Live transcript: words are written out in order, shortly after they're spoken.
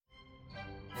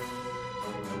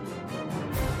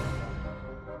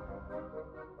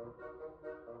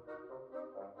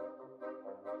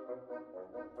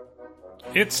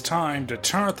It's time to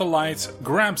turn out the lights,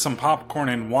 grab some popcorn,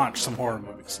 and watch some horror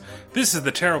movies. This is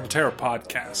the Terrible Terror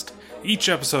Podcast. Each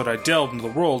episode I delve into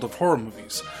the world of horror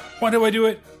movies. Why do I do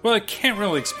it? Well, I can't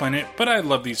really explain it, but I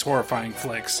love these horrifying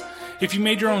flicks. If you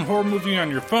made your own horror movie on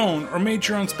your phone, or made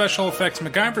your own special effects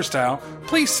MacGyver style,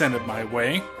 please send it my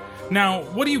way. Now,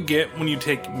 what do you get when you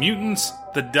take mutants,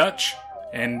 the Dutch,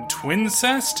 and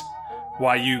twincest?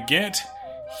 Why, you get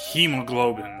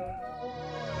hemoglobin.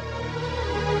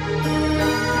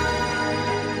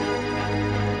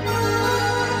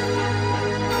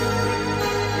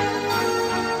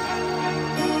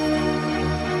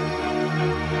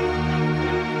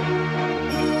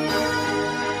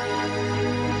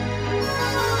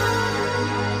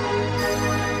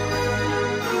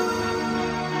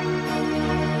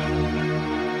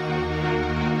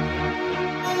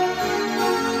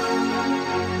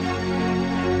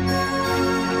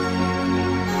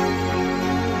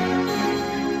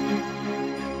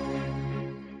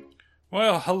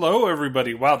 Well, hello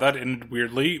everybody. Wow, that ended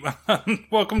weirdly.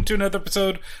 Welcome to another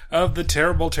episode of the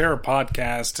Terrible Terror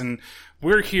Podcast, and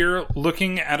we're here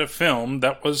looking at a film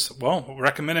that was, well,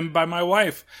 recommended by my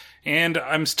wife, and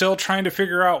I'm still trying to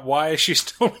figure out why she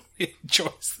still really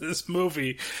enjoys this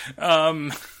movie.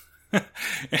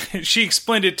 She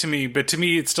explained it to me, but to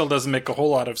me it still doesn't make a whole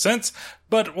lot of sense,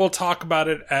 but we'll talk about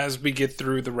it as we get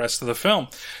through the rest of the film.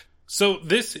 So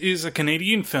this is a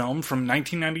Canadian film from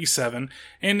 1997,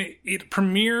 and it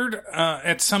premiered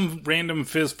at some random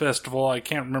Fizz festival. I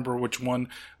can't remember which one,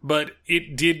 but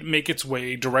it did make its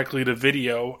way directly to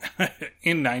video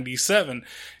in 97.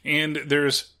 And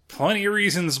there's plenty of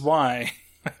reasons why.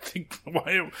 I think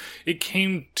why it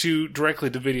came to directly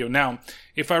to video. Now,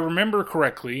 if I remember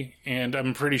correctly, and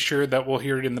I'm pretty sure that we'll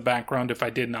hear it in the background if I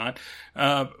did not,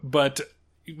 but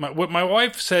what my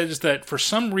wife says that for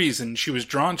some reason she was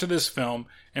drawn to this film,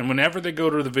 and whenever they go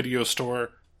to the video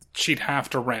store, she'd have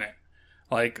to rent it.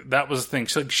 Like, that was the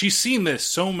thing. She's seen this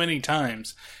so many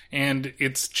times, and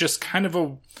it's just kind of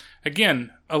a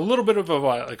little bit of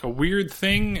a weird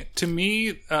thing to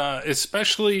me,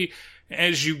 especially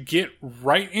as you get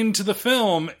right into the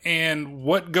film and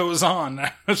what goes on.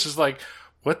 I was just like,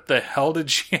 what the hell did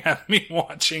she have me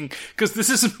watching? Because this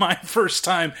is my first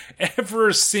time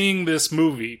ever seeing this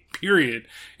movie, period.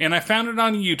 And I found it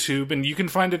on YouTube, and you can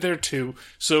find it there too.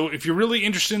 So if you're really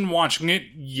interested in watching it,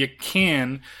 you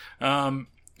can.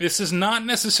 This is not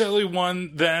necessarily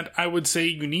one that I would say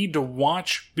you need to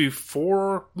watch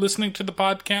before listening to the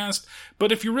podcast.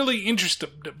 But if you're really interested,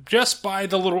 just by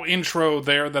the little intro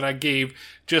there that I gave,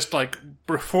 just like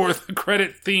before the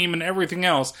credit theme and everything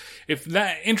else, if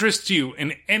that interests you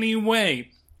in any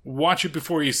way, watch it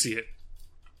before you see it.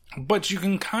 But you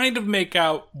can kind of make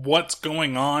out what's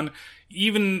going on,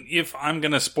 even if I'm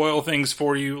going to spoil things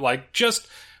for you, like just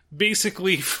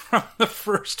basically from the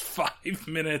first 5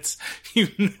 minutes, you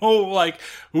know, like,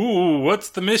 ooh, what's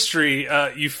the mystery?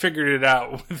 You figured it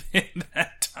out within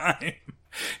that time.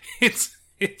 It's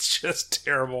just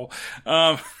terrible.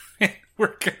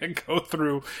 We're gonna go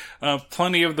through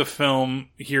plenty of the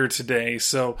film here today.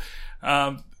 So,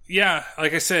 yeah,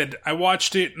 like I said, I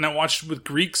watched it, and I watched it with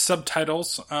Greek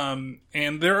subtitles, and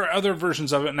there are other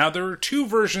versions of it. Now, there are 2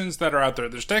 versions that are out there.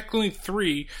 There's technically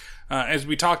 3, as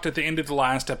we talked at the end of the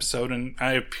last episode, and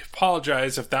I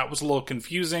apologize if that was a little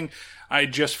confusing. I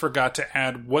just forgot to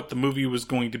add what the movie was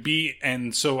going to be,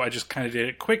 and so I just kind of did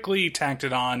it quickly, tacked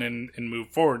it on, and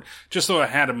moved forward, just so I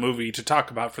had a movie to talk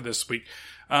about for this week.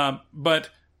 But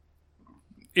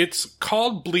it's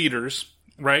called Bleeders,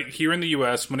 right, here in the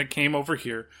U.S. when it came over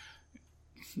here.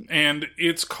 And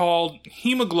it's called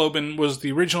Hemoglobin was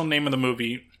the original name of the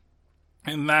movie,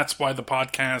 and that's why the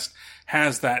podcast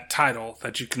has that title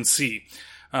that you can see.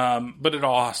 But it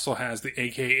also has the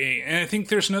AKA. And I think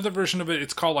there's another version of it.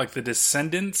 It's called like The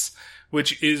Descendants,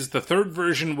 which is the 3rd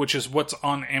version, which is what's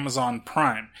on Amazon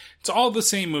Prime. It's all the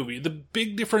same movie. The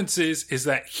big difference is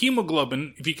that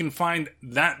Hemoglobin, if you can find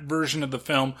that version of the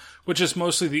film, which is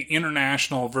mostly the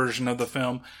international version of the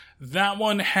film, that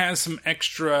one has some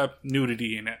extra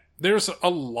nudity in it. There's a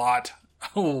lot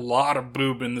of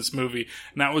boob in this movie,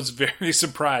 and I was very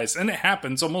surprised. And it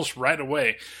happens almost right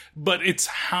away. But it's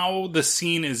how the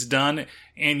scene is done,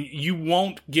 and you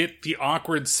won't get the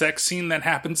awkward sex scene that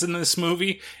happens in this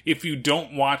movie if you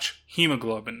don't watch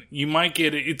Hemoglobin. You might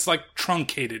get it. It's like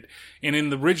truncated. And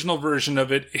in the original version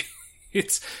of it,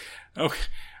 it's... Okay.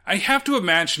 I have to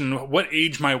imagine what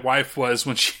age my wife was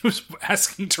when she was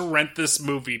asking to rent this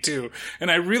movie, too. And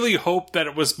I really hope that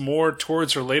it was more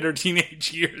towards her later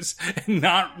teenage years and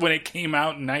not when it came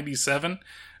out in 97.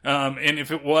 And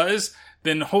if it was,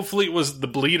 then hopefully it was the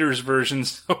bleeders version,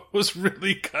 so it was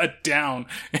really cut down,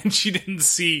 and she didn't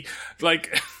see,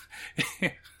 like,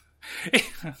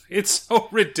 it's so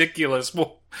ridiculous.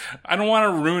 Well, I don't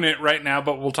want to ruin it right now,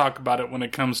 but we'll talk about it when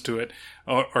it comes to it.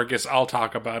 Or I guess I'll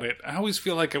talk about it. I always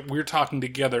feel like we're talking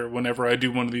together whenever I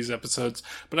do one of these episodes.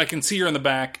 But I can see her in the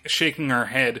back shaking her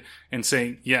head and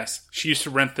saying, yes, she used to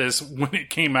rent this when it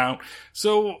came out.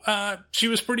 So she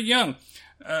was pretty young.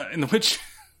 In which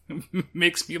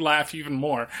makes me laugh even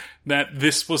more that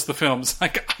this was the film. It's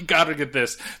like, I gotta get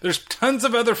this. There's tons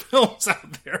of other films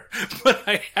out there, but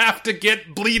I have to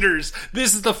get Bleeders.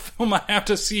 This is the film I have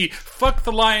to see. Fuck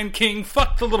The Lion King.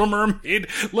 Fuck The Little Mermaid.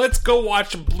 Let's go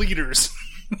watch Bleeders.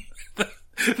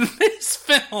 This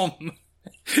film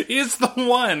is the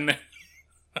one.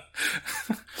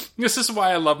 This is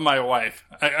why I love my wife.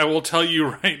 I will tell you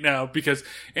right now, because,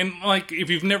 and like, if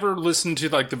you've never listened to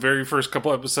like the very first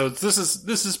couple episodes, this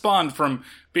is spawned from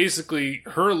basically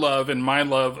her love and my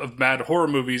love of bad horror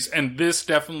movies, and this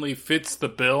definitely fits the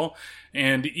bill.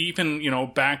 And even,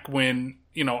 back when,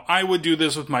 I would do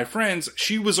this with my friends,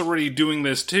 she was already doing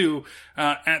this too,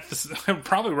 at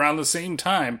probably around the same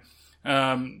time.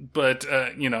 But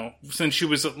since she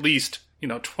was at least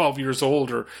 12 years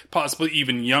old, or possibly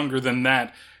even younger than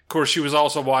that. Of course, she was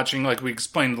also watching, like we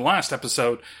explained in the last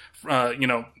episode, A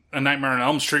Nightmare on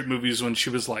Elm Street movies when she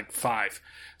was like 5.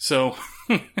 So,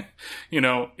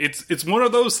 it's one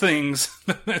of those things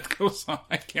that goes on.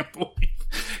 I can't believe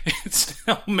it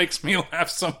still makes me laugh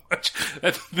so much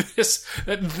that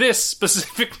this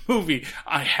specific movie,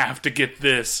 I have to get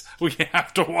this. We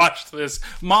have to watch this.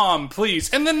 Mom, please.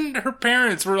 And then her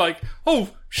parents were like,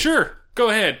 oh, sure. Go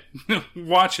ahead.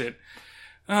 Watch it.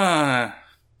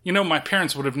 My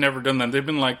parents would have never done that. They've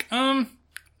been like, I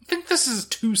think this is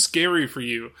too scary for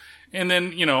you. And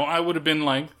then, I would have been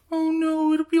like, oh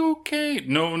no, it'll be okay.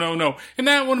 No. And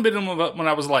that would have been when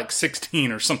I was like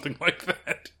 16 or something like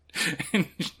that. And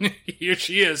here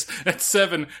she is at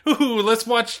 7. Ooh, let's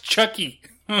watch Chucky.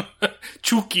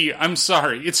 Chucky. I'm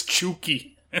sorry. It's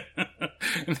Chucky.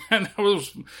 And that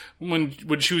was when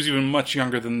she was even much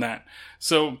younger than that.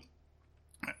 So,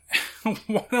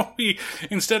 why don't we,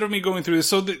 instead of me going through this,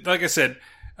 so like I said,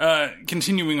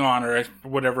 continuing on, or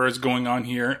whatever is going on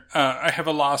here, I have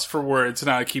a loss for words, and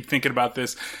I keep thinking about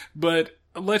this, but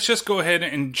let's just go ahead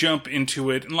and jump into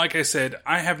it. And like I said,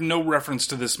 I have no reference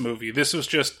to this movie. This was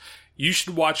just, you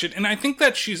should watch it, and I think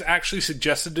that she's actually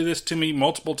suggested this to me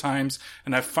multiple times,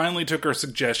 and I finally took her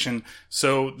suggestion,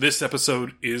 so this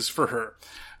episode is for her.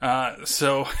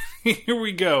 So, here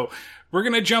we go. We're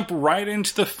gonna jump right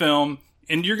into the film,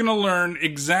 and you're going to learn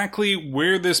exactly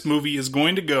where this movie is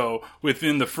going to go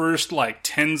within the first,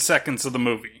 10 seconds of the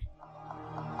movie.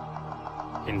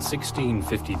 In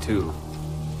 1652,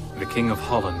 the King of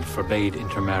Holland forbade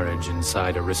intermarriage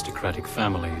inside aristocratic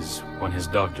families when his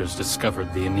doctors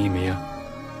discovered the anemia,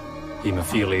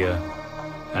 hemophilia,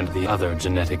 and the other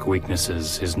genetic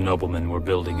weaknesses his noblemen were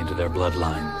building into their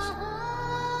bloodlines.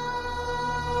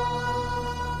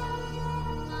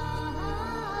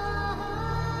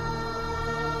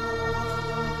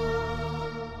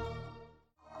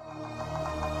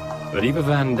 But Eva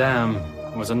Van Dam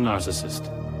was a narcissist,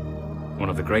 one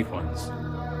of the great ones.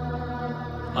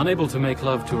 Unable to make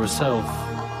love to herself,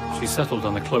 she settled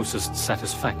on the closest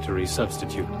satisfactory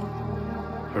substitute,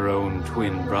 her own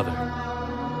twin brother.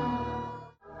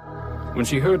 When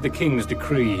she heard the king's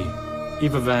decree,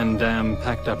 Eva Van Dam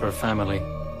packed up her family,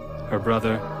 her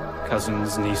brother,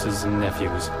 cousins, nieces, and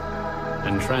nephews,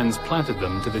 and transplanted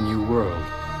them to the New World.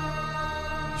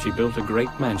 She built a great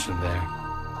mansion there.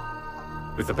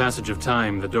 With the passage of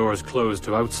time, the doors closed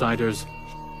to outsiders,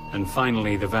 and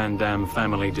finally the Van Dam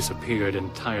family disappeared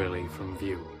entirely from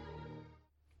view.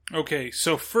 Okay,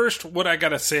 so first, what I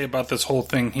gotta say about this whole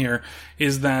thing here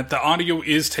is that the audio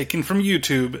is taken from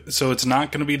YouTube, so it's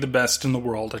not gonna be the best in the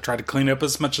world. I tried to clean up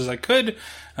as much as I could,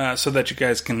 so that you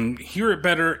guys can hear it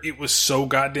better. It was so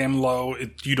goddamn low,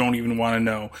 you don't even want to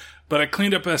know. But I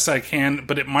cleaned up as I can,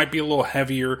 but it might be a little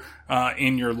heavier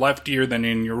in your left ear than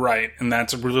in your right, and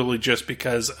that's really just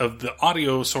because of the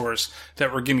audio source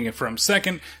that we're getting it from.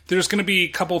 Second, there's going to be a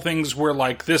couple things where,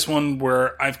 like this one,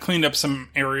 where I've cleaned up some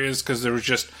areas because there was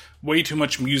just way too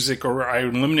much music, or I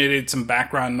eliminated some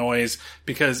background noise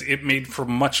because it made for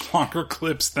much longer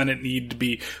clips than it needed to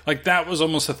be. Like, that was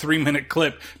almost a 3-minute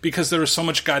clip because there was so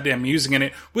much goddamn music in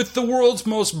it with the world's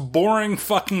most boring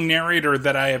fucking narrator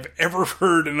that I have ever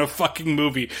heard in a fucking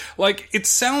movie. Like, it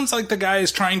sounds like the guy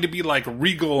is trying to be like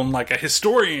regal and like a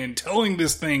historian telling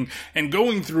this thing and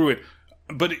going through it,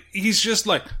 but he's just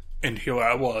like, and here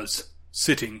I was,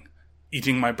 sitting,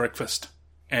 eating my breakfast,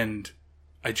 and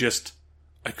I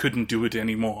couldn't do it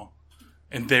anymore.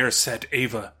 And there sat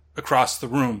Ava across the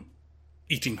room,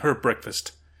 eating her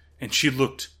breakfast, and she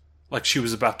looked like she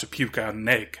was about to puke out an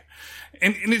egg.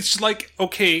 And it's like,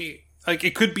 okay, like,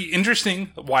 it could be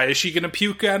interesting. Why is she going to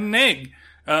puke out an egg?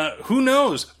 Who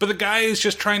knows? But the guy is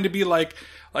just trying to be like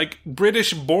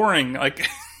British boring. Like,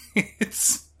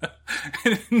 it's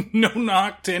no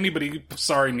knock to anybody.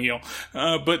 Sorry, Neil.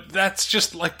 But that's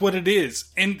just like what it is.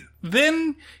 And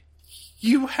then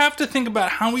you have to think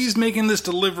about how he's making this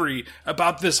delivery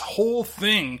about this whole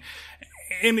thing.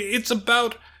 And it's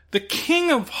about the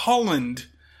King of Holland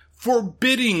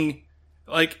forbidding,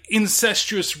 like,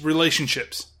 incestuous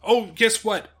relationships. Oh, guess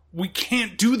what? We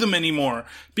can't do them anymore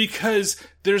because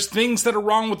there's things that are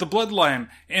wrong with the bloodline,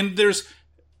 and there's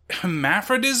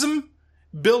hermaphrodism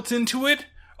built into it.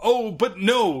 Oh, but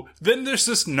no, then there's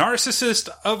this narcissist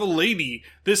of a lady,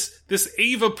 this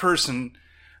Ava person.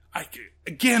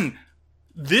 Again,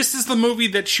 this is the movie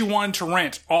that she wanted to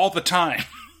rent all the time.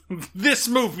 This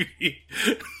movie.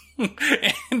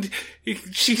 And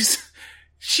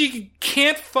she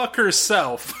can't fuck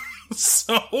herself.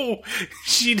 So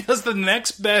she does the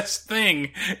next best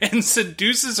thing and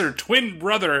seduces her twin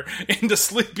brother into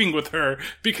sleeping with her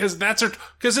because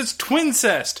it's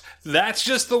twincest. That's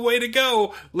just the way to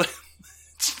go.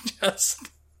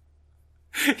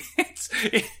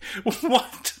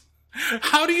 What?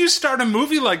 How do you start a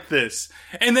movie like this?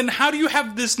 And then how do you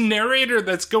have this narrator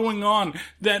that's going on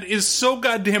that is so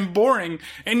goddamn boring,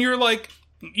 and you're like,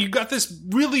 you got this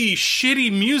really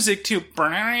shitty music too.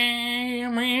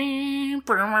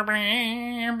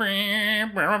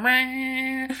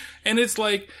 And it's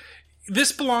like,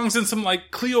 this belongs in some, like,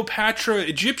 Cleopatra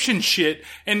Egyptian shit,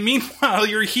 and meanwhile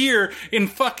you're here in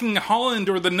fucking Holland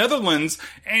or the Netherlands,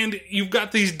 and you've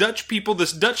got these Dutch people,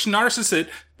 this Dutch narcissist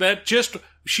that just,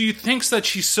 she thinks that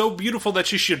she's so beautiful that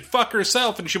she should fuck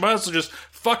herself, and she might as well just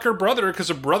fuck her brother, because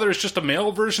her brother is just a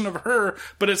male version of her,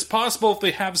 but it's possible if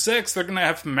they have sex, they're gonna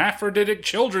have hermaphroditic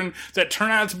children that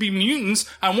turn out to be mutants.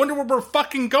 I wonder where we're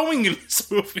fucking going in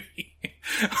this movie.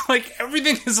 Like,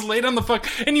 everything is laid on the fuck,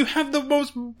 and you have the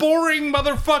most boring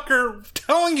motherfucker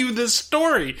telling you this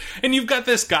story, and you've got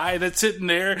this guy that's sitting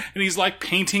there, and he's, like,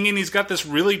 painting, and he's got this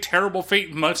really terrible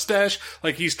fake mustache,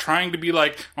 like he's trying to be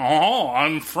like, oh,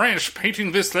 I'm French,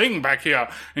 painting this thing back here,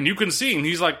 and you can see, and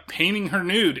he's, like, painting her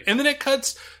nude, and then it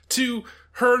cuts to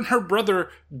her and her brother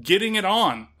getting it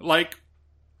on, like,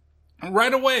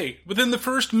 right away, within the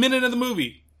first minute of the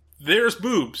movie. There's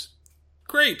boobs.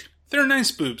 Great. They're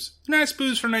nice boobs. Nice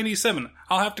boobs for 97.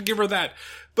 I'll have to give her that.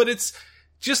 But it's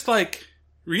just like,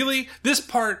 really? This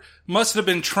part must have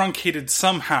been truncated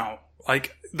somehow.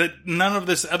 Like, that none of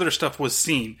this other stuff was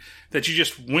seen. That you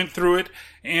just went through it.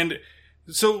 And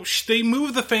so they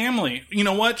move the family. You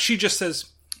know what? She just says,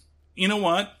 you know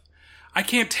what? I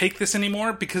can't take this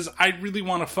anymore because I really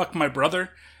want to fuck my brother.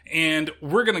 And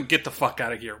we're going to get the fuck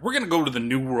out of here. We're going to go to the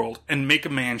New World and make a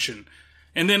mansion.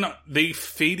 And then they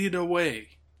faded away.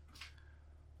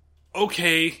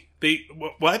 Okay,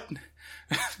 what?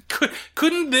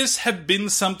 Couldn't this have been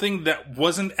something that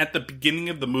wasn't at the beginning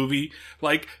of the movie?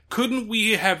 Like, couldn't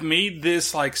we have made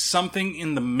this, like, something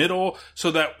in the middle so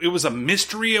that it was a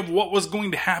mystery of what was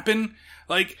going to happen?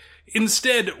 Like,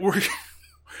 instead,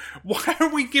 why are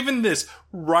we given this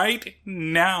right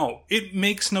now? It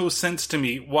makes no sense to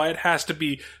me why it has to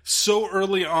be so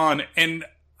early on, and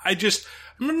I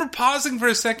remember pausing for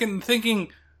a second and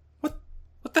thinking,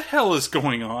 what the hell is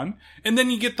going on? And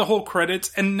then you get the whole credits,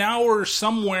 and now we're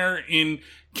somewhere in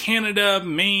Canada,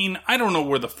 Maine. I don't know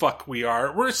where the fuck we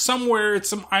are. We're somewhere, it's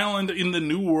some island in the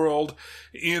New World,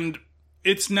 and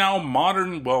it's now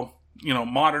modern, well, you know,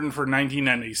 modern for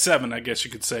 1997, I guess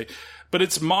you could say. But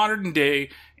it's modern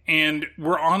day, and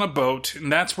we're on a boat,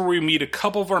 and that's where we meet a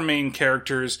couple of our main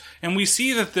characters, and we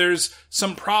see that there's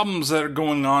some problems that are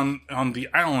going on the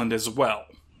island as well.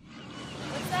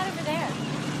 What's that over there?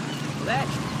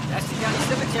 That's the county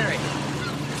cemetery.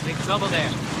 There's big trouble there.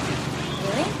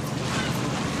 Really?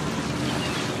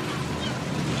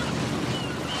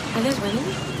 Are those women?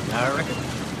 I reckon.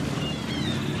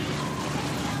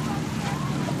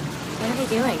 What are they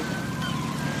doing?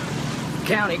 The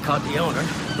county caught the owner,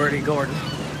 Bertie Gordon.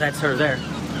 That's her there.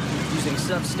 Using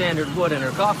substandard wood in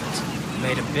her coffins.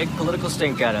 Made a big political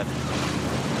stink out of it.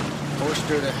 Forced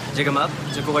her to dig them up,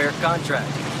 took away her contract.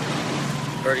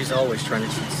 Bertie's always trying to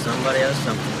cheat somebody out of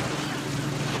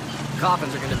something.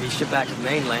 Coffins are going to be shipped back to the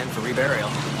mainland for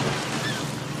reburial.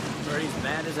 Bertie's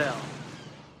mad as hell.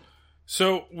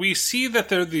 So we see that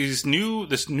they're this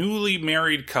newly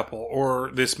married couple, or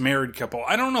this married couple.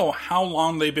 I don't know how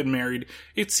long they've been married.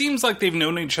 It seems like they've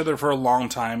known each other for a long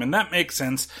time, and that makes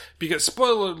sense because,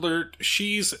 spoiler alert,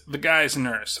 she's the guy's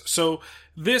nurse. So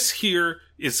this here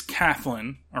is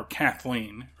Kathleen, or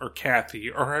Kathy,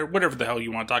 or whatever the hell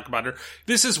you want to talk about her.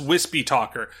 This is Wispy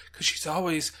Talker, because she's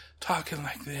always talking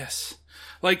like this.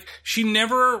 Like, she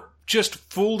never just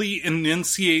fully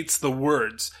enunciates the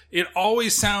words. It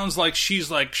always sounds like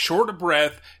she's like short of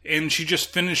breath and she just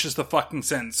finishes the fucking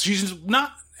sentence. She's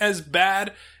not as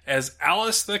bad as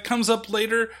Alice that comes up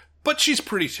later, but she's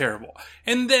pretty terrible.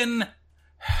 And then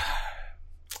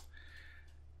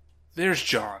there's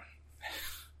John.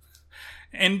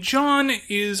 And John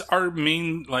is our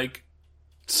main like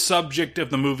subject of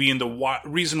the movie and the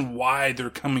reason why they're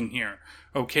coming here.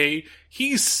 Okay?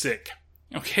 He's sick.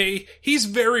 Okay, he's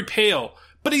very pale,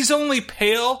 but he's only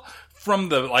pale from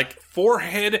the, like,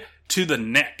 forehead to the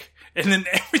neck. And then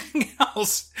everything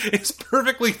else is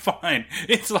perfectly fine.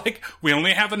 It's like, we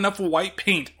only have enough white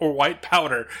paint or white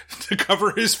powder to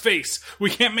cover his face. We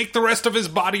can't make the rest of his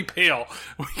body pale.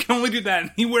 We can only do that.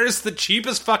 And he wears the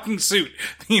cheapest fucking suit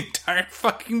the entire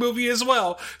fucking movie as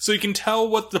well. So you can tell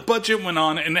what the budget went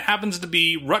on. And it happens to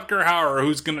be Rutger Hauer,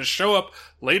 who's going to show up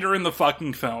later in the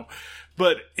fucking film.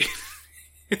 But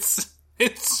it's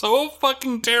so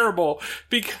fucking terrible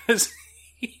because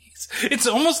it's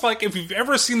almost like if you've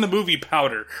ever seen the movie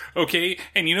Powder, okay?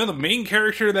 And you know the main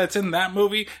character that's in that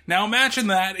movie? Now imagine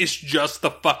that is just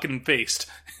the fucking face.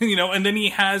 You know, and then he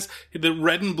has the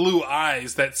red and blue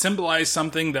eyes that symbolize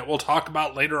something that we'll talk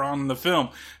about later on in the film.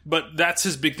 But that's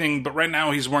his big thing. But right now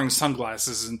he's wearing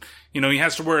sunglasses. And, you know, he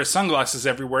has to wear his sunglasses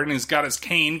everywhere. And he's got his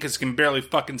cane because he can barely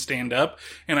fucking stand up.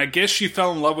 And I guess she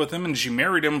fell in love with him and she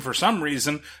married him for some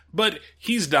reason. But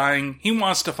he's dying. He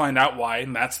wants to find out why.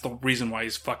 And that's the reason why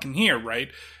he's fucking here, right?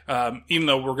 Even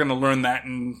though we're going to learn that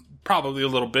in probably a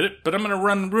little bit. But I'm going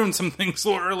to ruin some things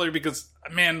a little earlier because,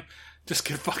 man, just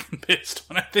get fucking pissed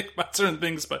when I think about certain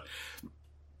things. But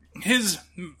his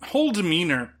whole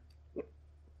demeanor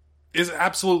is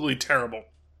absolutely terrible.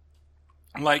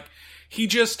 Like, he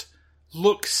just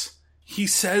looks, he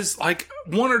says like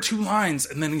one or two lines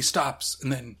and then he stops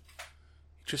and then he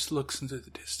just looks into the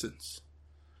distance.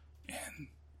 And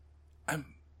I'm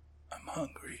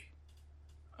hungry.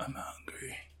 I'm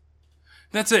hungry.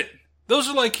 That's it. Those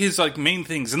are like his like main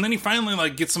things. And then he finally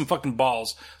like gets some fucking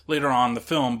balls later on in the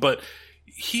film. But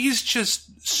he's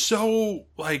just so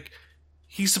like,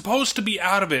 he's supposed to be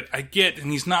out of it. I get, and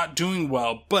he's not doing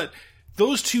well. But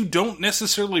those two don't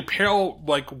necessarily pair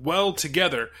like well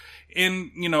together.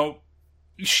 And, you know,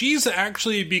 she's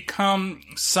actually become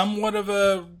somewhat of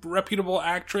a reputable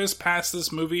actress past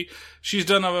this movie. She's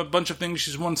done a bunch of things.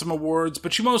 She's won some awards,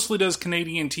 but she mostly does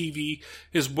Canadian TV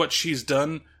is what she's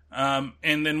done.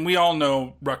 And then we all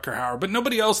know Rutger Hauer, but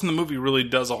nobody else in the movie really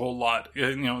does a whole lot.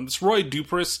 You know, it's Roy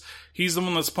Dupuis. He's the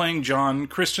one that's playing John.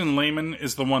 Christian Lehman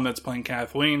is the one that's playing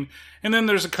Kathleen. And then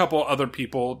there's a couple other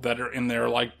people that are in there,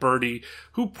 like Birdie,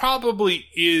 who probably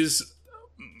is,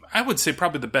 I would say,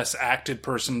 probably the best acted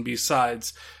person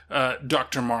besides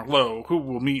Dr. Marlowe, who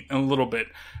we'll meet in a little bit.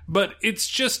 But it's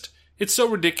just, it's so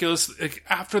ridiculous. Like,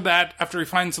 after that, after he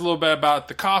finds a little bit about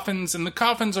the coffins, and the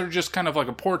coffins are just kind of like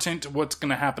a portent of what's going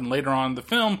to happen later on in the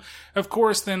film, of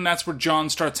course, then that's where John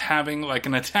starts having like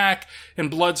an attack, and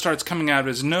blood starts coming out of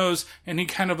his nose, and he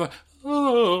kind of,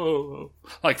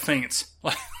 like faints.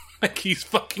 Like he's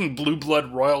fucking blue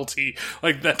blood royalty,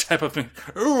 like that type of thing.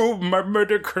 Oh, my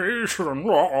medication.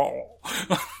 Oh.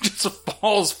 Just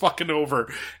falls fucking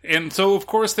over. And so, of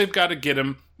course, they've got to get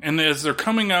him. And as they're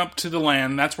coming up to the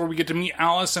land, that's where we get to meet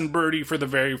Alice and Birdie for the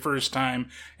very first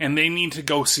time. And they need to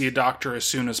go see a doctor as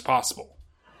soon as possible.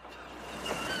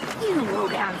 You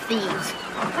low-down thieves.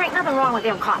 There ain't nothing wrong with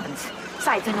them coffins.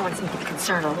 Besides, no one seems to be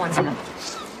concerned or one's in them.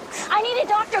 I need a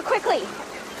doctor quickly.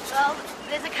 Well,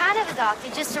 there's a kind of a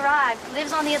doctor just arrived.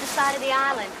 Lives on the other side of the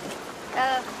island.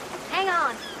 Hang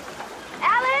on.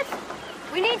 Alice,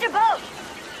 we need your boat.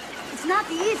 It's not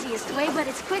the easiest way, but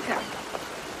it's quicker.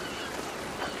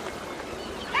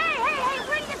 Hey,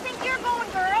 where do you think you're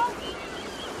going, girl?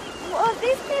 Well,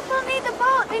 these people need the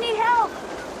boat. They need help.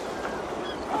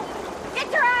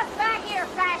 Get your ass back here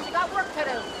fast. You got work to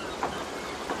do.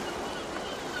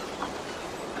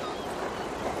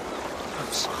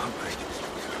 I'm so hungry.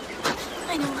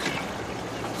 I know.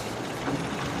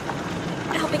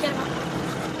 Help me get him up.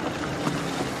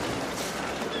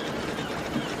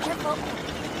 Careful.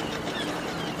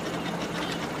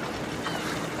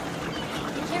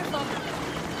 Be careful.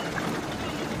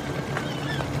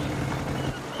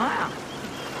 Wow.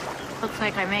 Looks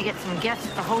like I may get some guests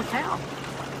at the hotel.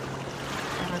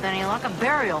 And with any luck, a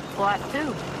burial plot,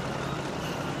 too.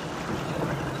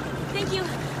 Thank you.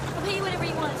 I'll pay you whatever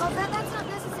you want. Oh, that's not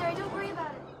necessary. Don't worry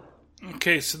about it.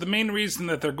 Okay, so the main reason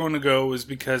that they're going to go is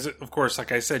because, of course,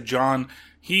 like I said, John,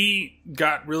 he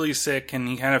got really sick and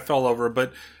he kind of fell over.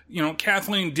 But, you know,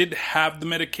 Kathleen did have the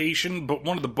medication, but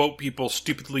one of the boat people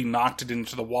stupidly knocked it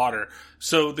into the water.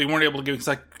 So they weren't able to give it. He's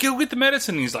like, go get the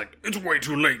medicine. And he's like, it's way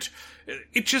too late.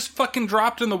 It just fucking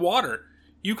dropped in the water.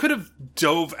 You could have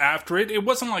dove after it. It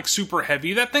wasn't like super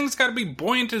heavy. That thing's got to be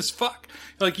buoyant as fuck.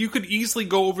 Like, you could easily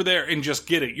go over there and just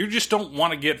get it. You just don't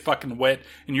want to get fucking wet,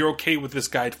 and you're okay with this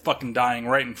guy fucking dying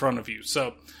right in front of you.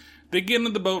 So they get into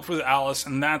the boat with Alice,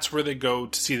 and that's where they go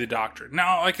to see the doctor.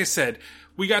 Now, like I said,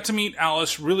 we got to meet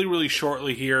Alice really, really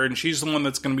shortly here, and she's the one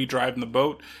that's going to be driving the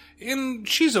boat, and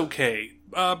she's okay.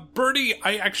 Birdie,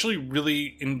 I actually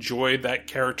really enjoyed that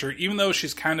character, even though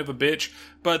she's kind of a bitch,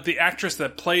 but the actress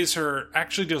that plays her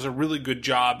actually does a really good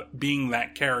job being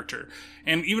that character.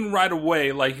 And even right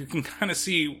away, like, you can kind of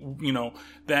see, you know,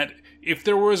 that if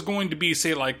there was going to be,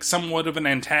 say, like, somewhat of an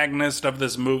antagonist of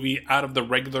this movie out of the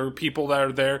regular people that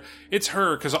are there, it's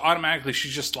her, because automatically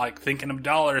she's just, like, thinking of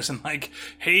dollars and, like,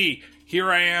 hey, here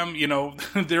I am, you know,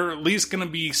 they're at least going to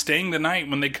be staying the night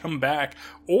when they come back,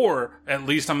 or at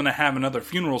least I'm going to have another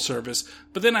funeral service.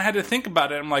 But then I had to think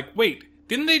about it. I'm like, wait,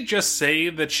 didn't they just say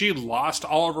that she lost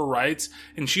all of her rights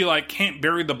and she, like, can't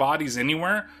bury the bodies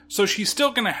anywhere? So she's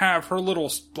still going to have her little,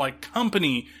 like,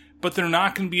 company, but they're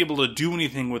not going to be able to do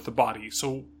anything with the body.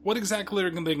 So what exactly are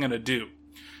they going to do?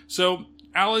 So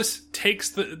Alice takes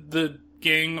the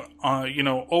gang, you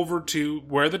know, over to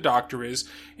where the doctor is,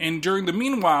 and during the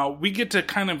meanwhile, we get to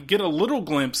kind of get a little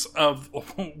glimpse of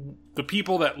the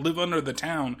people that live under the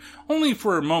town, only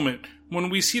for a moment, when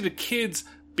we see the kids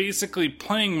basically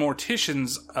playing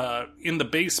morticians in the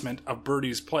basement of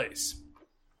Birdie's place.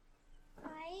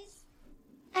 Guys,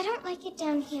 I don't like it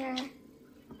down here.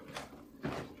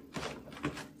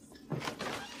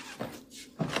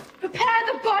 Prepare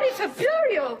the body for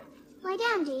burial. Lie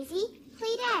down, Daisy.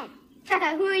 Play dead.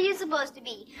 Who are you supposed to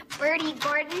be? Bertie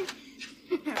Gordon?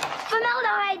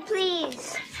 Formaldehyde,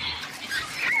 please.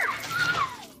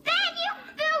 Ben, you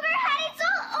boogerhead! It's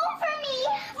all over me!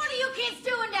 What are you kids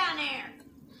doing down there?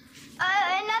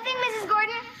 Nothing, Mrs.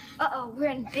 Gordon. Uh-oh, we're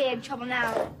in big trouble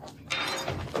now.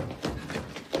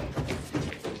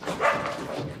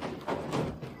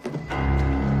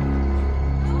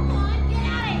 Come on, get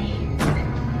out of here.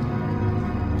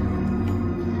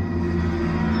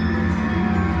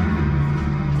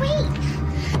 Wait!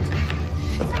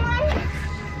 Someone...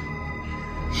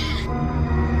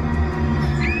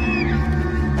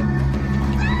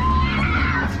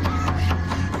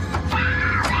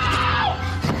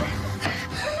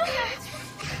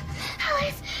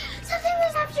 Alice, something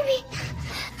was after me.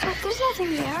 But there's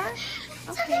nothing there.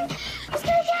 Something was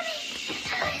gonna get me.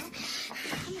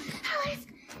 Alice,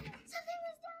 something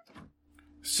was down.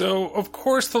 So, of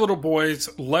course, the little boys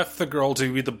left the girl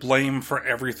to be the blame for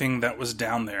everything that was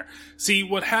down there. See,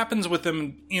 what happens with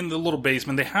them in the little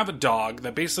basement, they have a dog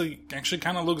that basically actually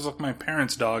kind of looks like my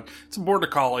parents' dog. It's a border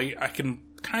collie. I can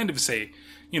kind of say,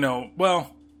 you know,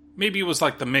 well, maybe it was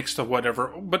like the mixed of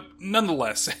whatever, but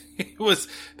nonetheless,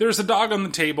 there's a dog on the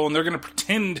table and they're going to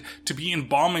pretend to be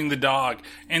embalming the dog.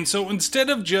 And so instead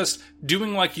of just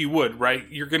doing like you would, right,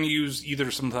 you're going to use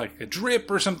either something like a drip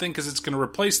or something because it's going to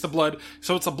replace the blood.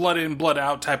 So it's a blood in, blood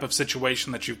out type of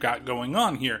situation that you've got going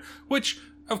on here, which,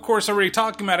 of course, already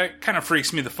talking about it kind of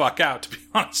freaks me the fuck out, to be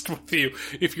honest with you.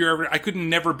 If you're ever, I could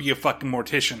never be a fucking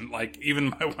mortician. Like,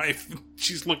 even my wife,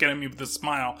 she's looking at me with a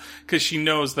smile, because she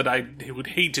knows that I would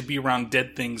hate to be around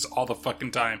dead things all the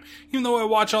fucking time. Even though I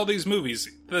watch all these movies,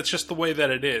 that's just the way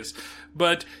that it is.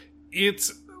 But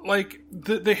it's like,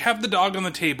 they have the dog on the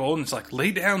table, and it's like,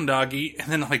 lay down, doggy,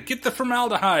 and then, like, get the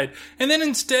formaldehyde, and then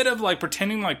instead of, like,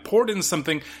 pretending, like, poured in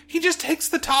something, he just takes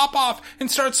the top off and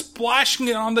starts splashing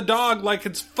it on the dog like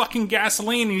it's fucking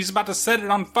gasoline, and he's about to set it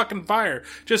on fucking fire.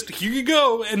 Just, here you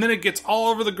go, and then it gets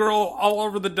all over the girl, all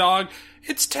over the dog.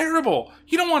 It's terrible.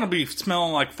 You don't want to be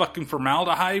smelling like fucking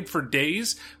formaldehyde for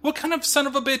days. What kind of son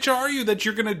of a bitch are you that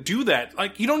you're gonna do that?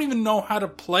 Like, you don't even know how to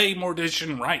play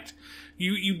mortician right.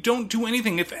 You don't do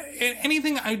anything. If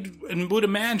anything, I would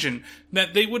imagine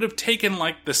that they would have taken,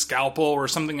 like, the scalpel or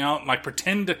something out and, like,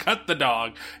 pretend to cut the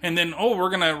dog. And then, oh,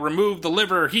 we're going to remove the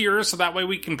liver here so that way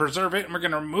we can preserve it. And we're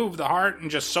going to remove the heart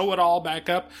and just sew it all back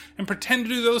up and pretend to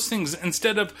do those things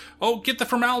instead of, oh, get the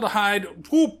formaldehyde.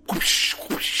 Whoop, whoosh,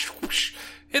 whoosh, whoosh.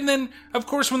 And then, of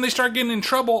course, when they start getting in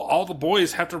trouble, all the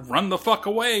boys have to run the fuck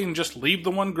away and just leave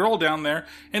the one girl down there.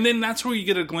 And then that's where you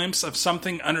get a glimpse of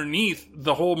something underneath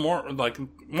the whole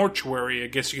mortuary, I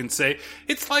guess you can say.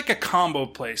 It's like a combo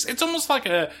place. It's almost like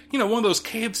one of those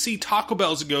KFC Taco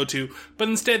Bells you go to, but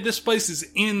instead this place is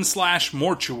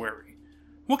in/mortuary.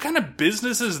 What kind of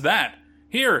business is that?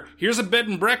 Here's a bed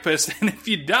and breakfast, and if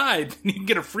you died, then you can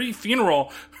get a free funeral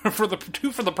for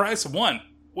the price of one.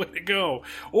 Way to go.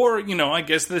 Or, I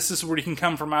guess this is where you can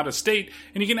come from out of state,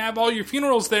 and you can have all your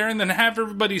funerals there, and then have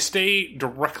everybody stay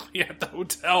directly at the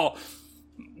hotel.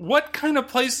 What kind of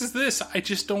place is this? I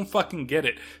just don't fucking get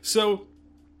it. So,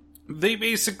 they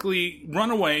basically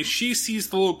run away. She sees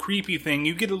the little creepy thing.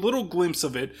 You get a little glimpse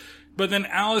of it. But then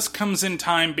Alice comes in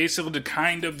time basically to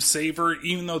kind of save her,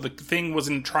 even though the thing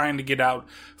wasn't trying to get out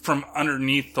from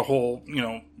underneath the whole,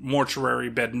 mortuary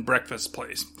bed and breakfast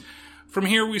place. From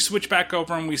here, we switch back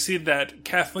over and we see that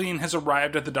Kathleen has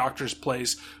arrived at the doctor's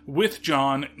place with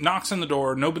John, knocks on the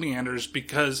door, nobody enters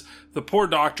because the poor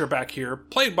doctor back here,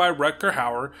 played by Rutger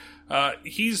Hauer,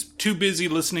 he's too busy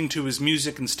listening to his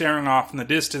music and staring off in the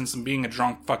distance and being a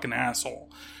drunk fucking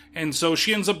asshole. And so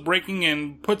she ends up breaking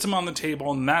in, puts him on the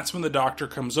table, and that's when the doctor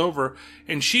comes over,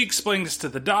 and she explains to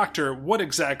the doctor what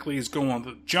exactly is going on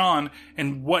with John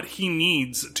and what he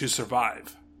needs to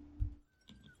survive.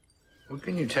 What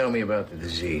can you tell me about the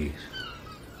disease?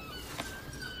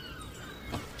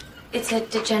 It's a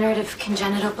degenerative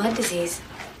congenital blood disease.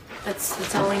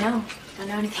 That's all we know. Don't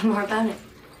know anything more about it.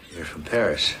 You're from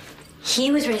Paris.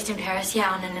 He was raised in Paris,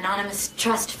 on an anonymous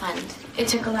trust fund. It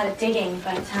took a lot of digging,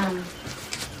 but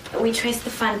we traced the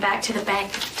fund back to the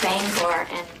Bank of Bangor,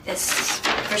 and this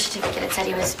birth certificate, it said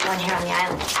he was born here on the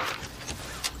island.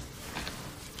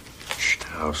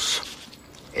 House.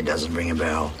 It doesn't ring a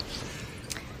bell.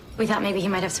 We thought maybe he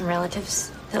might have some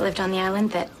relatives that lived on the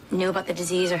island that knew about the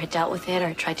disease or had dealt with it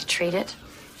or tried to treat it.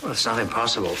 Well, it's not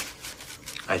impossible.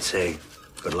 I'd say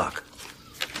good luck.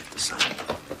 Son.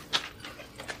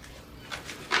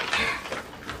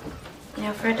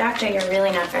 For a doctor, you're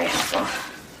really not very helpful.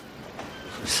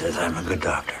 Who says I'm a good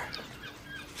doctor?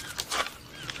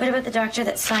 What about the doctor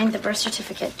that signed the birth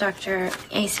certificate, Dr.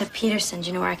 Asa Peterson? Do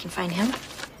you know where I can find him?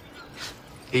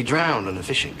 He drowned on a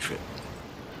fishing trip.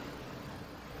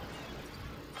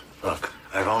 Look,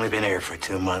 I've only been here for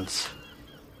 2 months.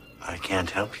 I can't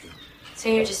help you. So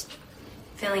you're just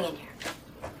filling in here?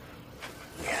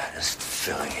 Yeah, just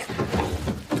filling in.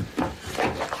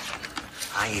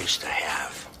 I used to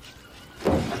have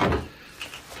a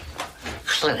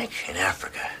clinic in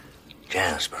Africa,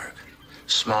 Johannesburg.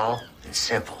 Small and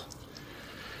simple.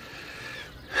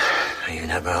 I even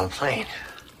had my own plane.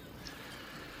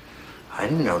 I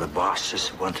didn't know the boss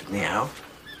just wanted me out.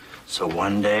 So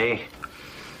one day,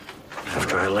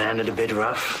 after I landed a bit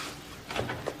rough,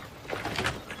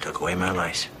 I took away my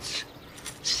license.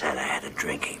 Said I had a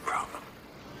drinking problem.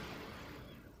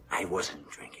 I wasn't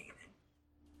drinking it.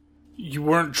 You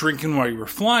weren't drinking while you were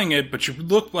flying it, but you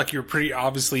looked like you're pretty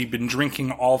obviously been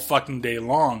drinking all fucking day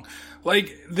long.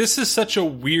 Like, this is such a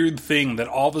weird thing that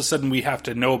all of a sudden we have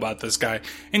to know about this guy.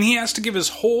 And he has to give his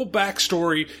whole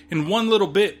backstory in one little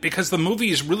bit because the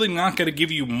movie is really not going to give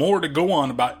you more to go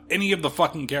on about any of the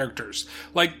fucking characters.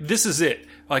 Like, this is it.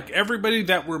 Like, everybody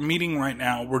that we're meeting right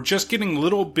now, we're just getting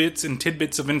little bits and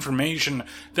tidbits of information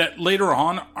that later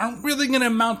on aren't really going to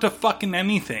amount to fucking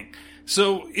anything.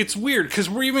 So it's weird because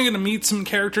we're even going to meet some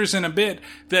characters in a bit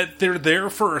that they're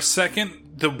there for a second.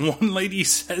 The one lady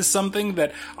says something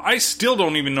that I still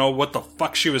don't even know what the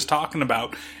fuck she was talking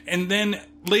about. And then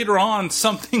later on,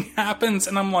 something happens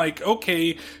and I'm like,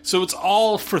 okay, so it's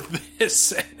all for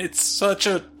this. And it's such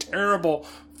a terrible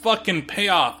fucking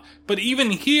payoff. But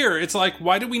even here, it's like,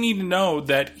 why do we need to know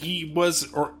that he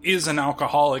was or is an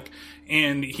alcoholic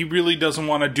and he really doesn't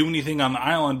want to do anything on the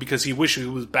island because he wishes he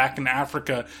was back in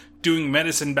Africa doing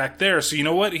medicine back there. So you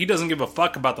know what? He doesn't give a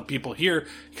fuck about the people here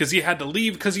because he had to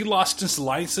leave because he lost his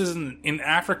license in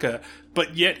Africa.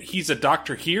 But yet he's a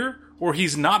doctor here or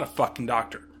he's not a fucking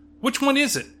doctor. Which one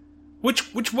is it?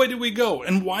 Which way do we go?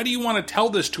 And why do you want to tell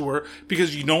this to her?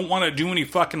 Because you don't want to do any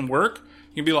fucking work?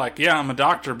 You'd be like, yeah, I'm a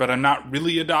doctor, but I'm not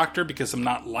really a doctor because I'm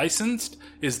not licensed?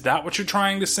 Is that what you're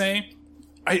trying to say?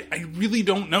 I really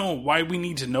don't know why we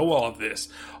need to know all of this.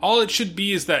 All it should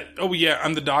be is that, oh yeah,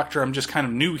 I'm the doctor, I'm just kind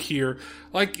of new here.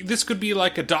 Like, this could be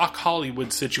like a Doc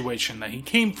Hollywood situation, that he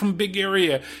came from a big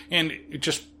area, and it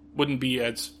just wouldn't be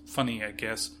as funny, I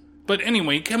guess. But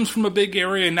anyway, he comes from a big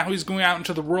area, and now he's going out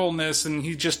into the wilderness, and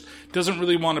he just doesn't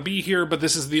really want to be here, but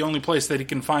this is the only place that he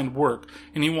can find work.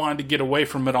 And he wanted to get away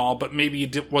from it all, but maybe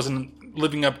it wasn't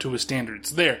living up to his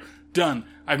standards. There. Done.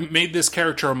 I've made this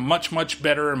character much, much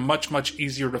better and much, much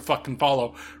easier to fucking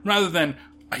follow. Rather than,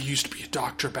 I used to be a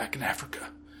doctor back in Africa.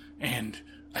 And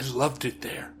I loved it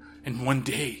there. And one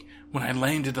day, when I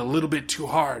landed a little bit too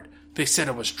hard, they said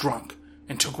I was drunk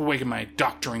and took away my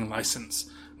doctoring license.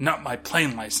 Not my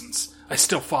plane license. I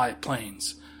still fly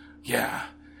planes. Yeah.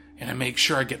 And I make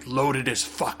sure I get loaded as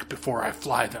fuck before I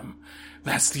fly them.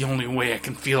 That's the only way I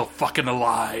can feel fucking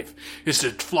alive, is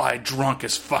to fly drunk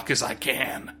as fuck as I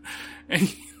can.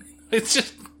 And it's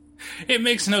just, it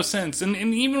makes no sense. And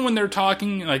even when they're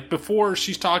talking, like, before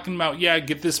she's talking about, yeah,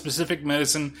 get this specific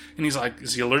medicine, and he's like,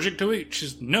 is he allergic to it?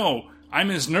 She's, no, I'm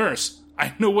his nurse.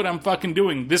 I know what I'm fucking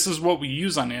doing. This is what we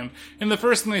use on him. And the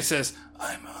first thing they says,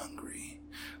 I'm hungry.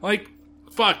 Like,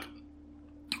 fuck.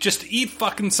 Just eat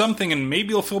fucking something and maybe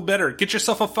you'll feel better. Get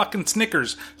yourself a fucking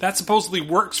Snickers. That supposedly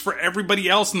works for everybody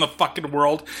else in the fucking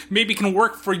world. Maybe it can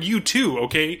work for you too,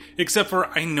 okay? Except for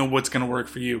I know what's gonna work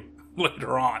for you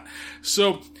later on.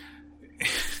 So,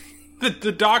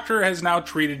 the doctor has now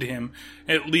treated him,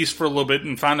 at least for a little bit,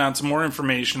 and found out some more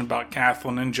information about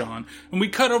Kathleen and John. And we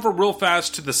cut over real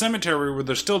fast to the cemetery where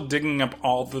they're still digging up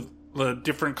all the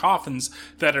different coffins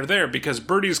that are there, because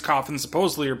Birdie's coffins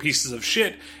supposedly are pieces of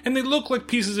shit, and they look like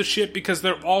pieces of shit because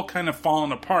they're all kind of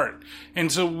falling apart.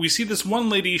 And so we see this one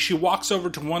lady, she walks over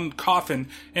to one coffin,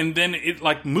 and then it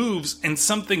like moves, and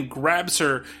something grabs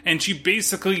her, and she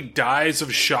basically dies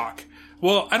of shock.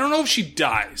 Well, I don't know if she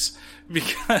dies,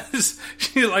 because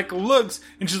she like looks,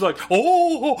 and she's like,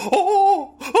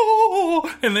 oh,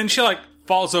 and then she like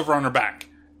falls over on her back.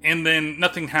 And then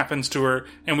nothing happens to her,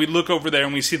 and we look over there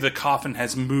and we see the coffin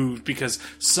has moved because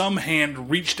some hand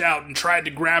reached out and tried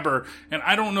to grab her, and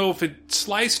I don't know if it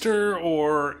sliced her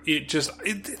or I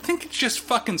think it just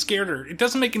fucking scared her. It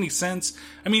doesn't make any sense.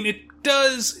 I mean, it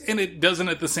does and it doesn't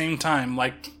at the same time.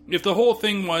 Like, if the whole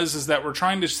thing is that we're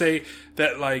trying to say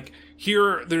that, like,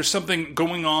 here, there's something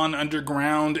going on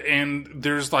underground, and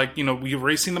there's, like, you know, we've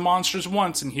racing the monsters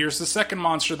once, and here's the second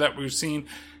monster that we've seen,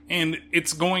 and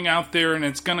it's going out there and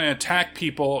it's gonna attack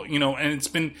people, you know, and it's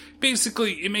been,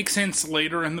 basically, it makes sense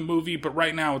later in the movie, but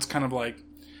right now it's kind of like,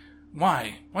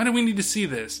 why? Why do we need to see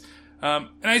this? And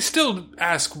I still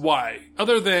ask why,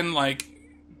 other than, like,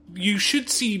 you should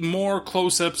see more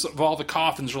close-ups of all the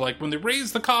coffins, or, like, when they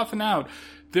raise the coffin out,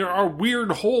 there are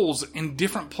weird holes in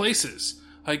different places.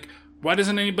 Like, why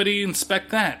doesn't anybody inspect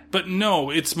that? But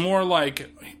no, it's more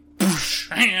like,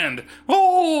 hand,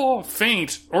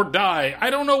 faint, or die. I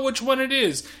don't know which one it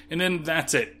is. And then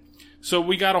that's it. So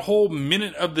we got a whole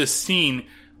minute of this scene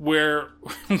where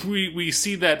we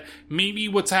see that maybe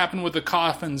what's happened with the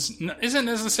coffins isn't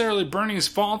necessarily Bernie's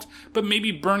fault, but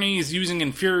maybe Bernie is using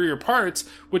inferior parts,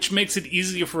 which makes it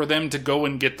easier for them to go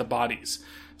and get the bodies.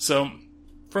 So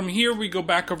from here, we go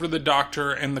back over to the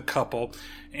doctor and the couple,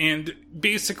 and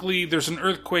basically there's an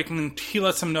earthquake, and he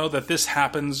lets them know that this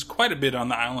happens quite a bit on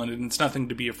the island, and it's nothing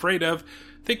to be afraid of.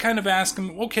 They kind of ask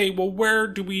him, okay, well, where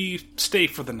do we stay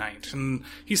for the night? And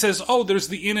he says, oh, there's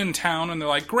the inn in town, and they're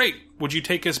like, great, would you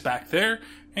take us back there?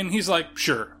 And he's like,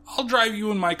 sure, I'll drive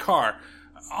you in my car.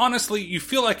 Honestly, you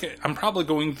feel like I'm probably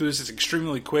going through this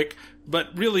extremely quick, but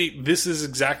really, this is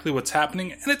exactly what's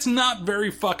happening, and it's not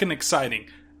very fucking exciting.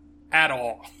 At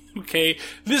all. Okay?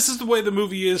 This is the way the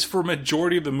movie is for a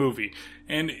majority of the movie.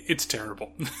 And it's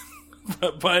terrible.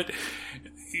 but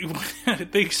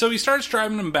so he starts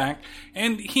driving him back,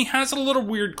 and he has a little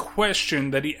weird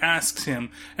question that he asks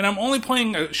him. And I'm only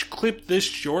playing a clip this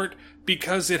short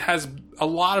because it has a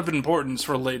lot of importance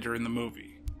for later in the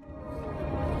movie.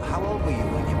 How old were you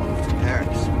when you moved to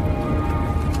Paris?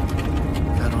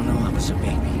 I don't know, I was a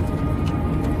baby.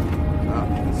 Oh,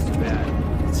 that's too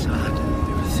bad. It's odd.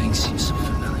 Everything seems so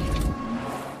familiar.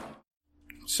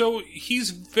 So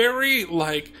he's very,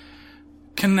 like,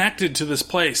 connected to this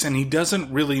place, and he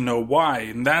doesn't really know why.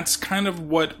 And that's kind of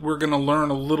what we're going to learn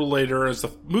a little later as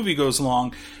the movie goes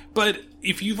along. But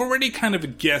if you've already kind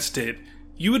of guessed it,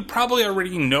 you would probably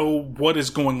already know what is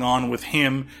going on with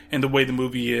him and the way the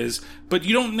movie is, but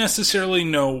you don't necessarily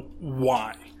know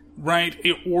why. Right?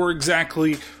 Or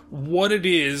exactly what it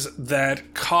is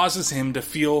that causes him to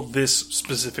feel this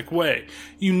specific way.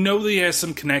 You know that he has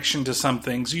some connection to some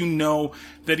things. You know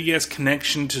that he has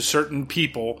connection to certain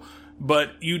people,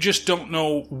 but you just don't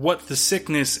know what the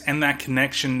sickness and that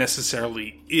connection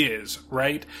necessarily is,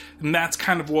 right? And that's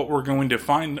kind of what we're going to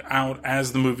find out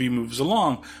as the movie moves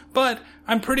along. But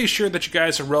I'm pretty sure that you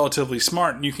guys are relatively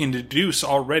smart and you can deduce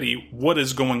already what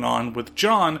is going on with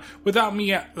John without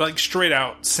me, like, straight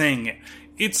out saying it.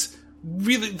 It's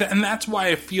really, and that's why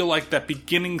I feel like that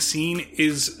beginning scene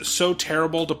is so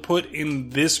terrible to put in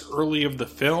this early of the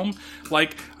film.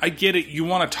 Like, I get it, you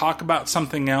want to talk about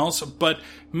something else, but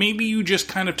maybe you just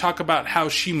kind of talk about how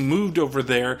she moved over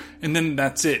there, and then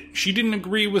that's it. She didn't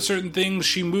agree with certain things,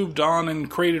 she moved on and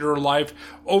created her life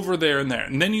over there and there.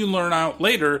 And then you learn out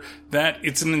later that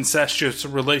it's an incestuous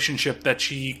relationship that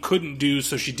she couldn't do,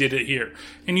 so she did it here.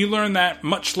 And you learn that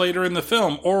much later in the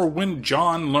film, or when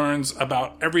John learns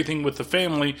about everything with the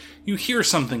family, you hear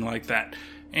something like that.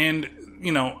 And,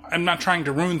 you know, I'm not trying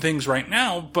to ruin things right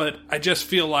now, but I just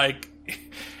feel like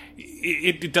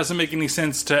it doesn't make any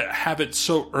sense to have it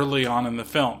so early on in the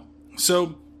film.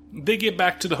 So they get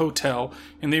back to the hotel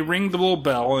and they ring the little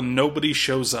bell and nobody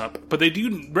shows up. But they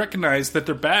do recognize that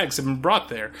their bags have been brought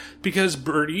there because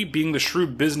Birdie, being the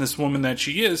shrewd businesswoman that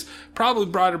she is, probably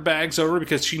brought her bags over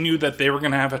because she knew that they were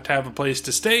going to have a place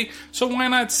to stay. So why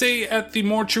not stay at the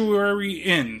mortuary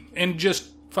inn and just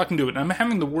fucking do it. I'm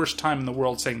having the worst time in the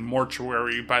world saying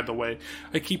mortuary, by the way.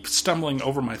 I keep stumbling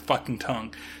over my fucking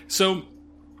tongue. So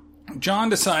John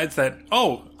decides that,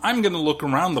 I'm going to look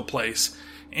around the place.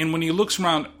 And when he looks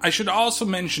around, I should also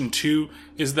mention, too,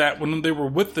 is that when they were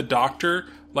with the doctor,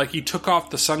 like, he took off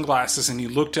the sunglasses and he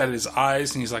looked at his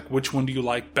eyes and he's like, which one do you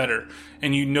like better?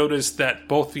 And you notice that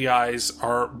both the eyes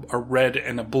are a red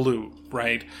and a blue,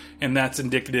 right? And that's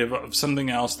indicative of something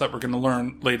else that we're going to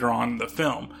learn later on in the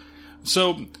film.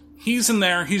 So he's in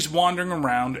there, he's wandering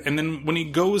around, and then when he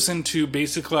goes into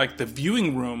basically like the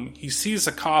viewing room, he sees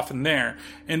a coffin there,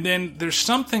 and then there's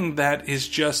something that is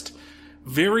just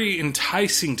very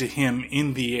enticing to him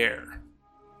in the air.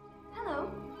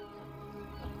 Hello.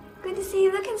 Good to see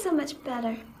you looking so much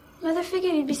better. Mother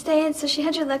figured you'd be staying, so she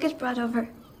had your luggage brought over.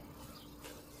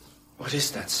 What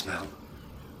is that smell?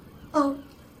 Oh.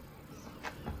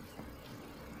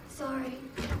 Sorry.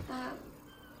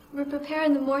 We're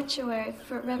preparing the mortuary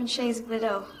for Reverend Shea's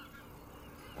widow.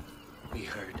 We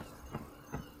heard.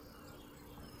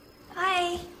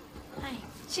 Hi. Hi.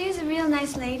 She was a real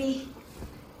nice lady.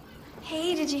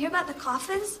 Hey, did you hear about the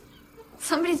coffins?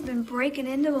 Somebody's been breaking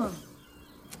into them.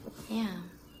 Yeah.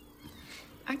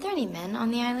 Aren't there any men on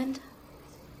the island?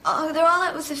 Oh, they're all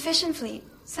out with the fishing fleet.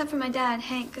 Except for my dad,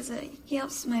 Hank, because he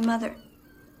helps my mother.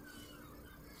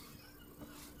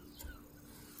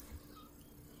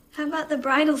 How about the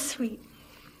bridal suite?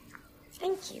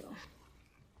 Thank you.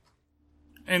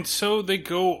 And so they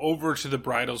go over to the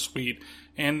bridal suite,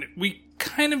 and we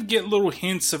kind of get little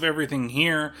hints of everything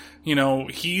here. You know,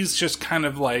 he's just kind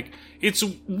of like, it's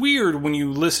weird when you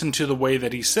listen to the way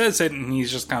that he says it, and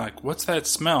he's just kind of like, what's that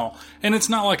smell? And it's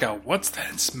not like what's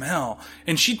that smell?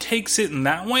 And she takes it in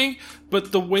that way,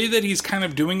 but the way that he's kind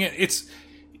of doing it,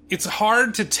 it's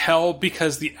hard to tell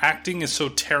because the acting is so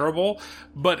terrible,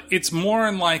 but it's more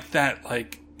in like that,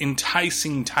 like,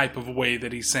 enticing type of way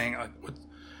that he's saying, like,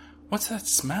 what's that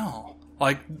smell?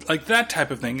 Like that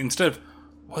type of thing, instead of,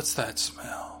 what's that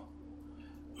smell?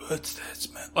 What's that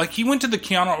smell? Like, he went to the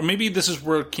Keanu, or maybe this is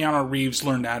where Keanu Reeves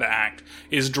learned how to act,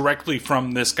 is directly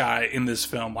from this guy in this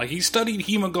film. Like, he studied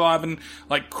hemoglobin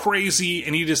like crazy,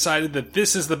 and he decided that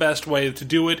this is the best way to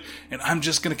do it, and I'm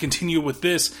just going to continue with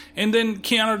this. And then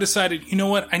Keanu decided, you know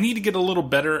what, I need to get a little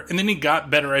better, and then he got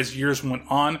better as years went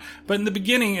on. But in the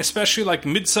beginning, especially like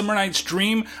Midsummer Night's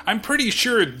Dream, I'm pretty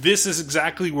sure this is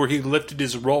exactly where he lifted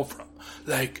his role from.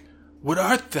 Like, what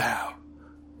art thou?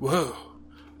 Whoa.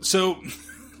 So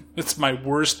it's my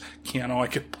worst Keanu I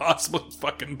could possibly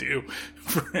fucking do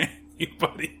for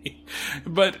anybody.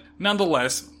 But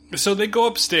nonetheless, so they go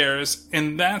upstairs,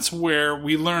 and that's where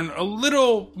we learn a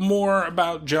little more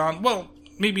about John. Well,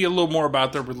 maybe a little more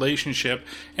about their relationship.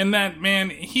 And that, man,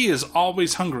 he is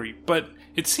always hungry, but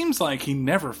it seems like he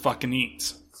never fucking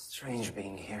eats. It's strange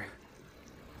being here.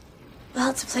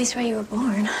 Well, it's a place where you were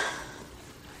born.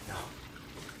 I know.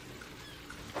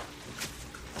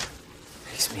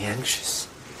 Makes me anxious.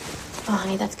 Oh,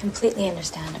 honey, that's completely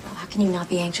understandable. How can you not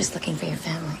be anxious looking for your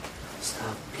family?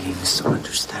 Stop being so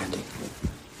understanding.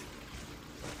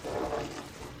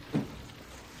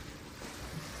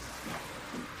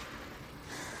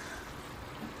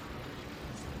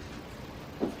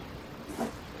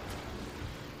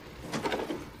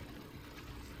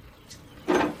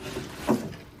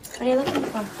 What are you looking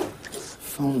for?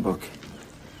 Phone book.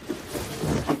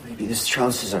 Maybe the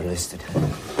Strausses are listed.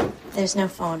 There's no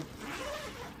phone.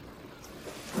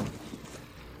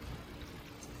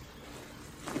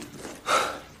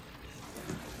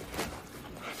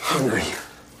 Hungry.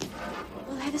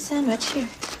 We'll have a sandwich here.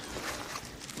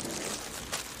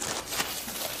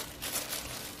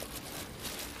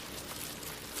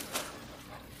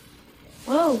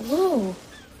 Whoa, whoa.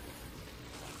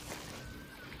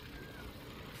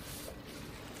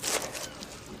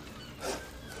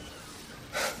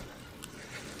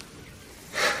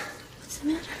 What's the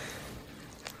matter?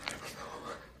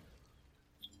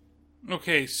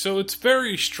 Okay, so it's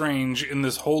very strange in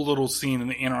this whole little scene and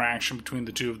the interaction between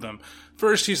the two of them.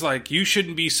 First, he's like, you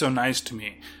shouldn't be so nice to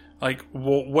me. Like,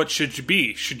 well, what should you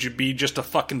be? Should you be just a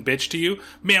fucking bitch to you?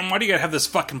 Man, why do you gotta have this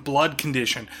fucking blood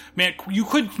condition? Man,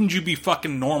 couldn't you be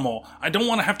fucking normal? I don't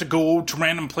want to have to go to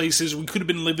random places. We could have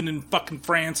been living in fucking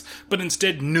France, but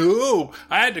instead, no!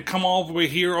 I had to come all the way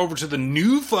here over to the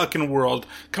new fucking world,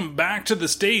 come back to the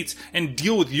States, and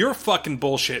deal with your fucking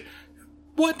bullshit.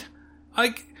 What?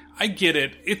 I get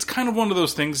it. It's kind of one of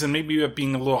those things, and maybe I'm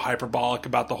being a little hyperbolic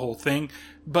about the whole thing,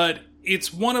 but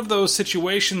it's one of those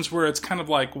situations where it's kind of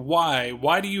like, why?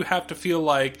 Why do you have to feel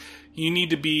like you need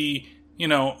to be,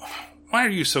 why are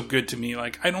you so good to me?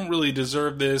 Like, I don't really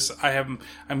deserve this. I'm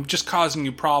just causing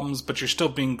you problems, but you're still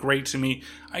being great to me.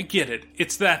 I get it.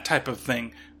 It's that type of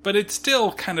thing. But it's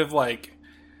still kind of like,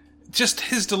 just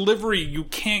his delivery, you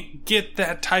can't get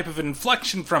that type of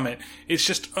inflection from it. It's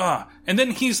just, And then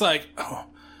he's like, oh,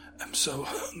 I'm so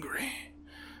hungry.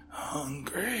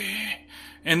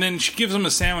 And then she gives him a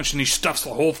sandwich and he stuffs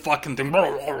the whole fucking thing,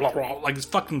 like it's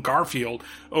fucking Garfield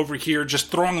over here,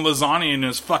 just throwing lasagna in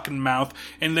his fucking mouth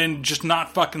and then just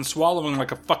not fucking swallowing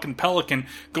like a fucking pelican,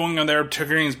 going on there,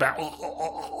 turning his back,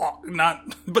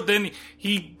 but then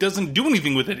he doesn't do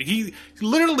anything with it. He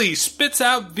literally spits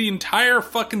out the entire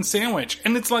fucking sandwich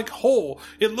and it's like whole.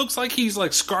 It looks like he's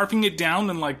like scarfing it down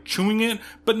and like chewing it,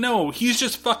 but no, he's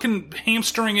just fucking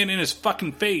hamstering it in his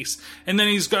fucking face. And then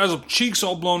he's got his cheeks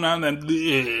all blown out and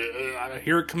then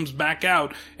here it comes back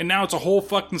out, and now it's a whole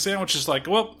fucking sandwich. It's like,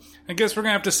 well, I guess we're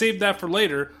gonna have to save that for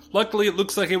later. Luckily, it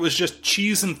looks like it was just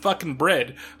cheese and fucking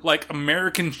bread, like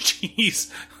American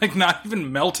cheese, like not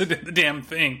even melted in the damn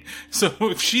thing. So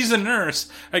if she's a nurse,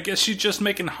 I guess she's just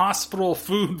making hospital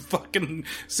food fucking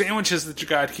sandwiches that you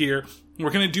got here. We're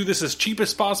going to do this as cheap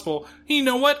as possible. You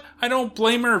know what? I don't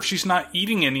blame her if she's not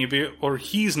eating any of it, or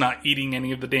he's not eating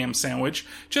any of the damn sandwich.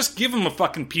 Just give him a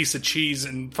fucking piece of cheese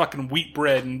and fucking wheat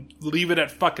bread and leave it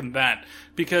at fucking that.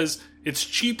 Because it's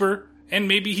cheaper, and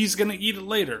maybe he's going to eat it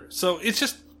later. So it's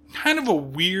just kind of a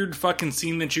weird fucking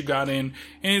scene that you got in,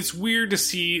 and it's weird to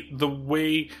see the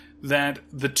way that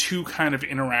the two kind of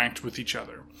interact with each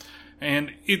other.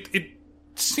 And it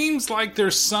seems like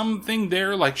there's something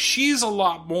there, like she's a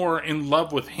lot more in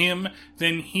love with him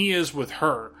than he is with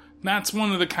her. That's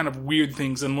one of the kind of weird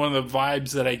things and one of the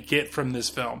vibes that I get from this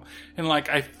film. And like,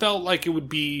 I felt like it would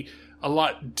be a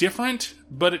lot different,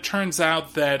 but it turns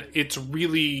out that it's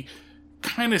really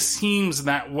kind of seems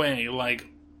that way. Like,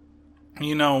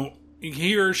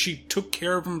 here she took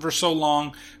care of him for so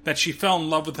long that she fell in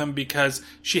love with him because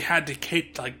she had to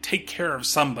take care of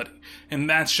somebody. And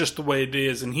that's just the way it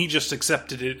is. And he just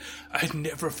accepted it. I'd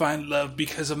never find love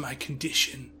because of my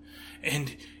condition.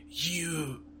 And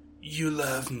you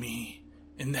love me.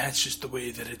 And that's just the way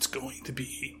that it's going to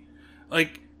be.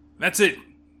 Like, that's it.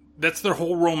 That's their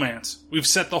whole romance. We've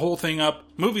set the whole thing up.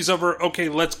 Movie's over. Okay,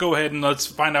 let's go ahead and let's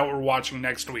find out what we're watching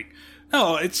next week.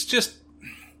 No, it's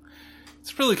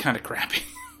really kind of crappy.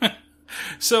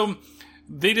 So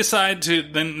they decide to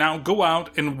then now go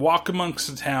out and walk amongst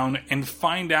the town and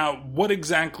find out what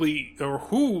exactly or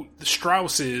who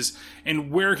Strauss is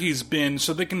and where he's been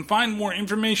so they can find more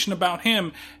information about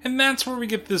him. And that's where we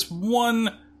get this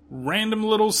one random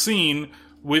little scene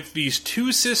with these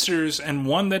two sisters and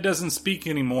one that doesn't speak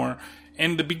anymore.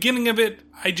 And the beginning of it,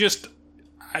 I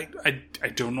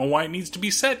don't know why it needs to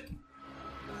be said.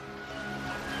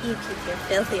 You keep your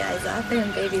filthy eyes off her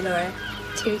and baby Laura.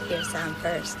 Tooth your sound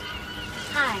first.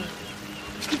 Hi.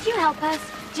 Could you help us?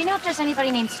 Do you know if there's anybody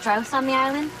named Strauss on the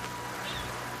island?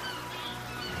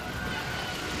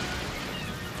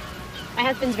 My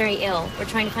husband's very ill. We're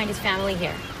trying to find his family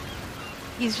here.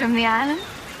 He's from the island?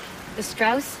 The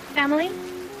Strauss family?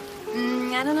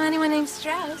 I don't know anyone named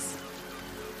Strauss.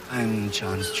 I'm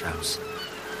John Strauss.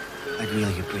 I'd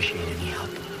really appreciate any help.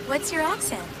 What's your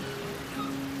accent?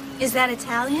 Is that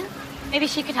Italian? Maybe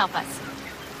she could help us.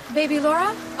 Baby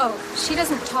Laura? Oh, she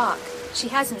doesn't talk. She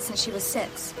hasn't since she was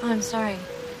 6. Oh, I'm sorry.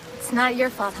 It's not your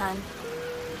fault, hon.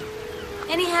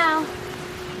 Anyhow,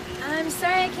 I'm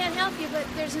sorry I can't help you, but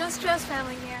there's no Strauss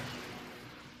family here.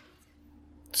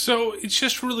 So it's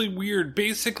just really weird.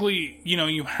 Basically,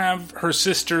 you have her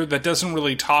sister that doesn't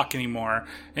really talk anymore.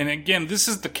 And again, this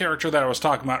is the character that I was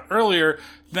talking about earlier,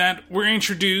 that we're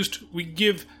introduced. We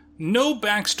give no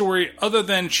backstory other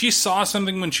than she saw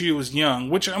something when she was young,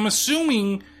 which I'm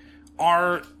assuming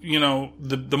are,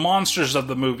 the monsters of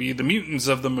the movie, the mutants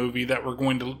of the movie that we're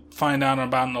going to find out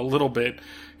about in a little bit.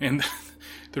 And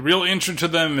the real intro to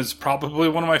them is probably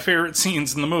one of my favorite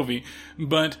scenes in the movie.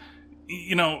 But,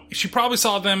 she probably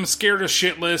saw them scared as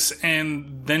shitless,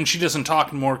 and then she doesn't talk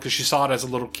anymore because she saw it as a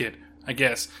little kid. I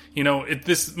guess.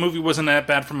 This movie wasn't that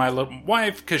bad for my little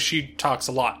wife because she talks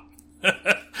a lot.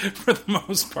 For the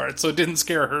most part, so it didn't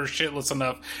scare her shitless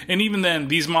enough. And even then,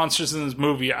 these monsters in this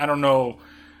movie, I don't know,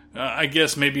 I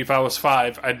guess maybe if I was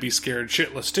 5, I'd be scared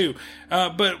shitless too.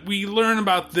 But we learn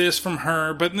about this from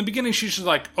her, but in the beginning she's just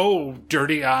like, oh,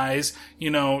 dirty eyes,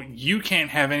 you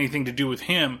can't have anything to do with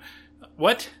him.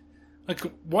 What? Like,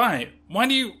 why? Why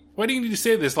do you need to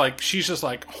say this? Like, she's just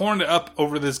like horned up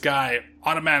over this guy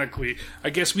automatically.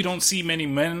 I guess we don't see many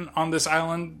men on this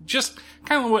island. Just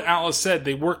kind of what Alice said.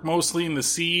 They work mostly in the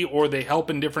sea or they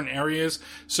help in different areas.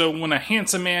 So when a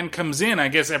handsome man comes in, I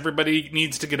guess everybody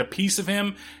needs to get a piece of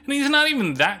him. And he's not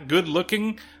even that good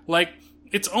looking. Like,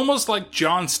 it's almost like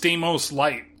John Stamos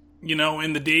light.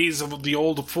 In the days of the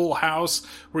old Full House,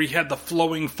 where he had the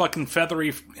flowing fucking feathery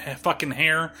fucking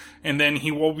hair, and then he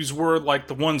always wore, like,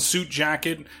 the one suit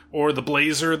jacket, or the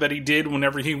blazer that he did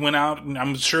whenever he went out, and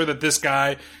I'm sure that this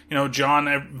guy, John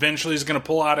eventually is gonna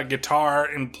pull out a guitar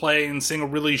and play and sing a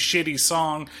really shitty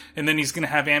song, and then he's gonna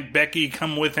have Aunt Becky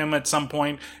come with him at some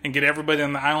point, and get everybody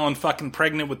on the island fucking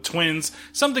pregnant with twins.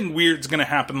 Something weird's gonna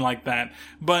happen like that.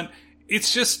 But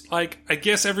it's just, like, I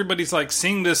guess everybody's, like,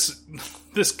 seeing this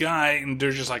guy, and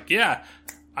they're just like, yeah,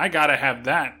 I gotta have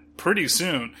that pretty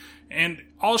soon. And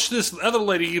this other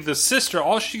lady, the sister,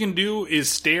 all she can do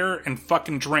is stare and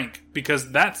fucking drink,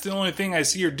 because that's the only thing I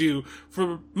see her do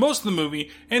for most of the movie.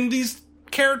 And these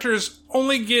characters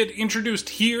only get introduced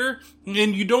here,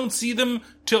 and you don't see them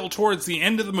till towards the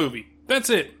end of the movie. That's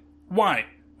it. Why?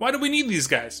 Why do we need these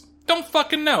guys? Don't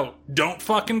fucking know. Don't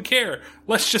fucking care.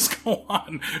 Let's just go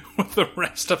on with the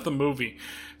rest of the movie.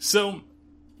 So,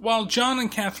 while John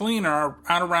and Kathleen are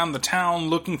out around the town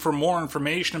looking for more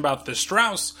information about the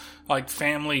Strauss, like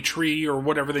family tree or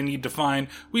whatever they need to find,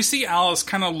 we see Alice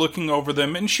kind of looking over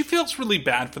them, and she feels really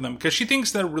bad for them because she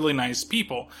thinks they're really nice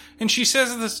people. And she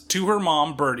says this to her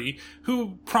mom, Bertie,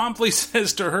 who promptly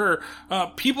says to her,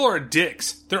 people are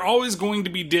dicks. They're always going to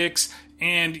be dicks,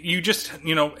 and you just,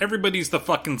 everybody's the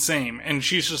fucking same. And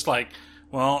she's just like,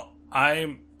 well,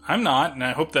 I'm not, and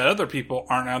I hope that other people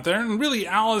aren't out there. And really,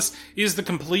 Alice is the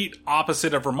complete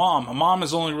opposite of her mom. Her mom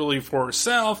is only really for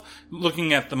herself,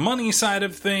 looking at the money side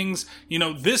of things.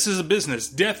 This is a business.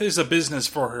 Death is a business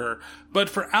for her. But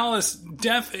for Alice,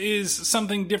 death is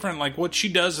something different. Like what she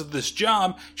does with this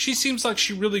job, she seems like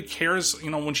she really cares,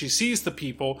 when she sees the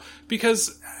people,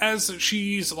 because as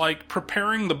she's like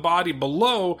preparing the body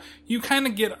below, you kind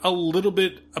of get a little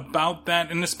bit about that,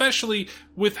 and especially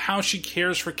with how she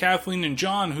cares for Kathleen and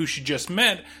John, who she just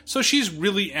met, so she's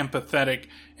really empathetic,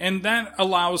 and that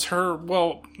allows her,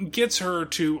 gets her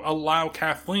to allow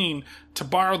Kathleen to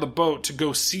borrow the boat to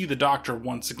go see the doctor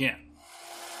once again.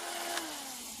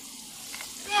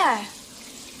 There.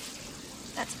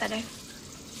 That's better.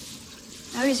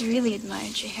 I always really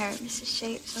admired your hair, Mrs.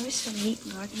 Shea. It's always so neat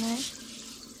and organized.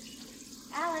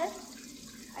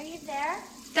 Alice, are you there?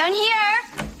 Down here!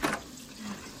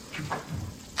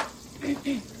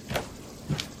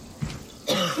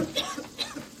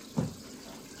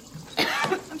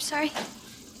 I'm sorry.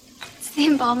 It's the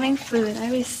embalming fluid. I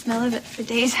always smell of it for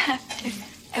days after.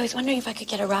 I was wondering if I could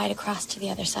get a ride across to the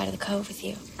other side of the cove with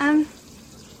you. I'm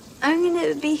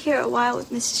gonna be here a while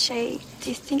with Mrs. Shea. Do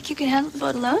you think you can handle the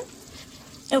boat alone?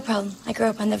 No problem. I grew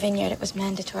up on the vineyard. It was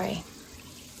mandatory.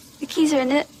 The keys are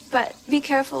in it, but be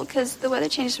careful, because the weather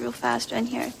changes real fast around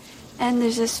here. And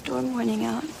there's a storm warning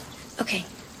out. Okay.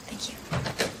 Thank you.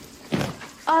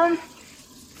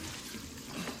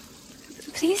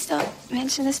 Please don't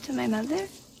mention this to my mother.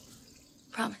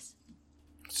 Promise.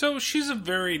 So she's a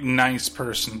very nice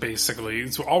person, basically.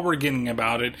 It's all we're getting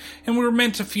about it. And we were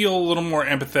meant to feel a little more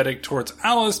empathetic towards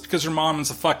Alice because her mom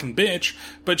is a fucking bitch.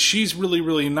 But she's really,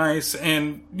 really nice.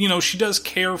 And, she does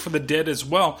care for the dead as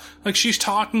well. Like, she's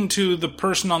talking to the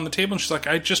person on the table and she's like,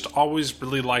 I just always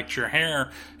really liked your hair.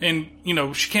 And,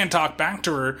 she can't talk back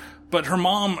to her. But her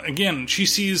mom, again, she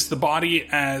sees the body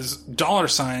as dollar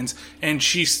signs. And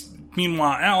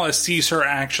meanwhile, Alice sees her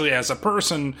actually as a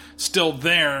person still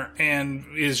there and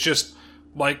is just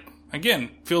like, again,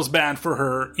 feels bad for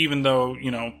her, even though,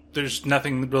 there's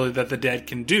nothing really that the dead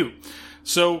can do.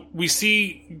 So we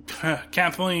see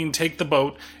Kathleen take the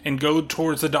boat and go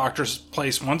towards the doctor's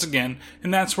place once again.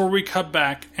 And that's where we cut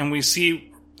back and we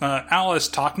see Alice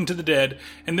talking to the dead.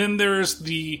 And then there's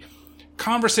the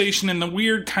conversation and the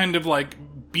weird kind of like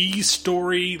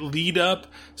B-story lead up.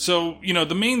 So,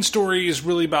 the main story is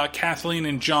really about Kathleen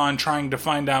and John trying to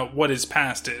find out what his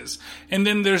past is. And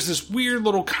then there's this weird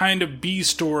little kind of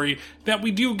B-story that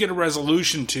we do get a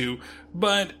resolution to,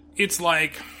 but it's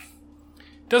like,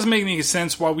 doesn't make any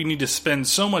sense why we need to spend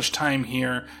so much time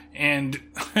here and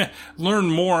learn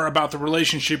more about the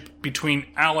relationship between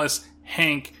Alice,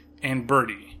 Hank, and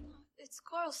Bertie. It's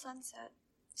Coral Sunset,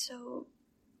 so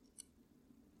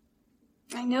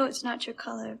I know it's not your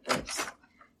color, but it's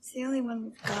the only one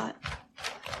we've got.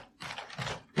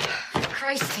 For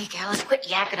Christ's sake, Alice, quit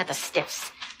yakking at the stiffs.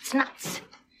 It's nuts.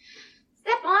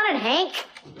 Step on it, Hank.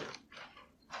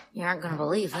 You aren't going to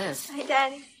believe this. Hi,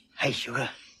 Daddy. Hey, sugar.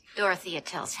 Dorothea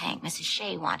tells Hank Mrs.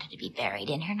 Shea wanted to be buried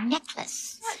in her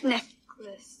necklace. What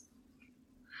necklace?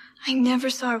 I never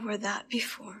saw her wear that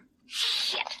before.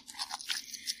 Shit.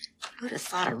 Who'd have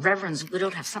thought a reverend's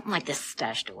widow'd have something like this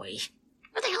stashed away?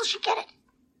 Where the hell'd she get it?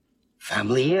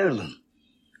 Family heirloom.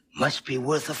 Must be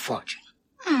worth a fortune.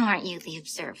 Aren't you the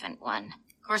observant one?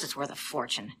 Of course it's worth a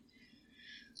fortune.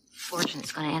 Fortune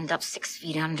that's going to end up 6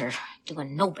 feet under,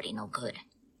 doing nobody no good.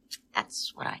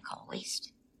 That's what I call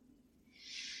waste.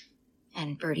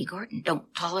 And Bertie Gordon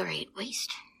don't tolerate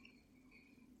waste.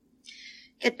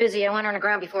 Get busy. I want her on the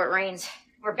ground before it rains.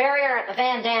 We're burying her at the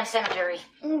Van Dam Cemetery.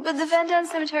 But the Van Dam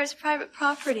Cemetery is private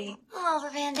property. Well, the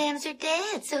Van Dams are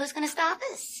dead, so who's going to stop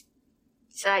us?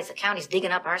 Besides, the county's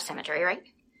digging up our cemetery, right?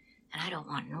 And I don't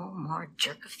want no more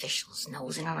jerk officials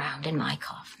nosing around in my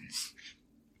coffins.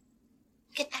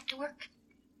 Get back to work.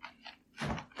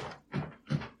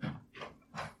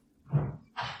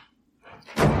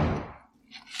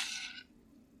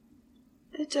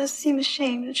 It does seem a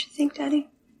shame, don't you think, Daddy?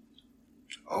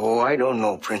 Oh, I don't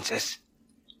know, Princess.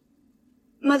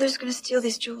 Mother's gonna steal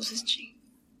these jewels, isn't she?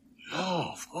 No,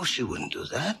 of course she wouldn't do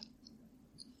that.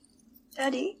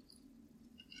 Daddy,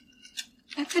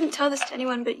 I couldn't tell this to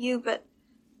anyone but you, but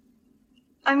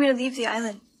I'm gonna leave the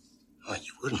island. Oh,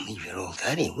 you wouldn't leave your old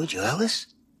daddy, would you, Alice?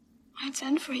 I'd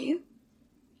send for you.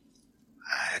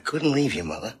 I couldn't leave you,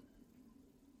 Mother.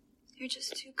 You're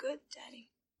just too good, Daddy.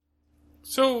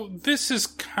 So this is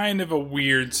kind of a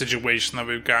weird situation that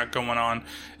we've got going on,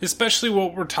 especially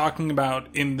what we're talking about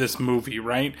in this movie,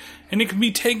 right? And it can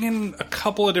be taken a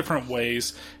couple of different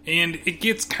ways, and it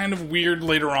gets kind of weird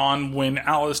later on when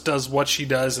Alice does what she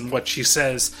does and what she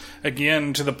says,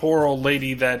 again, to the poor old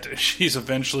lady that she's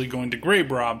eventually going to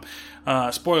grave rob.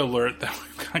 Spoiler alert that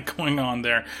we've got going on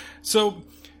there. So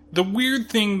the weird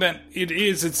thing that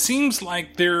it seems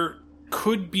like there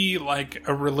could be like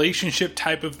a relationship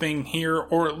type of thing here,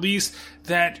 or at least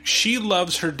that she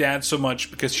loves her dad so much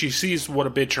because she sees what a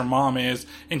bitch her mom is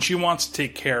and she wants to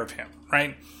take care of him,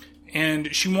 right?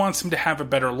 And she wants him to have a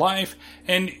better life,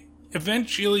 and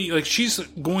eventually, like, she's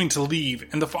going to leave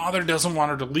and the father doesn't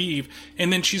want her to leave,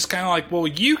 and then she's kind of like, well,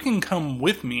 you can come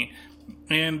with me.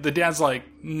 And the dad's like,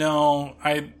 no,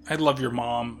 I love your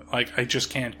mom. Like, I just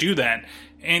can't do that.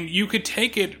 And you could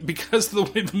take it, because of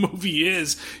the way the movie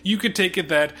is, you could take it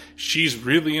that she's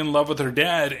really in love with her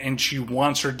dad and she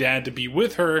wants her dad to be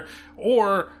with her,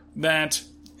 or that,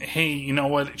 hey, you know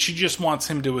what, she just wants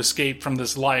him to escape from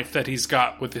this life that he's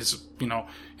got with his, you know,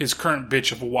 his current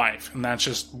bitch of a wife, and that's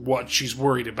just what she's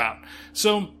worried about.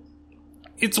 So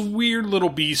it's a weird little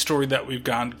B story that we've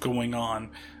got going on.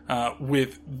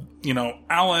 With, you know,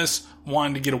 Alice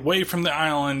wanting to get away from the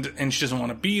island and she doesn't want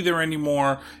to be there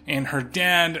anymore, and her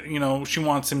dad, you know, she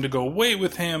wants him to go away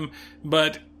with him,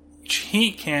 but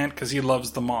he can't because he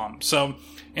loves the mom. So,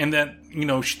 and that, you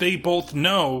know, they both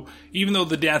know, even though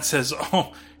the dad says,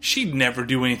 oh, she'd never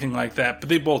do anything like that, but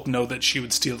they both know that she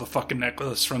would steal the fucking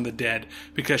necklace from the dead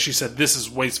because she said, this is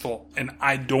wasteful and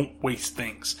I don't waste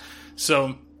things.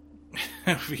 So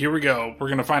here we go. We're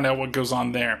going to find out what goes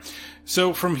on there.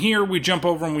 So from here, we jump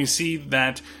over and we see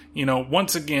that, you know,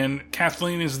 once again,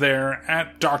 Kathleen is there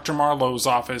at Dr. Marlowe's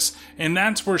office, and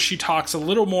that's where she talks a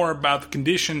little more about the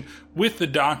condition with the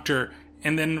doctor,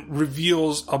 and then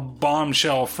reveals a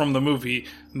bombshell from the movie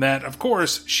that, of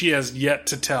course, she has yet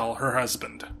to tell her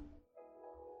husband.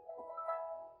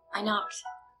 I knocked.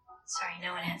 Sorry,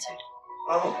 no one answered.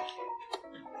 Oh.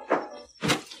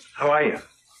 How are you?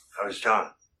 How's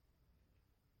John?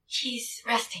 He's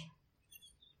resting.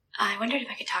 I wondered if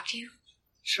I could talk to you.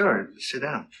 Sure, sit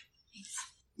down. Thanks.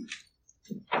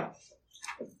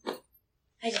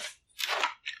 I just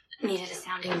needed a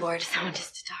sounding board, someone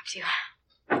just to talk to.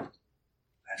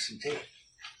 Have some tea.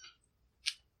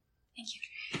 Thank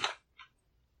you.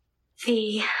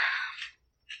 The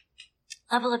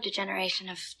level of degeneration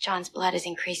of John's blood is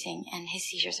increasing, and his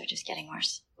seizures are just getting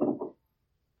worse.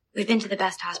 We've been to the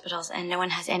best hospitals, and no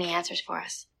one has any answers for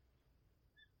us.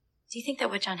 Do you think that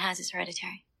what John has is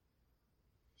hereditary?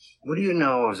 What do you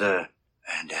know of the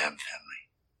Van Dam family?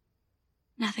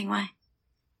 Nothing. Why?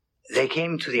 They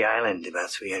came to the island about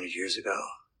 300 years ago.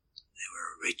 They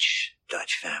were a rich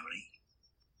Dutch family.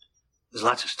 There's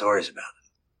lots of stories about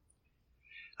them.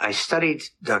 I studied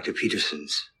Dr.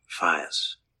 Peterson's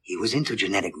files. He was into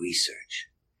genetic research.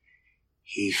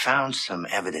 He found some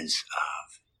evidence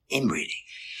of inbreeding.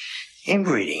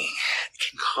 Inbreeding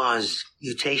can cause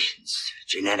mutations,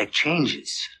 genetic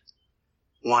changes.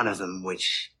 One of them,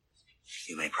 which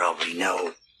you may probably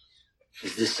know,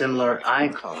 is the similar eye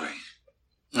coloring.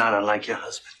 Not unlike your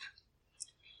husband.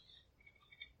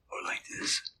 Or like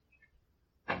this.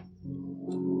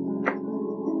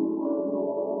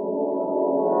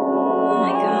 Oh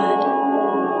my God.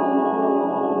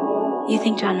 You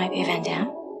think John might be a Van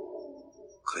Damme?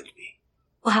 Could be.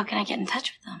 Well, how can I get in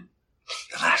touch with them?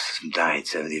 The last of them died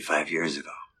 75 years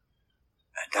ago.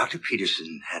 Dr.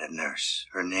 Peterson had a nurse.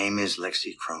 Her name is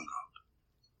Lexi Krongold.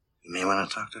 You may want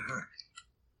to talk to her.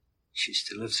 She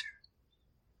still lives here.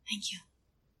 Thank you.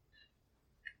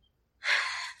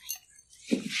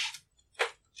 I'm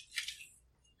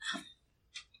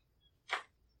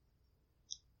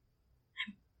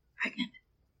pregnant.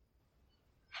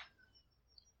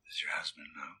 Does your husband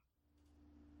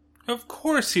know? Of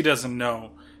course he doesn't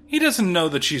know. He doesn't know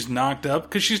that she's knocked up,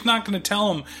 because she's not going to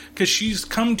tell him, because she's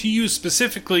come to you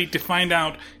specifically to find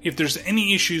out if there's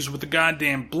any issues with the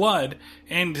goddamn blood,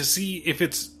 and to see if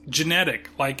it's genetic.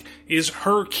 Like, is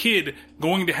her kid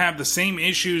going to have the same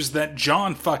issues that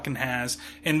John fucking has,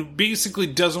 and basically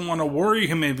doesn't want to worry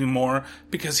him anymore,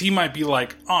 because he might be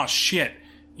like, oh shit,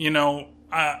 you know,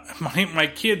 my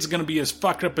kid's gonna be as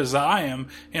fucked up as I am,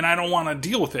 and I don't want to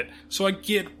deal with it. So I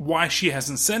get why she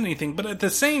hasn't said anything, but at the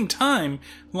same time,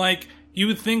 like, you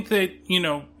would think that, you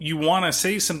know, you want to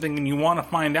say something and you want to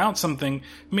find out something.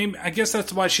 Maybe, I guess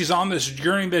that's why she's on this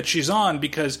journey that she's on,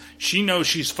 because she knows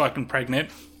she's fucking pregnant,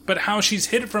 but how she's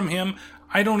hid it from him,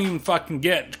 I don't even fucking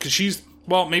get, because she's,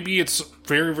 well, maybe it's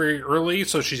very, very early,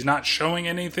 so she's not showing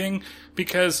anything,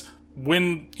 because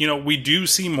when, you know, we do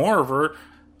see more of her,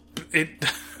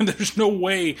 there's no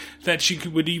way that she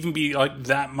would even be like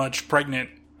that much pregnant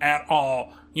at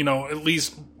all. You know, at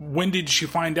least when did she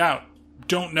find out?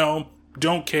 Don't know,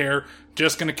 don't care,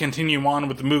 just gonna continue on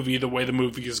with the movie the way the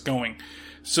movie is going.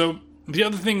 So the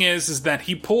other thing is that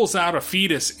he pulls out a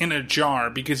fetus in a jar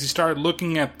because he started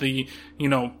looking at the, you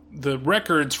know, the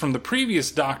records from the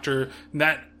previous doctor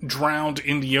that drowned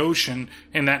in the ocean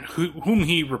and that whom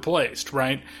he replaced,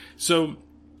 right? So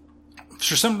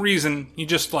for some reason, he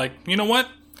just like, you know what?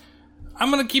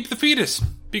 I'm going to keep the fetus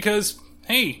because,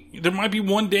 hey, there might be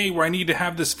one day where I need to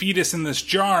have this fetus in this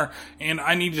jar and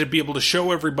I need to be able to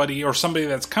show everybody or somebody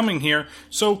that's coming here.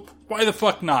 So why the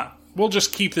fuck not? We'll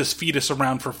just keep this fetus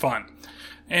around for fun.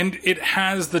 And it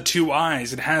has the two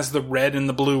eyes. It has the red and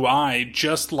the blue eye,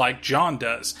 just like John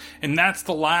does. And that's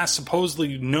the last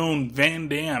supposedly known Van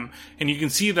Damme. And you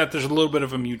can see that there's a little bit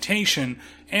of a mutation.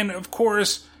 And of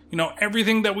course, you know,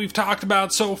 everything that we've talked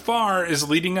about so far is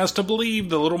leading us to believe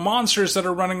the little monsters that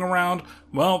are running around,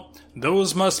 well,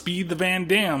 those must be the Van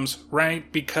Dammes, right?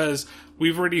 Because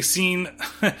we've already seen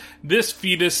this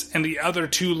fetus and the other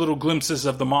two little glimpses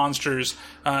of the monsters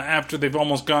after they've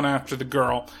almost gone after the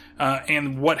girl,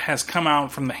 and what has come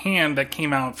out from the hand that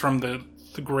came out from the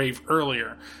grave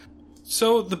earlier.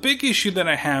 So the big issue that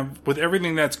I have with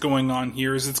everything that's going on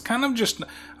here is it's kind of just...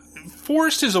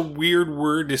 Forced is a weird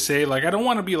word to say. Like, I don't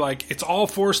want to be like, it's all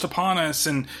forced upon us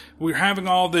and we're having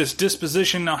all this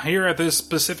disposition here at this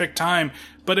specific time.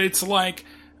 But it's like,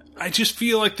 I just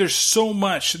feel like there's so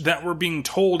much that we're being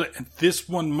told at this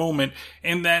one moment,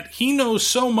 and that he knows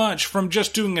so much from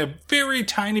just doing a very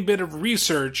tiny bit of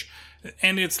research.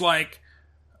 And it's like,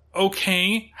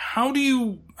 okay, how do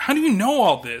you know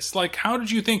all this? Like, how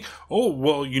did you think, oh,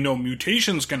 well, you know,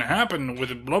 mutation's gonna happen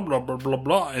with blah, blah, blah, blah,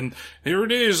 blah, and here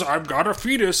it is, I've got a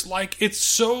fetus. Like, it's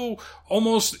so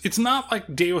almost, it's not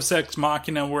like Deus Ex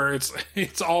Machina where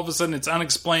it's all of a sudden it's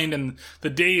unexplained and the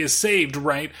day is saved,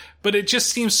 right? But it just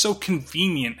seems so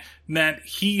convenient that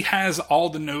he has all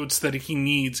the notes that he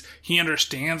needs. He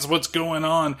understands what's going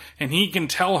on, and he can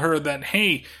tell her that,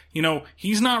 hey, you know,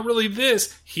 he's not really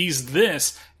this, he's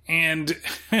this. And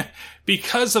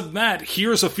because of that,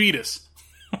 here's a fetus.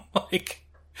 Like,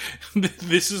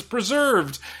 this is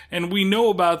preserved, and we know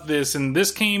about this, and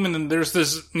this came, and then there's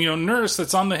this, you know, nurse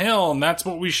that's on the hill, and that's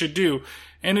what we should do.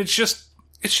 And it's just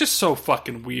so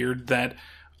fucking weird that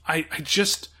I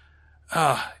just,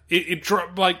 it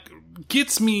like,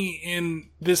 gets me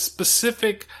in this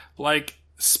specific, like,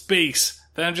 space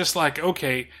that I'm just like,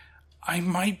 okay, I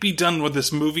might be done with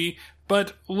this movie,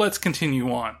 but let's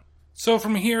continue on. So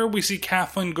from here, we see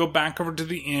Kathleen go back over to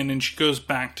the inn, and she goes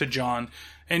back to John.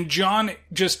 And John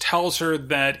just tells her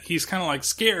that he's kind of like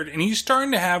scared, and he's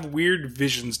starting to have weird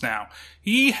visions now.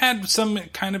 He had some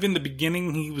kind of in the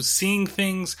beginning, he was seeing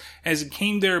things as he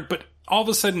came there, but all of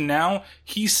a sudden now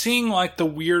he's seeing like the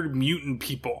weird mutant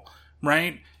people,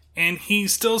 right? And he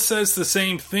still says the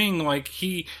same thing. Like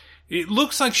it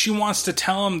looks like she wants to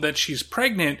tell him that she's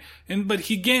pregnant. But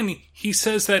he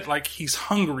says that like he's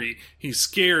hungry, he's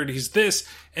scared, he's this.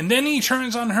 And then he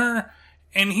turns on her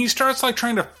and he starts like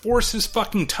trying to force his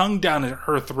fucking tongue down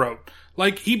her throat.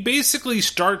 Like, he basically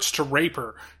starts to rape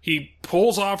her. He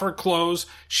pulls off her clothes.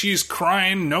 She's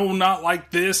crying, no, not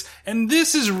like this. And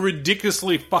this is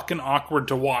ridiculously fucking awkward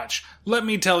to watch. Let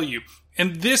me tell you.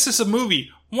 And this is a movie,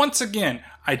 once again,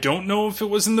 I don't know if it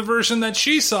was in the version that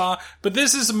she saw, but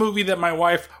this is a movie that my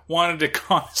wife wanted to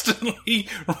constantly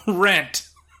rent.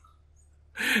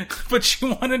 But she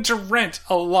wanted to rent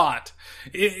a lot.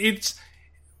 It's...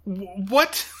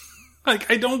 What?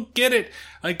 Like, I don't get it.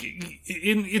 Like,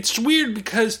 it's weird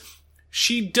because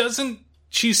she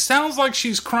sounds like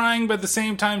she's crying, but at the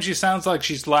same time she sounds like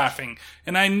she's laughing.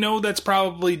 And I know that's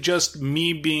probably just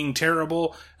me being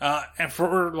terrible, and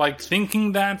for, like,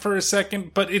 thinking that for a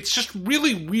second, but it's just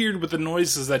really weird with the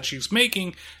noises that she's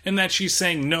making, and that she's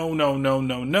saying no, no, no,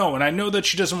 no, no. And I know that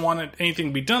she doesn't want anything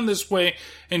to be done this way,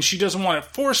 and she doesn't want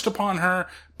it forced upon her,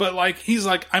 but, like, he's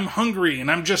like, I'm hungry, and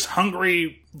I'm just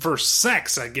hungry for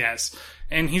sex, I guess.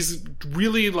 And he's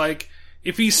really like,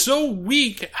 if he's so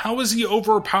weak, how is he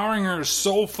overpowering her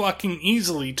so fucking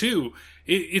easily, too?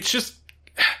 It's just,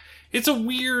 it's a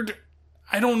weird,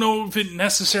 I don't know if it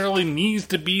necessarily needs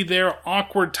to be their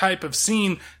awkward type of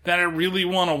scene that I really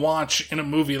want to watch in a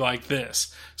movie like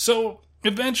this. So,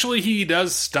 eventually he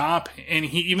does stop, and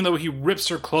even though he rips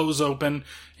her clothes open,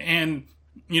 and,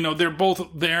 you know, they're both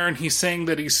there, and he's saying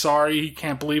that he's sorry, he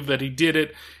can't believe that he did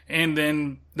it, and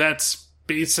then that's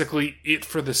basically it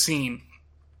for the scene.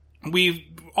 We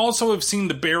also have seen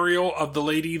the burial of the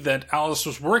lady that Alice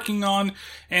was working on,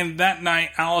 and that night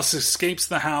Alice escapes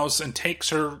the house and takes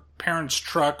her parents'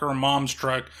 truck or mom's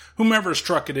truck, whomever's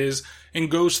truck it is,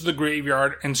 and goes to the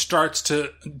graveyard and starts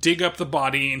to dig up the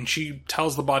body, and she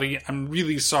tells the body, I'm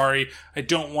really sorry, I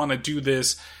don't want to do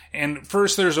this. And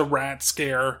first there's a rat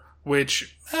scare,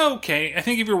 which, okay, I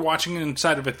think if you're watching it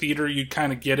inside of a theater, you'd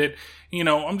kind of get it. You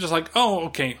know, I'm just like, oh,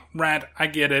 okay, rat, I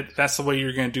get it. That's the way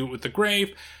you're going to do it with the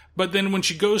grave. But then when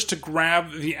she goes to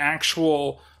grab the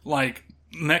actual, like,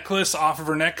 necklace off of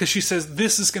her neck, because she says,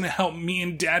 this is going to help me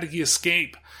and Daddy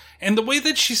escape. And the way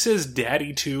that she says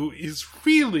Daddy, too, is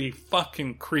really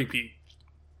fucking creepy.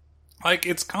 Like,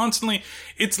 it's constantly,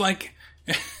 it's like,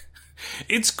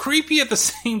 it's creepy at the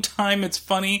same time it's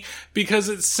funny, because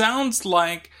it sounds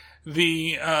like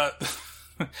the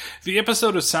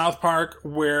episode of South Park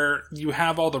where you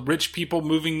have all the rich people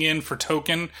moving in for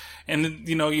token, and then,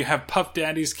 you know, you have Puff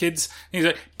Daddy's kids, and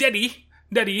he's like,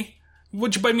 Daddy,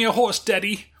 would you buy me a horse,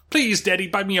 Daddy? Please, Daddy,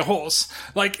 buy me a horse.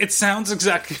 Like, it sounds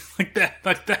exactly like that.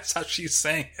 Like, that's how she's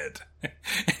saying it.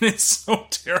 And it's so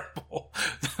terrible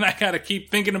that I gotta keep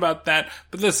thinking about that.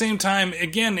 But at the same time,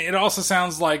 again, it also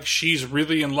sounds like she's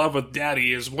really in love with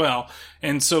Daddy as well.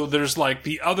 And so there's like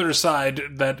the other side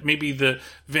that maybe the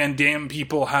Van Damme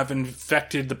people have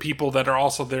infected the people that are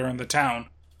also there in the town.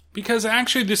 Because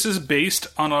actually this is based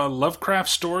on a Lovecraft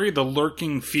story, The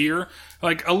Lurking Fear.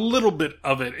 Like, a little bit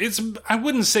of it. I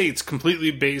wouldn't say it's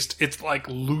completely based. It's like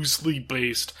loosely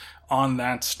based on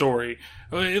that story.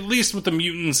 At least with the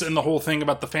mutants and the whole thing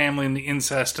about the family and the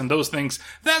incest and those things,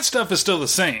 that stuff is still the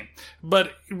same.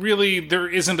 But really, there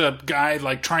isn't a guy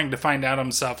like trying to find out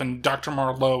himself, and Dr.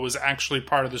 Marlowe is actually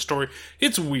part of the story.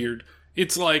 It's weird.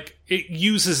 It's like, it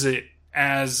uses it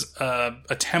as a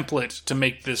template to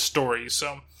make this story.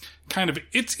 So, kind of,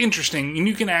 it's interesting, and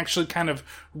you can actually kind of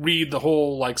read the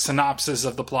whole like synopsis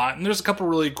of the plot, and there's a couple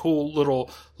really cool little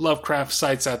Lovecraft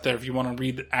sites out there if you want to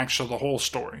read the whole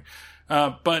story.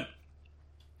 But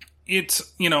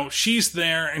it's, you know, she's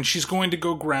there and she's going to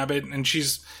go grab it, and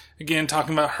she's again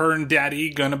talking about her and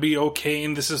Daddy gonna be okay,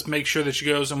 and this is make sure that she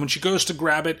goes. And when she goes to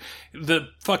grab it, the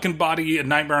fucking body of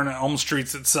Nightmare on Elm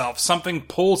Street's itself. Something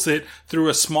pulls it through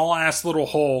a small ass little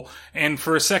hole, and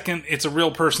for a second it's a real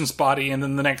person's body, and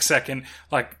then the next second,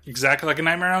 like exactly like a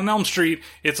Nightmare on Elm Street,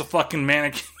 it's a fucking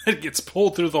mannequin that gets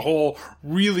pulled through the hole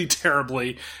really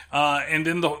terribly. And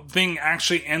then the thing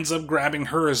actually ends up grabbing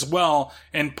her as well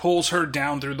and pulls her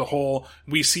down through the hole.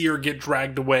 We see her get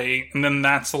dragged away, and then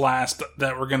that's the last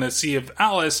that we're gonna see of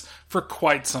Alice for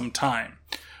quite some time.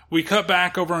 We cut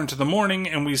back over into the morning,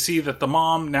 and we see that the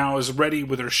mom now is ready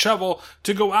with her shovel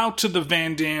to go out to the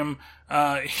Van Damme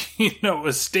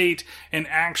estate and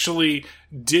actually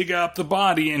dig up the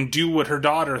body and do what her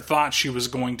daughter thought she was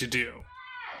going to do.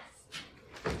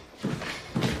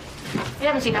 You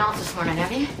haven't seen Alice this morning,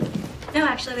 have you? No,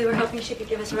 actually, we were hoping she could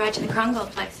give us a ride to the Krongold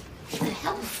place. What the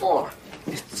hell for?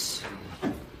 It's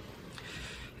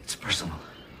a personal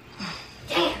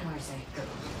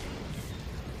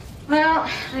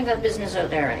Well, I got business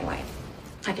out there anyway.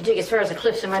 I could take you as far as the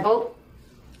cliffs in my boat.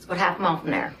 It's about half a mile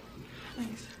from there.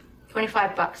 Thanks.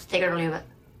 $25. Take it or leave it.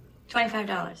 $25.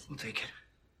 I'll take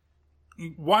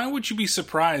it. Why would you be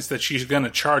surprised that she's going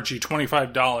to charge you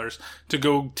 $25 to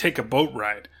go take a boat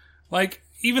ride? Like,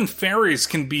 even ferries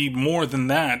can be more than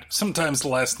that, sometimes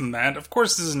less than that. Of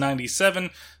course, this is 97,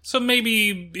 so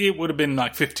maybe it would have been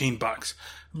like $15.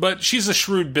 But she's a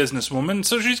shrewd businesswoman,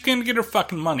 so she's going to get her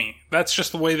fucking money. That's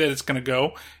just the way that it's going to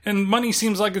go. And money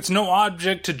seems like it's no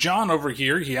object to John over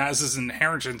here. He has his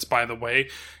inheritance, by the way.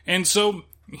 And so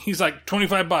he's like,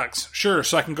 $25. Sure,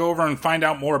 so I can go over and find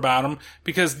out more about him,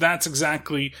 because that's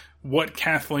exactly what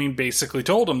Kathleen basically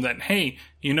told him, that, hey,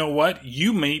 you know what?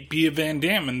 You may be a Van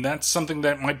Damme, and that's something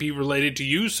that might be related to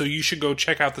you, so you should go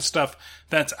check out the stuff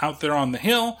that's out there on the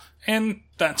hill, and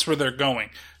that's where they're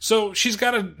going. So she's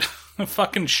got a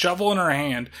fucking shovel in her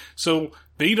hand, so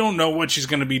they don't know what she's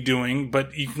going to be doing,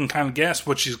 but you can kind of guess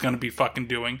what she's going to be fucking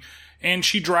doing. And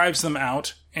she drives them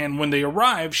out, and when they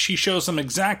arrive, she shows them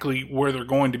exactly where they're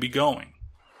going to be going.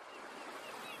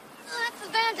 Oh, that's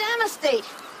the Van Damme estate.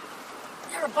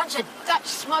 There were a bunch of Dutch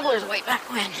smugglers way back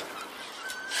when.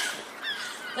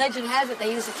 Legend has it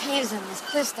they used the caves and those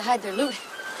cliffs to hide their loot.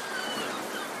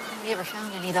 Nobody ever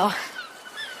found any, though.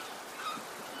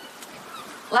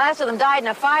 Last of them died in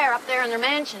a fire up there in their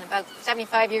mansion about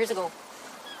 75 years ago.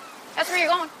 That's where you're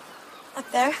going. Up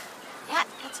there? Yeah,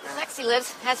 that's where Lexi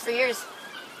lives. Has for years.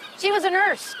 She was a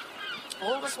nurse.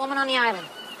 Oldest woman on the island.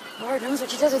 Lord knows what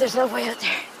she does with herself way out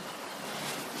there.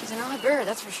 She's an odd bird,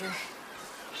 that's for sure.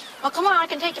 Well, come on, I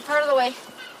can take you part of the way.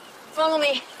 Follow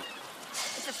me.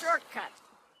 It's a shortcut.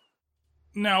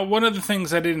 Now, one of the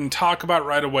things I didn't talk about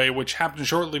right away, which happened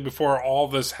shortly before all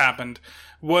this happened,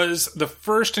 was the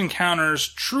first encounters,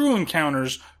 true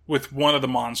encounters, with one of the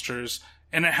monsters.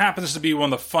 And it happens to be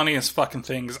one of the funniest fucking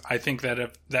things I think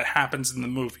that happens in the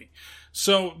movie.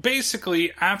 So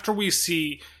basically, after we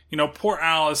see, poor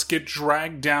Alice get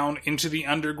dragged down into the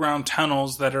underground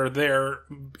tunnels that are there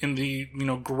in the,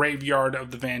 graveyard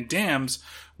of the Van Dams,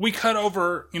 we cut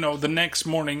over, the next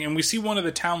morning, and we see one of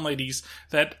the town ladies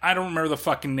that I don't remember the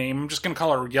fucking name. I'm just going to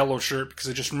call her Yellow Shirt because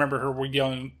I just remember her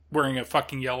wearing a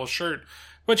fucking yellow shirt.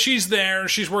 But she's there,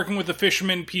 she's working with the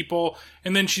fishermen people,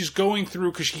 and then she's going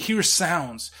through because she hears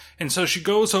sounds. And so she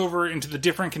goes over into the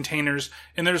different containers,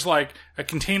 and there's like a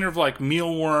container of like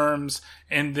mealworms,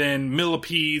 and then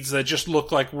millipedes that just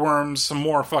look like worms, some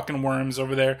more fucking worms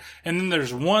over there. And then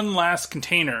there's one last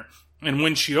container. And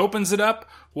when she opens it up,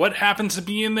 what happens to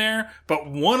be in there but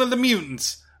one of the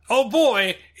mutants? Oh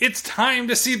boy, it's time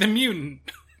to see the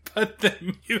mutant. But the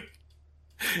mutant...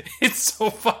 It's so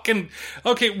fucking...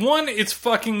 Okay, one, it's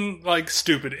fucking, like,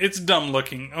 stupid. It's dumb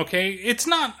looking, okay? It's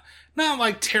not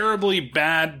like, terribly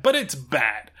bad, but it's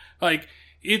bad. Like,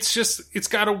 it's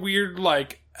got a weird,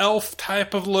 like, elf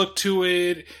type of look to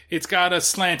it. It's got a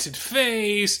slanted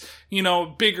face,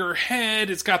 bigger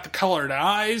head. It's got the colored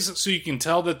eyes, so you can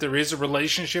tell that there is a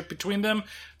relationship between them.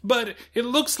 But it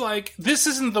looks like this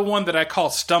isn't the one that I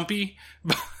call Stumpy,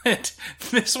 but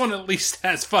this one at least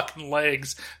has fucking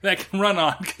legs that can run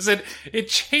on, because it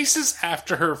chases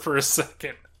after her for a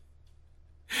second.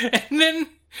 And then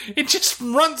it just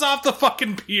runs off the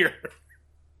fucking pier.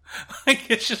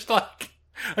 Like, it's just like,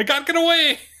 I gotta get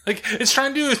away. Like, it's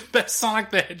trying to do its best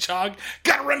Sonic the Hedgehog.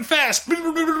 Gotta run fast.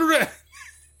 And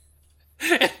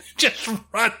it just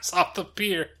runs off the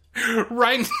pier.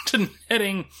 Right into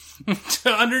netting to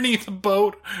underneath the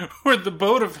boat where the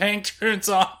boat of Hank turns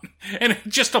on, and it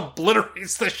just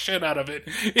obliterates the shit out of it.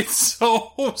 It's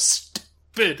so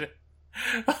stupid.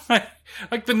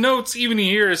 Like the notes even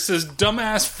here, it says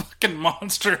dumbass fucking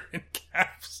monster in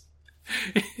caps.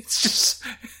 It's just...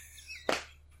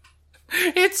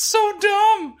 It's so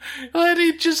dumb. Like,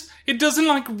 it doesn't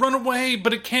like run away,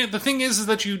 but it can't. The thing is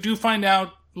that you do find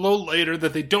out a little later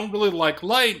that they don't really like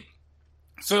light.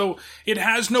 So it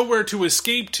has nowhere to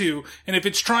escape to, and if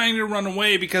it's trying to run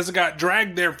away because it got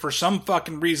dragged there for some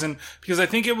fucking reason, because I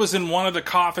think it was in one of the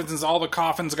coffins and all the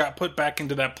coffins got put back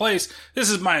into that place, this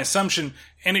is my assumption,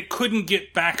 and it couldn't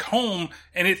get back home,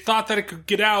 and it thought that it could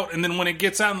get out, and then when it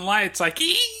gets out in light, it's like,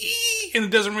 ee, and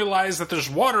it doesn't realize that there's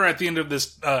water at the end of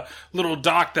this little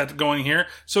dock that's going here,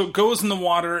 so it goes in the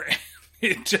water, and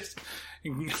it just...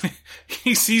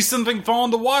 He sees something fall in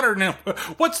the water. Now,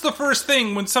 what's the first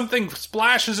thing when something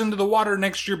splashes into the water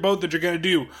next to your boat that you're going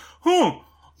to do?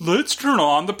 Let's turn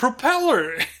on the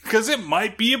propeller, because it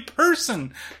might be a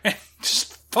person, and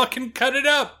just fucking cut it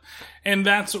up. And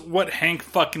that's what Hank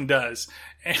fucking does.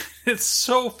 And it's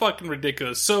so fucking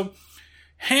ridiculous. So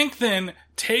Hank then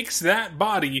takes that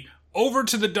body, over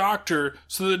to the doctor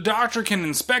so the doctor can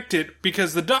inspect it,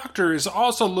 because the doctor is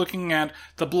also looking at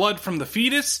the blood from the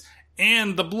fetus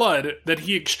and the blood that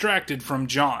he extracted from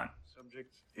John.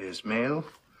 Subject is male,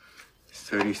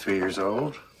 33 years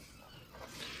old.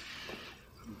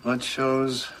 Blood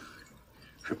shows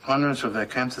preponderance of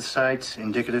acanthocytes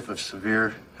indicative of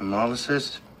severe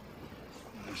hemolysis.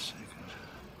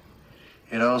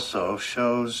 It also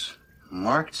shows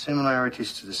marked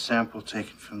similarities to the sample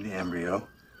taken from the embryo,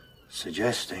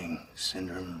 suggesting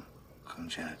syndrome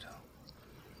congenital,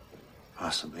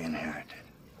 possibly inherited.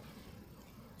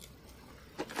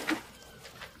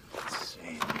 Let's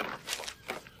see.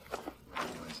 Where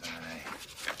was I?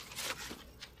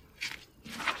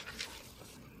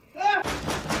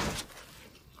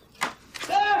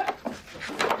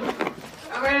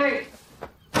 Hurry!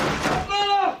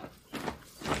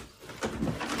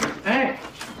 Hey!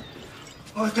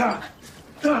 Oh, Doc!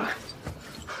 Doc!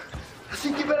 I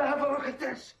think you better have a look at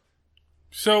this.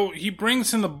 So he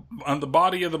brings in the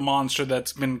body of the monster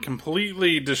that's been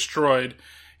completely destroyed,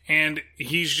 and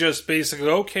he's just basically,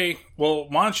 okay, well,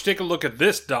 why don't you take a look at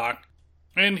this, Doc?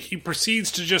 And he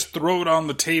proceeds to just throw it on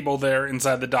the table there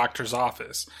inside the doctor's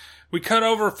office. We cut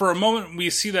over for a moment, we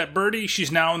see that Birdie,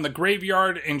 she's now in the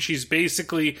graveyard, and she's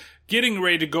basically getting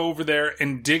ready to go over there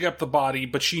and dig up the body,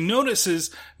 but she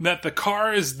notices that the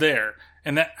car is there,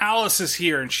 and that Alice is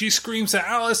here, and she screams at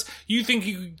Alice, you think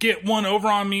you could get one over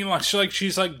on me? Like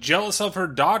she's jealous of her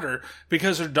daughter,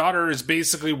 because her daughter is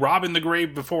basically robbing the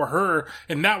grave before her,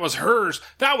 and that was hers.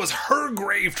 That was her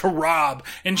grave to rob,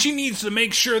 and she needs to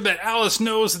make sure that Alice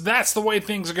knows that's the way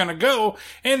things are gonna go.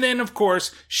 And then, of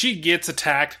course, she gets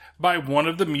attacked by one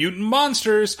of the mutant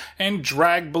monsters and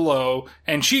dragged below,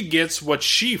 and she gets what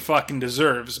she fucking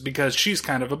deserves, because she's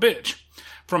kind of a bitch.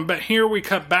 From here, we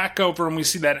cut back over and we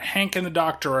see that Hank and the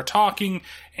doctor are talking,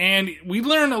 and we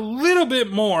learn a little bit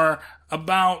more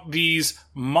about these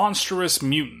monstrous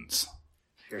mutants.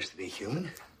 Appears to be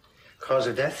human. Cause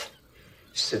of death,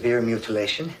 severe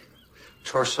mutilation.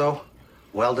 Torso,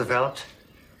 well developed.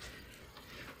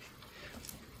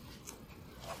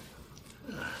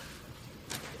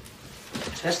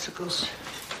 Testicles,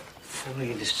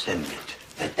 fully descended.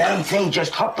 The damn thing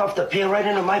just hopped off the pier right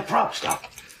into my prop stock.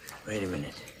 Wait a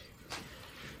minute.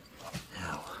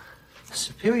 Now,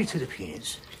 superior to the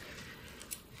penis,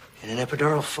 in an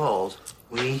epidural fold,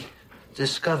 we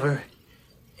discover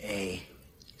a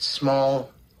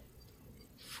small,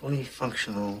 fully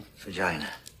functional vagina.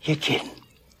 You're kidding.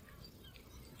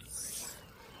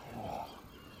 Oh.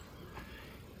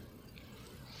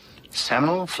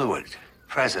 Seminal fluid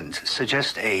present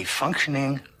suggests a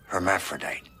functioning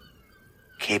hermaphrodite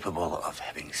capable of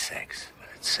having sex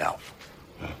with itself.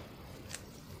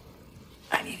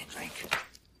 I need a drink.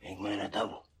 Big man, a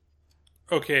double.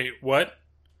 Okay, what?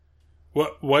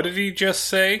 What did he just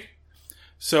say?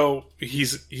 So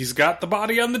he's got the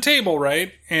body on the table,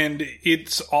 right? And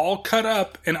it's all cut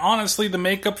up, and honestly, the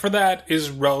makeup for that is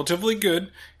relatively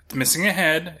good. It's missing a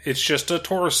head. It's just a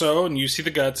torso, and you see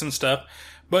the guts and stuff.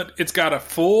 But it's got a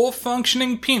full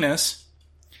functioning penis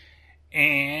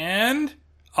and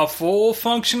a full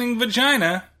functioning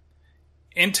vagina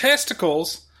and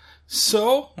testicles.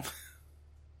 So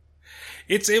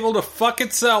it's able to fuck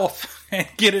itself and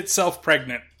get itself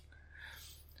pregnant.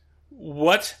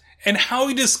 What? And how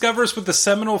he discovers with the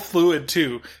seminal fluid,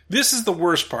 too. This is the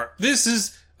worst part. This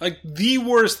is, the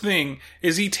worst thing,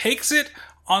 is he takes it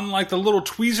on, the little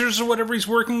tweezers or whatever he's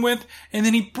working with, and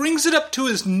then he brings it up to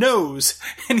his nose,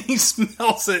 and he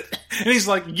smells it. And he's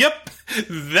like, yep,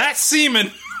 that's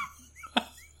semen.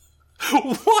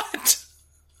 What?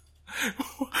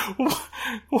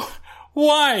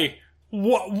 Why?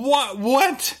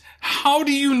 What? How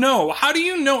do you know? How do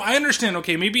you know? I understand,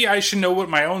 okay, maybe I should know what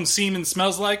my own semen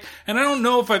smells like, and I don't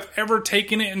know if I've ever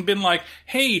taken it and been like,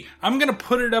 hey, I'm gonna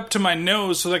put it up to my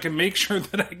nose so that I can make sure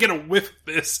that I get a whiff of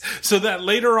this, so that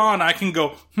later on I can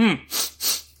go,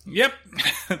 yep,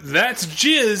 that's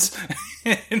jizz,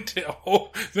 and,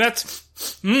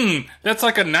 that's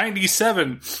like a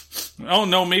 97. Oh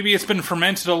no, maybe it's been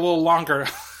fermented a little longer.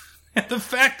 And the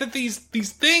fact that these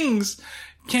things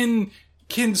can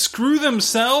screw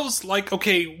themselves,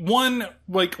 okay, one,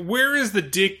 where is the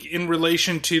dick in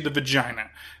relation to the vagina?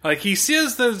 He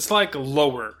says that it's,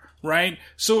 lower, right?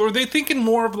 So are they thinking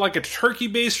more of, a turkey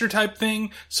baster type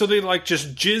thing? So they,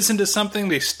 just jizz into something,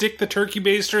 they stick the turkey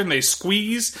baster and they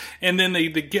squeeze, and then they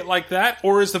get like that?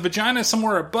 Or is the vagina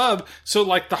somewhere above, so,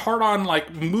 the hard-on,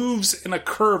 moves in a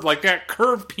curve, that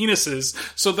curved penises,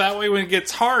 so that way when it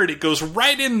gets hard, it goes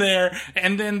right in there,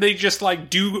 and then they just,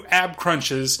 do ab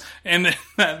crunches, and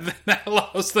then that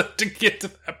allows them to get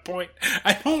to that point.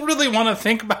 I don't really want to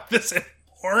think about this anymore.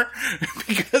 more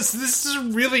because this is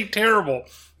really terrible.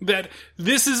 That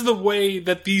this is the way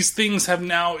that these things have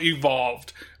now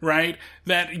evolved, right?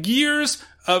 That years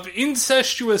of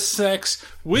incestuous sex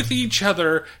with each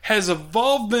other has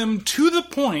evolved them to the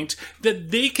point that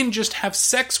they can just have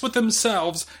sex with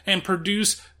themselves and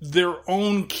produce their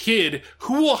own kid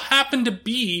who will happen to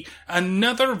be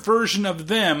another version of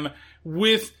them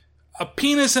with a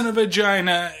penis and a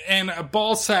vagina and a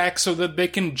ball sack so that they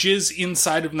can jizz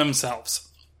inside of themselves.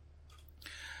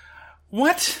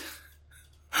 What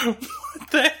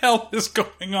the hell is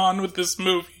going on with this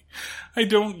movie? I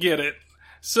don't get it.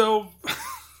 So,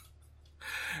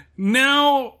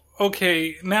 now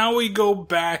we go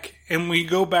back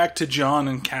to John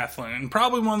and Kathleen, and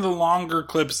probably one of the longer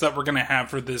clips that we're going to have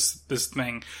for this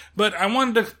thing. But I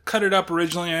wanted to cut it up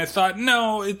originally, and I thought,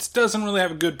 no, it doesn't really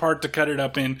have a good part to cut it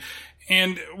up in.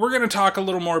 And we're going to talk a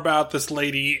little more about this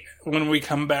lady when we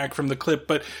come back from the clip.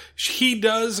 But he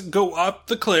does go up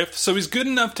the cliff, so he's good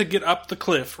enough to get up the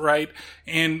cliff, right?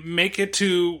 And make it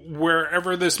to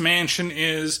wherever this mansion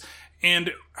is.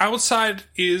 And outside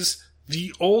is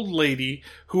the old lady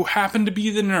who happened to be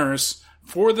the nurse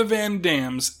for the Van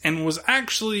Dams and was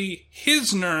actually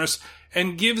his nurse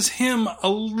and gives him a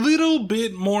little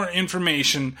bit more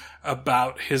information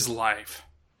about his life.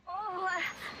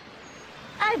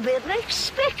 I've been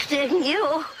expecting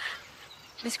you.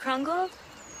 Miss Krungold?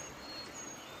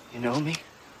 You know me?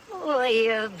 Oh,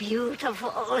 you're beautiful.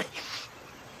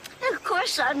 Of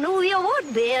course, I knew you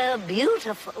would be a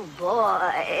beautiful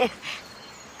boy.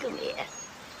 Come here.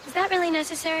 Is that really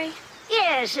necessary?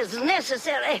 Yes, it's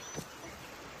necessary.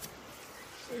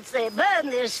 Since they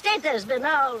burned the estate, there's been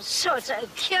all sorts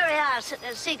of curiosity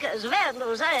seekers,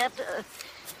 vandals. I have to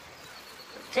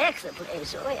protect the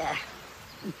place, oh yeah.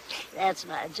 That's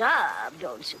my job,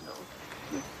 don't you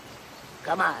know?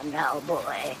 Come on now,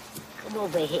 boy. Come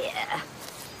over here.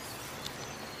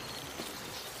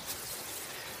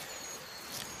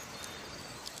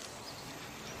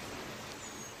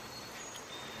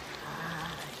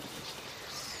 Ah,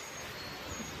 yes.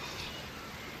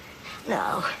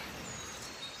 Now,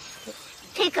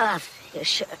 take off your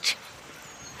shirt.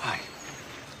 Why?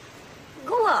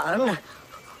 Go on.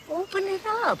 Open it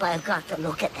up. I've got to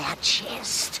look at that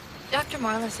chest. Dr.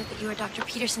 Marlowe said that you were Dr.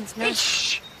 Peterson's nurse.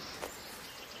 Shh.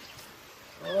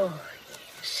 Oh,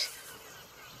 yes.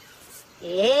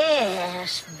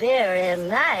 Yes, very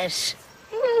nice.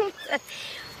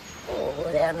 Oh,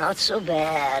 they're not so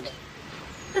bad.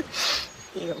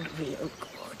 Healed real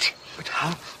good. But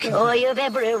how can Oh, you've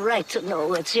every right to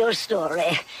know. It's your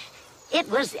story. It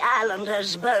was the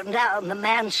islanders burned down the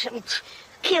mansion,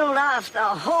 killed off the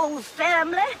whole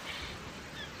family.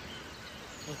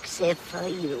 Except for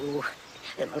you.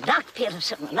 Doc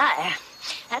Peterson and I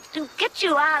had to get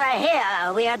you out of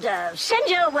here. We had to send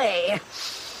you away.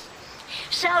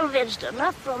 Salvaged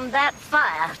enough from that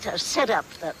fire to set up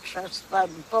the trust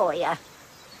fund for you.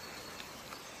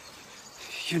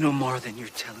 You know more than you're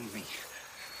telling me.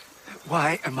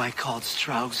 Why am I called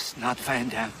Strauss, not Van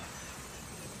Damme?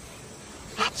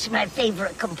 That's my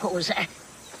favorite composer.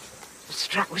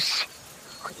 Strauss.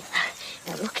 Oh, yeah.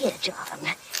 Now, look here, John.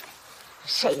 I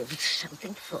saved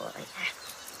something for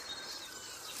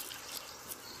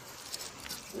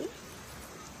you.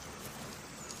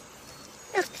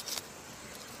 Look.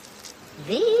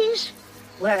 These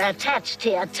were attached to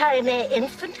your tiny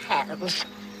infant hands.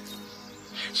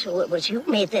 So it was you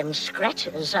made them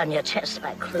scratches on your chest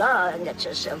by clawing at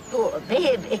yourself, poor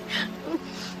baby.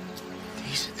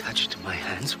 These attached to my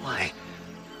hands? Why?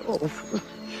 Oh,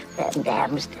 Van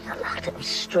Damme's did a lot of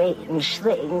strange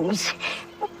things.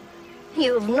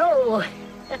 You've no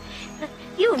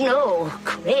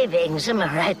cravings, am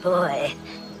I right, boy?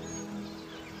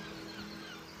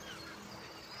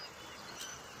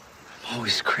 I'm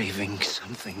always craving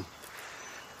something,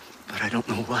 but I don't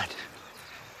know what.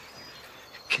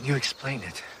 Can you explain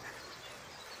it?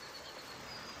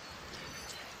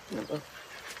 No.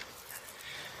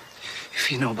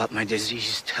 If you know about my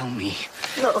disease, tell me.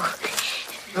 No.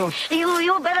 No.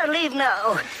 You better leave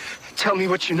now. Tell me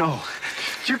what you know.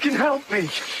 You can help me.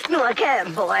 No, I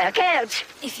can't, boy. I can't.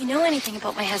 If you know anything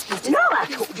about my husband's... No, I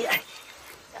told you.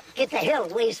 Get the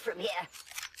hell away from here.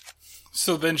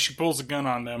 So then she pulls a gun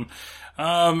on them.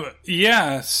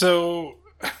 So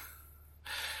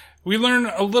we learn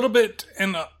a little bit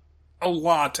and a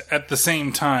lot at the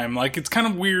same time. Like, it's kind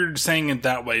of weird saying it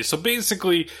that way. So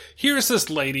basically, here's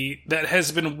this lady that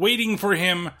has been waiting for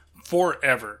him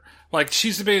forever. Like,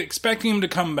 she's been expecting him to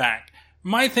come back.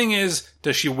 My thing is,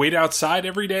 does she wait outside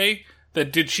every day?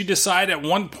 That did she decide at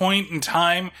one point in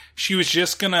time she was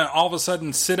just gonna all of a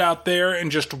sudden sit out there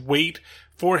and just wait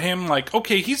for him. Like,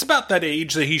 okay, he's about that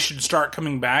age that he should start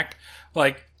coming back.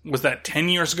 Like, was that 10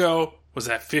 years ago? Was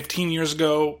that 15 years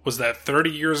ago? Was that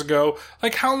 30 years ago?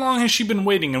 Like, how long has she been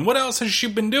waiting? And what else has she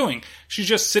been doing? She's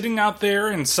just sitting out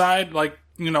there inside, like,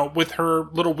 you know, with her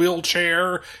little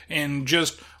wheelchair and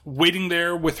just waiting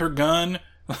there with her gun.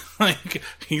 Like,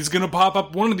 he's gonna pop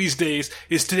up one of these days.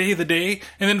 Is today the day?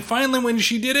 And then finally when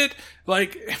she did it,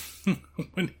 like,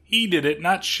 when he did it,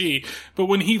 not she, but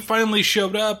when he finally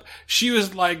showed up, she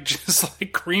was like, just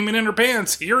like creaming in her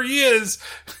pants. Here he is.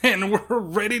 And we're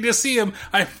ready to see him.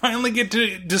 I finally get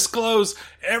to disclose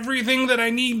everything that I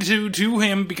need to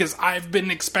him because I've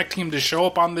been expecting him to show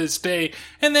up on this day.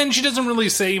 And then she doesn't really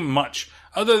say much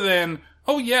other than,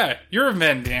 oh yeah, you're a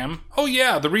Van Damme. Oh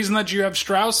yeah, the reason that you have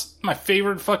Strauss, my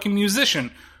favorite fucking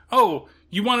musician. Oh,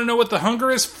 you want to know what the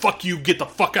hunger is? Fuck you, get the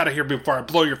fuck out of here before I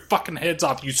blow your fucking heads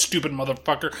off, you stupid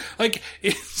motherfucker. Like,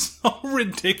 it's so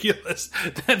ridiculous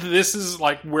that this is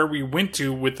like where we went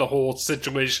to with the whole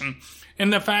situation.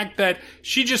 And the fact that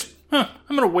she just, I'm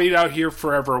gonna wait out here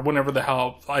forever, whenever the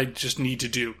hell I just need to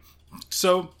do.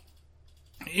 So,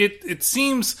 it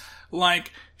seems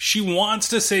like she wants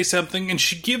to say something, and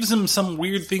she gives him some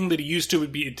weird thing that he used to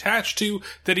be attached to,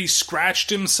 that he scratched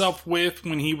himself with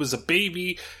when he was a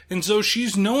baby, and so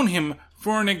she's known him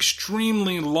for an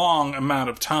extremely long amount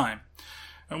of time.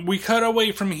 We cut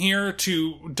away from here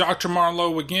to Dr.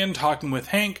 Marlowe again talking with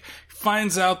Hank,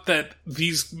 finds out that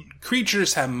these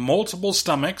creatures have multiple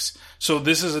stomachs, so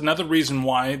this is another reason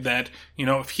why that, you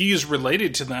know, if he is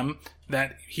related to them,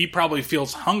 that he probably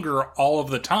feels hunger all of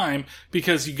the time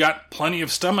because you got plenty of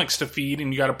stomachs to feed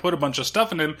and you got to put a bunch of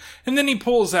stuff in him. And then he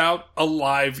pulls out a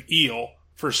live eel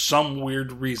for some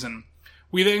weird reason.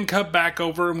 We then cut back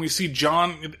over and we see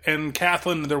John and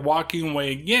Kathleen, they're walking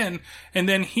away again. And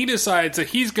then he decides that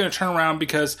he's going to turn around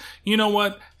because, you know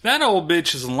what? That old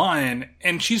bitch is lying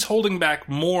and she's holding back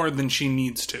more than she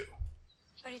needs to.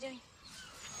 What are you doing?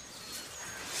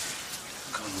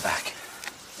 I'm going back.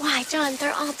 Why, John?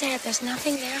 They're all dead. There's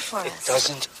nothing there for us. It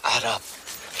doesn't add up.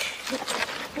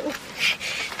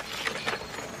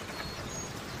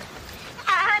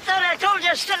 I thought I told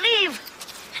us to leave.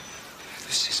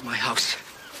 This is my house.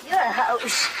 Your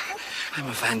house. I'm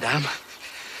a Van Damme.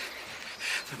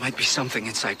 There might be something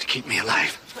inside to keep me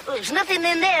alive. There's nothing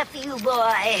in there for you,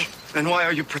 boy. Then why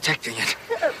are you protecting it?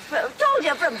 Told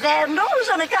you from vandals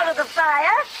on account of the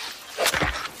fire.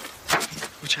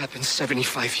 Which happened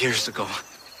 75 years ago.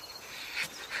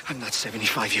 I'm not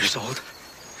 75 years old.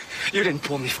 You didn't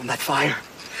pull me from that fire.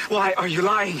 Why are you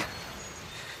lying?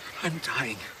 I'm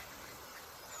dying.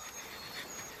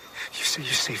 You say you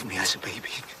saved me as a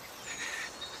baby.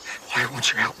 Why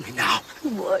won't you help me now?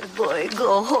 Boy,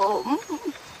 go home.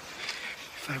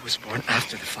 If I was born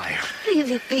after the fire,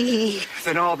 Leave it be.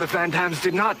 then all the Van Dammes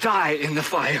did not die in the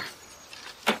fire.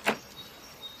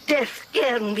 Death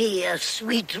can be a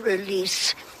sweet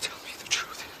release. Tell me the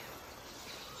truth.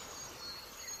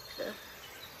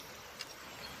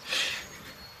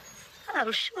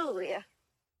 I'll show you.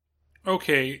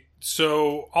 Okay,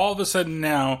 so all of a sudden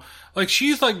now, like,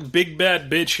 she's like big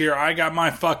bad bitch here. I got my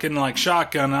fucking like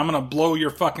shotgun. I'm gonna blow your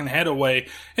fucking head away.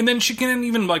 And then she can't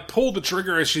even like pull the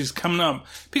trigger as she's coming up.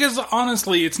 Because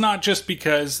honestly, it's not just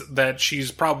because that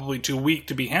she's probably too weak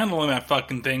to be handling that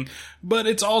fucking thing, but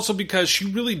it's also because she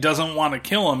really doesn't want to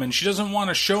kill him and she doesn't want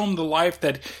to show him the life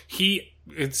that he,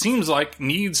 it seems like,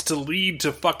 needs to lead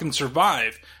to fucking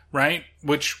survive. Right?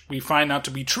 Which we find out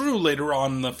to be true later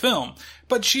on in the film.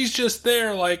 But she's just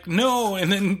there like, no,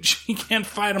 and then she can't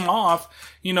fight him off.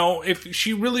 You know, if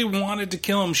she really wanted to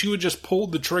kill him, she would just pull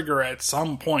the trigger at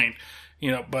some point.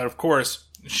 You know, but of course,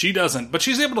 she doesn't. But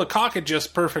she's able to cock it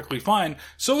just perfectly fine.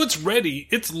 So it's ready,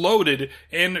 it's loaded,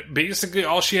 and basically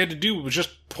all she had to do was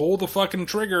just pull the fucking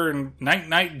trigger and night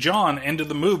night John, end of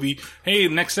the movie. Hey,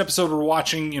 next episode we're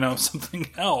watching, you know, something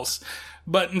else.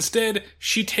 But instead,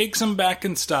 she takes him back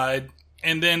inside,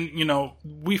 and then, you know,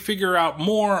 we figure out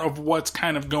more of what's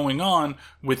kind of going on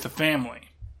with the family.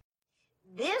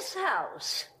 This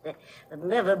house will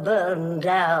never burn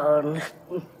down.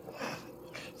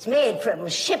 It's made from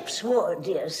ship's wood,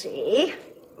 you see.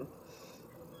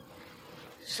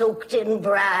 Soaked in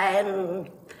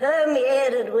brine,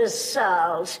 permeated with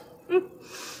salt.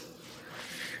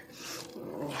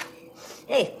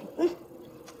 Hey.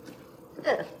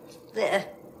 There.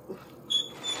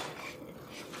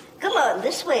 Come on,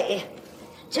 this way.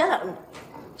 John.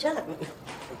 The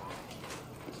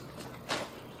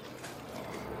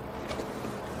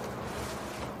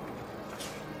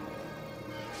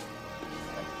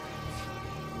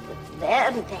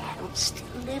Van Damme still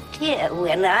lived here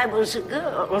when I was a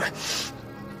girl. Nobody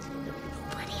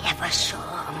ever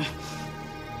saw him.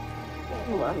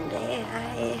 One day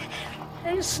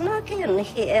I snuck in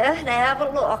here to have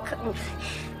a look, and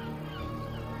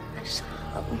I saw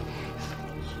him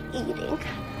eating.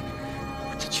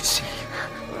 What did you see?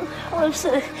 Well,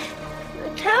 the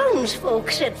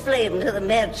townsfolk set flame to the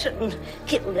meds and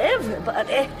killed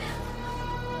everybody.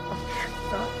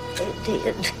 Thought they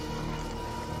did.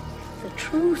 The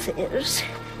truth is,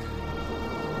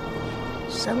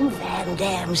 some Van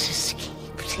Dams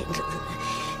escaped into the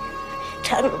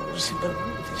tunnels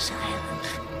below this island.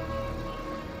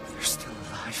 They're still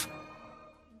alive.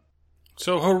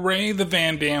 So hooray, the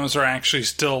Van Dams are actually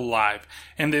still alive,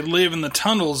 and they live in the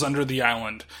tunnels under the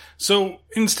island. So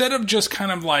instead of just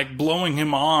kind of like blowing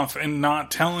him off and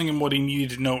not telling him what he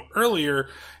needed to know earlier,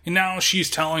 now she's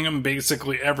telling him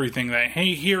basically everything that,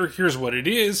 hey, here's what it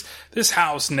is. This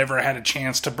house never had a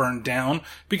chance to burn down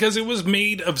because it was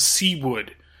made of seawood.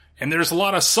 And there's a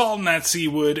lot of salt in that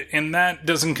seawood, and that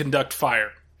doesn't conduct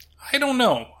fire. I don't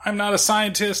know. I'm not a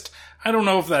scientist. I don't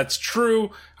know if that's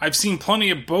true. I've seen plenty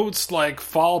of boats like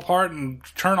fall apart and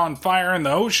turn on fire in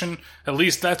the ocean. At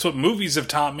least that's what movies have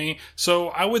taught me. So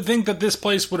I would think that this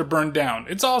place would have burned down.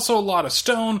 It's also a lot of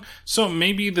stone, so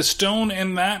maybe the stone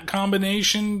and that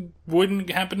combination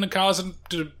wouldn't happen to cause it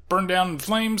to burn down in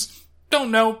flames. Don't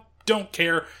know. Don't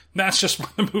care. That's just where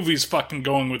the movie's fucking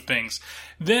going with things.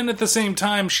 Then at the same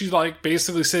time, she like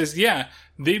basically says, yeah,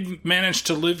 they've managed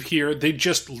to live here. They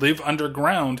just live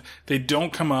underground. They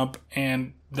don't come up,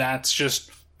 and that's just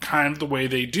kind of the way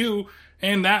they do.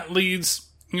 And that leads,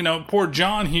 poor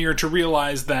John here to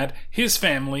realize that his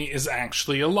family is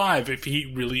actually alive if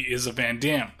he really is a Van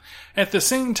Dam. At the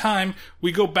same time,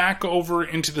 we go back over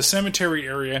into the cemetery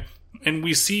area, and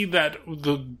we see that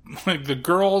the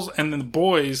girls and the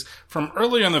boys from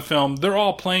earlier in the film, they're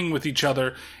all playing with each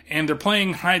other, and they're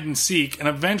playing hide and seek, and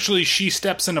eventually she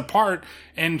steps in apart,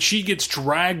 and she gets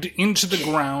dragged into the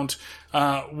ground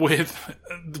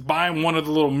by one of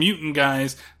the little mutant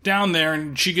guys down there,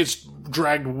 and she gets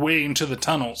dragged way into the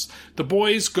tunnels. The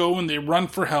boys go and they run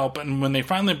for help, and when they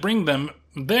finally bring them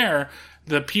there,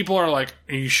 the people are like,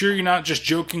 are you sure you're not just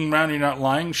joking around, you're not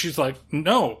lying? She's like,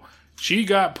 no. She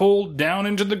got pulled down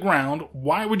into the ground.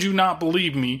 Why would you not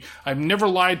believe me? I've never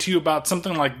lied to you about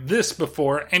something like this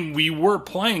before, and we were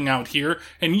playing out here,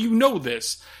 and you know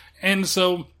this. And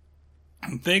so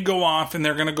they go off, and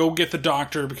they're going to go get the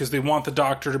doctor because they want the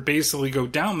doctor to basically go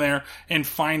down there and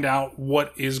find out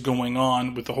what is going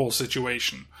on with the whole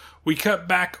situation. We cut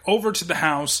back over to the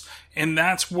house, and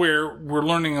that's where we're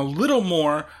learning a little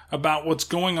more about what's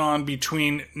going on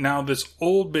between now this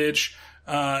old bitch,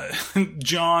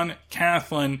 John,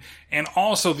 Kathleen, and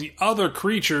also the other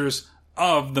creatures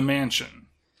of the mansion.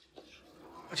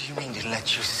 What do you mean to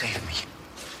let you save me?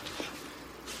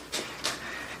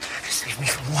 Save me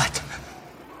from what?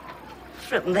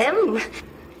 From them.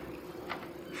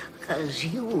 Because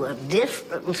you were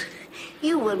different.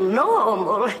 You were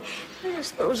normal. I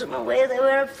suppose in a way they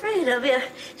were afraid of you.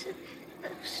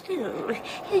 Still,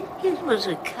 it was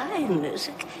a kindness.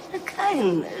 A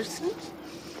kindness.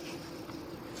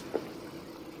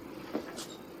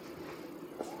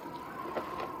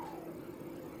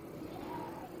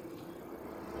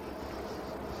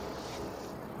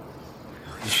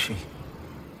 Who is she?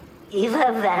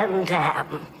 Eva Van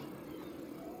Dam.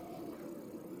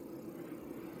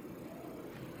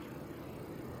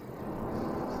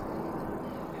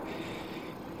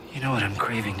 You know what I'm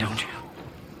craving, don't you?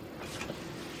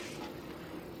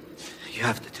 You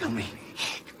have to tell me.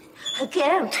 I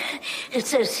can't.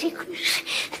 It's a secret.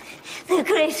 The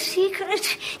great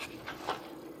secret.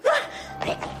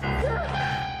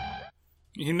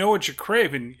 You know what you're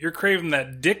craving? You're craving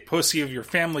that dick pussy of your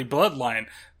family bloodline.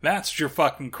 That's what you're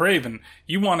fucking craving.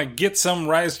 You want to get some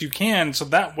right as you can so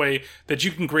that way that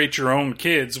you can create your own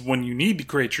kids when you need to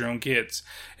create your own kids.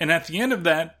 And at the end of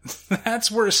that,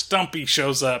 that's where Stumpy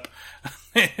shows up.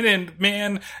 And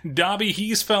man, Dobby,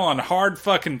 he's fell on hard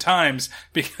fucking times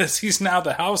because he's now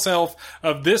the house elf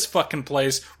of this fucking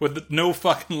place with no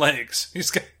fucking legs.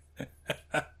 He's got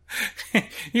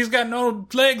no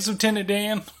legs, Lieutenant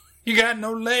Dan. You got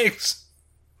no legs.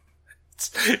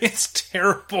 It's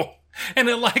terrible. And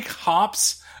it like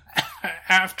hops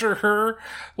after her.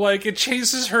 Like it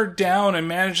chases her down and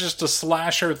manages to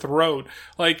slash her throat.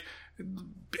 Like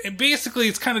basically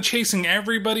it's kind of chasing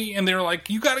everybody, and they're like,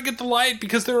 you gotta get the light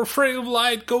because they're afraid of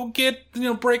light. Go get,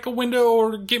 break a window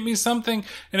or get me something.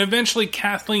 And eventually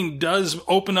Kathleen does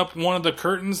open up one of the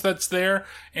curtains that's there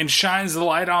and shines the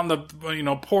light on the,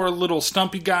 poor little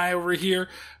Stumpy guy over here.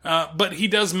 But he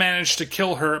does manage to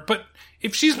kill her. But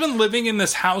if she's been living in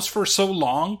this house for so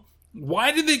long,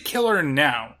 why did they kill her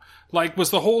now? Like, was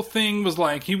the whole thing was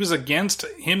like he was against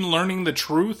him learning the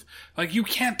truth? Like, you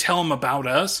can't tell him about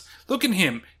us. Look at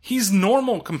him. He's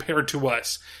normal compared to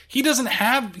us. He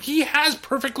has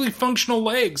perfectly functional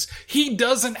legs. He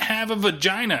doesn't have a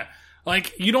vagina.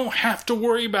 Like, you don't have to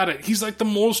worry about it. He's like the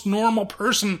most normal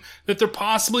person that there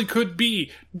possibly could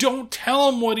be. Don't tell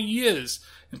him what he is.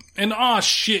 And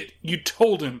shit, you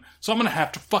told him. So I'm gonna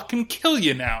have to fucking kill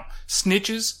you now.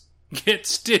 Snitches get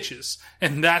stitches.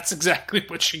 And that's exactly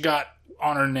what she got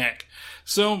on her neck.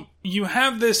 So you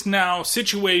have this now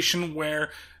situation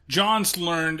where John's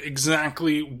learned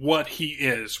exactly what he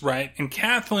is, right? And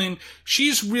Kathleen,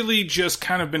 she's really just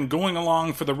kind of been going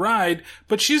along for the ride,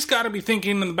 but she's got to be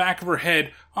thinking in the back of her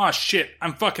head, shit,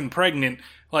 I'm fucking pregnant.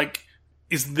 Like,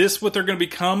 is this what they're going to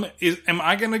become? Am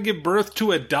I going to give birth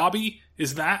to a Dobby?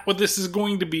 Is that what this is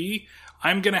going to be?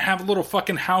 I'm going to have a little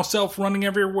fucking house elf running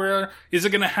everywhere. Is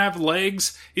it going to have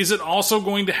legs? Is it also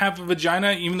going to have a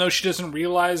vagina, even though she doesn't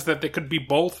realize that they could be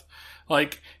both?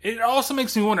 Like, it also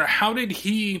makes me wonder, how did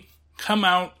he come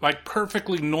out, like,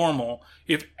 perfectly normal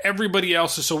if everybody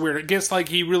else is so weird? I guess, like,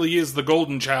 he really is the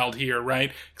golden child here,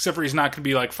 right? Except for he's not going to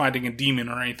be, like, fighting a demon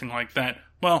or anything like that.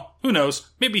 Well, who knows?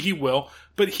 Maybe he will.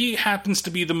 But he happens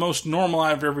to be the most normal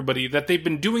out of everybody, that they've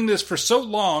been doing this for so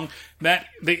long that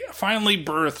they finally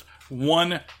birthed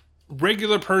one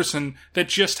regular person that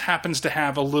just happens to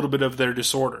have a little bit of their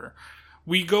disorder.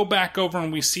 We go back over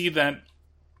and we see that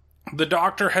the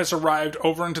doctor has arrived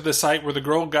over into the site where the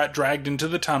girl got dragged into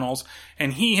the tunnels,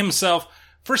 and he himself,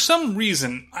 for some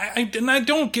reason, I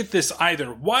don't get this either.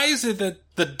 Why is it that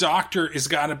the doctor is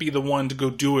got to be the one to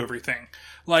go do everything?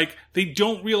 Like, they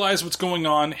don't realize what's going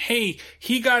on. Hey,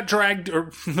 he got dragged,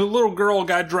 or the little girl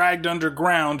got dragged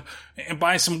underground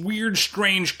by some weird,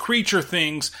 strange creature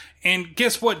things. And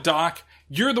guess what, Doc?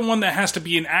 You're the one that has to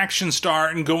be an action star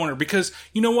and go in her. Because,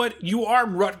 you know what? You are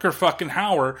Rutger fucking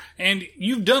Hauer, and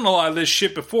you've done a lot of this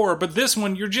shit before, but this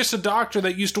one, you're just a doctor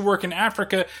that used to work in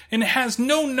Africa and has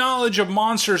no knowledge of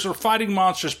monsters or fighting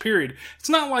monsters, period. It's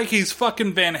not like he's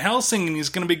fucking Van Helsing and he's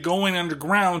gonna be going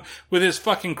underground with his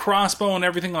fucking crossbow and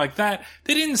everything like that.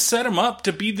 They didn't set him up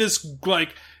to be this,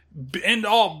 like,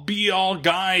 end-all, be-all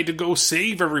guy to go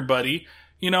save everybody.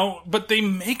 You know, but they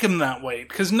make him that way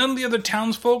because none of the other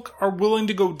townsfolk are willing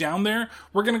to go down there.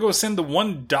 We're going to go send the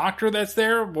one doctor that's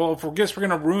there. Well, if we guess we're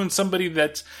going to ruin somebody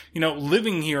that's, you know,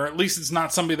 living here, at least it's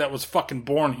not somebody that was fucking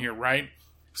born here, right?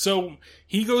 So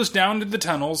he goes down to the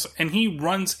tunnels and he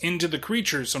runs into the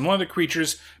creatures. And one of the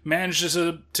creatures manages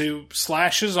to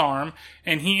slash his arm,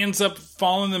 and he ends up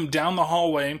following them down the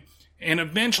hallway and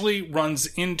eventually runs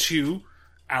into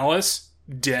Alice,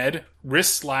 dead,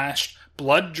 wrist slashed,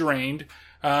 blood drained.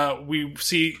 We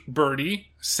see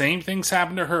Birdie, same things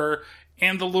happen to her,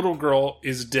 and the little girl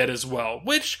is dead as well,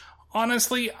 which,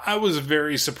 honestly, I was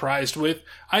very surprised with.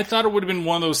 I thought it would have been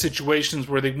one of those situations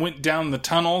where they went down the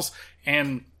tunnels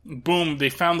and boom, they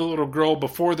found the little girl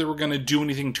before they were going to do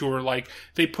anything to her. Like,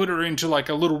 they put her into, like,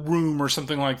 a little room or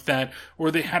something like that,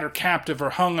 or they had her captive or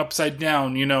hung upside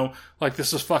down, you know, like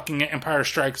this is fucking Empire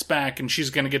Strikes Back, and she's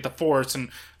going to get the Force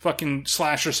and fucking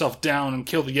slash herself down and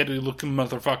kill the Yeti-looking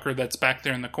motherfucker that's back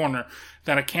there in the corner,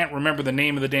 that I can't remember the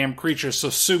name of the damn creature, so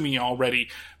sue me already.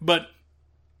 But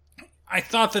I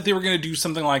thought that they were going to do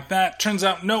something like that. Turns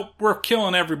out, nope, we're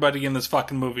killing everybody in this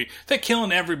fucking movie. They're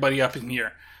killing everybody up in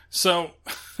here. So,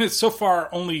 so far,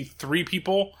 only 3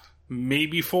 people,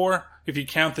 maybe 4, if you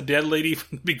count the dead lady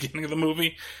from the beginning of the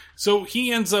movie. So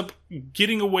he ends up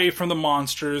getting away from the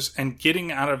monsters and getting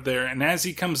out of there. And as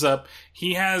he comes up,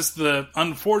 he has the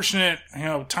unfortunate,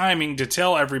 timing to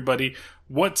tell everybody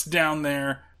what's down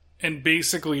there and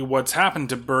basically what's happened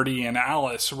to Birdie and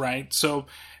Alice, right? So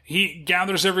he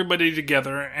gathers everybody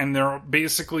together, and they're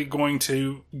basically going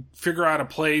to figure out a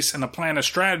place and a plan, a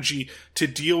strategy to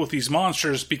deal with these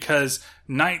monsters, because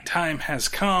nighttime has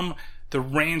come, the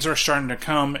rains are starting to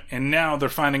come, and now they're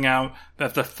finding out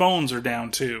that the phones are down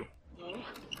too.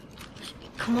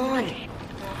 Come on.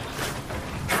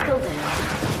 Still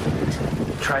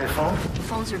down. Try the phone? The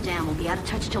phones are down. We'll be out of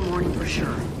touch till morning for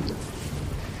sure.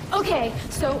 Okay,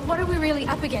 so what are we really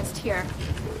up against here?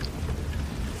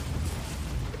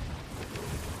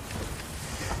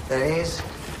 There is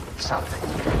something.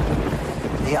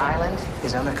 The island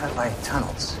is undercut by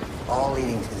tunnels, all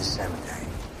leading to the cemetery.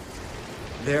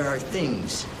 There are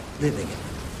things living in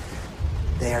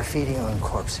it. They are feeding on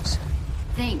corpses.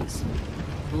 Things.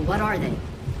 Well, what are they?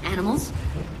 Animals?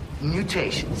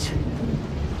 Mutations.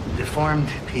 Deformed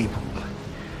people.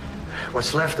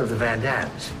 What's left of the Van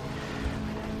Dams.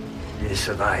 They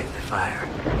survived the fire.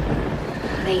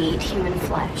 They eat human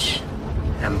flesh.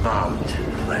 Embalmed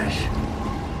flesh.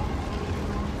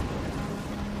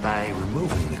 By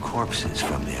removing the corpses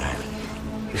from the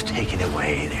island, you've taken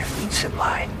away their means of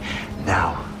life.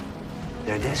 Now,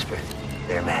 they're desperate,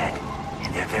 they're mad,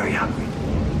 and they're very hungry.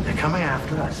 They're coming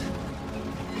after us.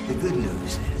 The good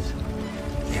news is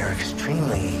they're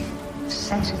extremely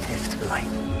sensitive to light.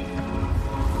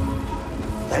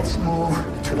 Let's move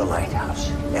to the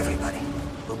lighthouse, everybody.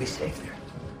 We'll be safe there.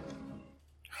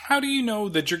 How do you know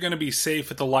that you're going to be safe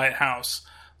at the lighthouse?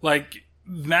 Like,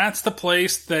 that's the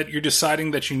place that you're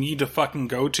deciding that you need to fucking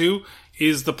go to,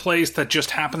 is the place that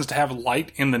just happens to have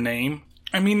light in the name?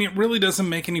 I mean, it really doesn't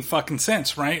make any fucking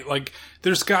sense, right? Like,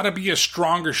 there's gotta be a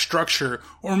stronger structure,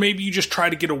 or maybe you just try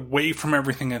to get away from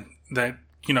everything that,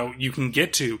 you know, you can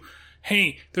get to.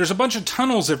 Hey, there's a bunch of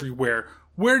tunnels everywhere.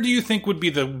 Where do you think would be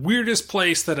the weirdest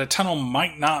place that a tunnel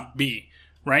might not be,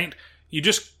 right? You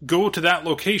just go to that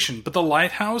location. But the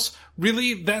lighthouse,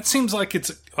 really, that seems like it's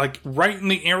like right in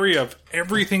the area of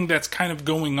everything that's kind of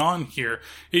going on here.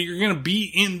 You're going to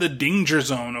be in the danger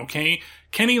zone, okay?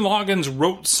 Kenny Loggins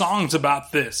wrote songs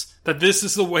about this, that this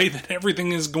is the way that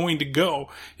everything is going to go.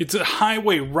 It's a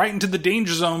highway right into the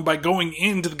danger zone by going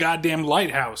into the goddamn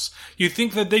lighthouse. You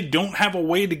think that they don't have a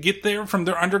way to get there from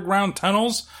their underground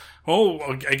tunnels? Oh,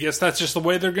 I guess that's just the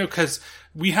way they're going, because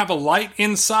we have a light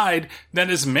inside that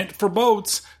is meant for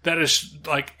boats, that is,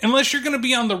 like, unless you're going to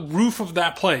be on the roof of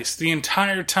that place the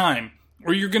entire time,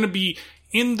 or you're going to be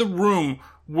in the room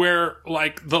where,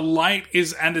 like, the light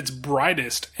is at its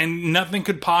brightest, and nothing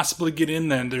could possibly get in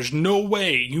there, there's no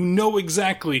way, you know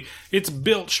exactly, it's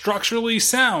built structurally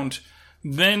sound,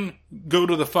 then go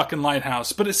to the fucking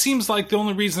lighthouse. But it seems like the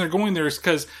only reason they're going there is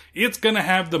because it's going to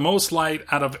have the most light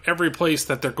out of every place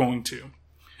that they're going to.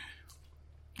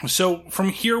 So from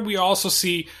here we also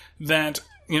see that,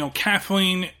 you know,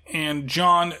 Kathleen and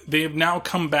John, they have now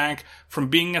come back from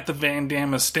being at the Van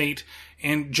Damme estate,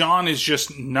 and John is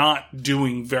just not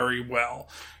doing very well.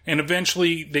 And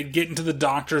eventually they get into the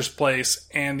doctor's place,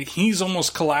 and he's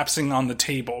almost collapsing on the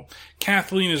table.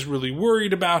 Kathleen is really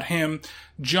worried about him.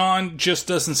 John just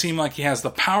doesn't seem like he has the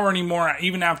power anymore,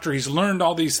 even after he's learned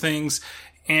all these things.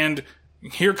 And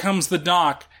here comes the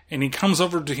doc, and he comes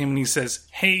over to him and he says,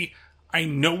 "Hey, I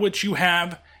know what you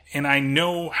have, and I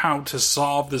know how to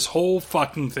solve this whole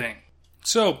fucking thing."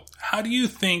 So, how do you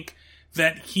think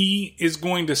that he is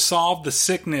going to solve the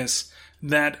sickness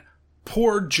that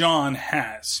poor John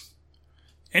has?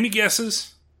 Any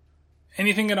guesses?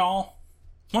 Anything at all?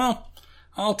 Well,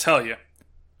 I'll tell you.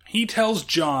 He tells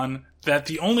John that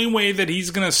the only way that he's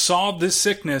going to solve this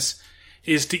sickness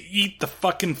is to eat the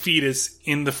fucking fetus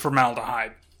in the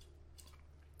formaldehyde.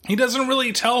 He doesn't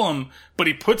really tell him, but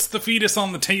he puts the fetus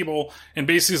on the table and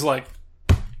basically is like,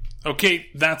 okay,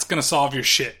 that's going to solve your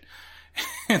shit.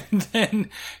 And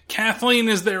then Kathleen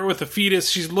is there with the fetus.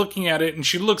 She's looking at it, and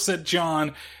she looks at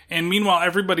John. And meanwhile,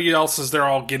 everybody else is there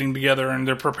all getting together, and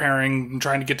they're preparing and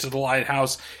trying to get to the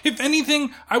lighthouse. If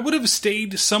anything, I would have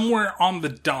stayed somewhere on the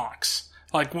docks,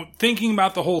 like thinking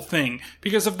about the whole thing.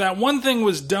 Because if that one thing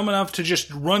was dumb enough to just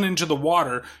run into the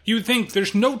water, you would think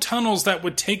there's no tunnels that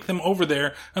would take them over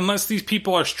there unless these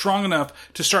people are strong enough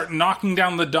to start knocking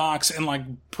down the docks and, like,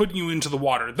 putting you into the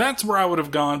water. That's where I would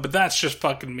have gone, but that's just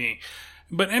fucking me.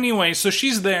 But anyway, so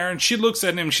she's there, and she looks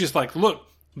at him, she's like, look,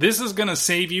 this is gonna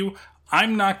save you.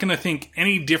 I'm not gonna think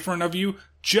any different of you.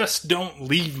 Just don't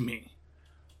leave me.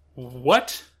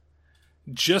 What?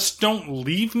 Just don't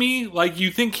leave me? Like, you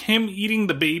think him eating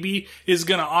the baby is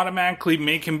gonna automatically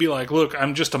make him be like, look,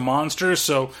 I'm just a monster,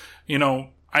 so, you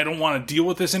know, I don't want to deal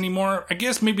with this anymore? I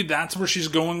guess maybe that's where she's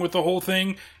going with the whole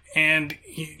thing, and,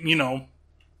 you know,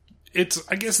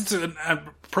 I guess it's an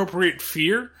appropriate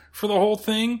fear for the whole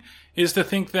thing, is to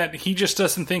think that he just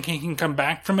doesn't think he can come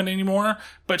back from it anymore.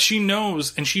 But she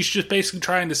knows, and she's just basically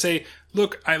trying to say,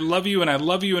 look, I love you, and I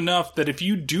love you enough that if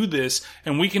you do this,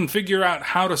 and we can figure out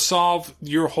how to solve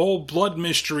your whole blood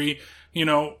mystery, you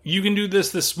know, you can do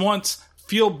this once,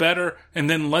 feel better, and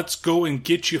then let's go and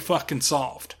get you fucking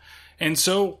solved. And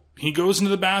so, he goes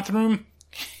into the bathroom,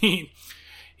 he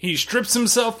strips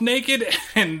himself naked,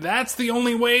 and that's the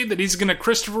only way that he's gonna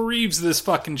Christopher Reeves this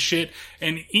fucking shit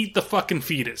and eat the fucking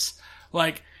fetus.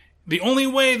 Like, the only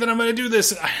way that I'm gonna do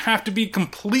this, I have to be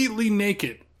completely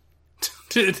naked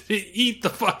to eat the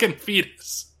fucking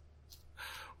fetus.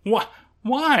 Why?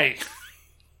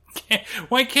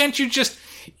 Why can't you just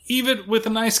eat it with a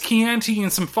nice Chianti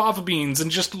and some fava beans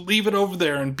and just leave it over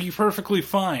there and be perfectly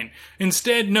fine?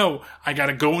 Instead, no, I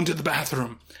gotta go into the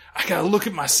bathroom. I gotta look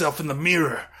at myself in the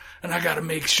mirror, and I gotta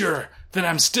make sure that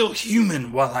I'm still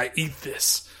human while I eat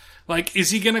this. Like, is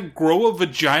he gonna grow a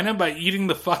vagina by eating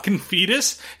the fucking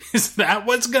fetus? Is that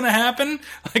what's gonna happen?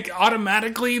 Like,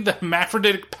 automatically the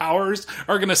hermaphroditic powers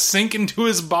are gonna sink into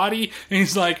his body, and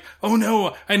he's like, oh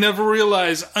no, I never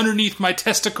realized underneath my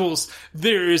testicles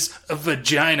there's a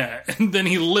vagina. And then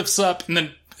he lifts up, and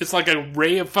then it's like a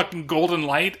ray of fucking golden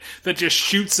light that just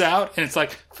shoots out, and it's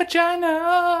like,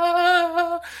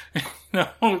 vagina!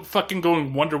 Fucking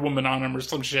going Wonder Woman on him or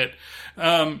some shit.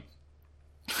 And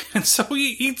so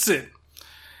he eats it.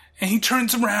 And he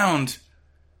turns around.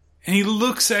 And he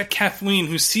looks at Kathleen,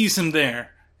 who sees him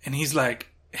there. And he's like,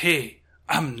 hey,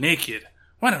 I'm naked.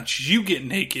 Why don't you get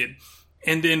naked?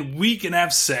 And then we can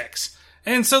have sex.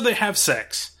 And so they have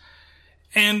sex.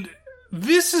 And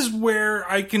this is where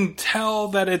I can tell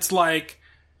that it's like,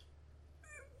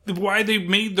 why they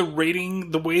made the rating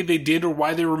the way they did, or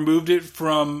why they removed it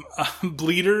from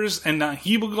bleeders and not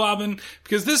hemoglobin,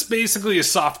 because this basically is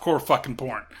softcore fucking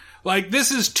porn. Like, this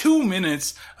is 2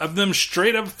 minutes of them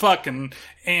straight up fucking,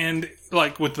 and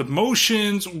like with the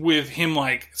motions, with him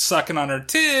like sucking on her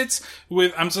tits,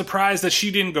 I'm surprised that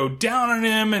she didn't go down on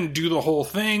him and do the whole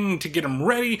thing to get him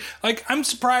ready. Like, I'm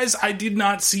surprised I did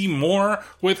not see more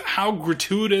with how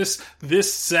gratuitous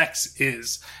this sex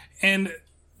is. And,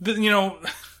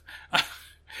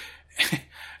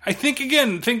 I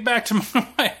think back to my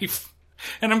wife,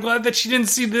 and I'm glad that she didn't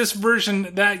see this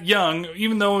version that young,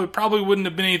 even though it probably wouldn't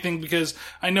have been anything, because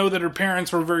I know that her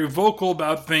parents were very vocal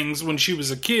about things when she was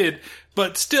a kid,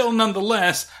 but still,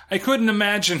 nonetheless, I couldn't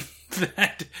imagine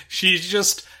that she's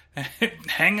just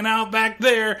hanging out back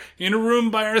there in a room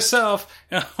by herself.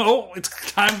 Oh,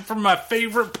 it's time for my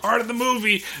favorite part of the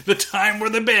movie, the time where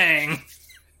they bang.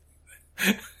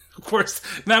 Of course,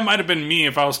 that might have been me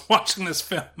if I was watching this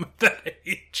film at that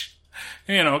age.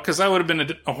 Because I would have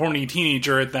been a horny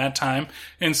teenager at that time.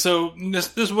 And so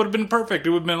this would have been perfect.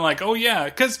 It would have been like, oh yeah.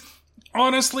 Because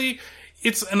honestly,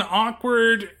 it's an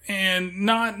awkward and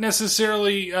not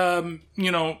necessarily,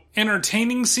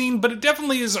 entertaining scene, but it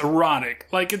definitely is erotic.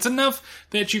 Like, it's enough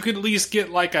that you could at least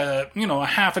get like a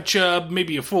half a chub,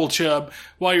 maybe a full chub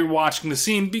while you're watching the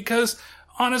scene. Because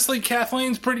honestly,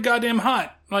 Kathleen's pretty goddamn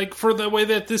hot. Like, for the way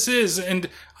that this is. And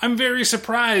I'm very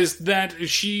surprised that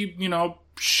she,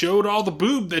 showed all the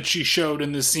boob that she showed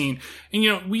in this scene.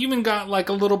 And, we even got like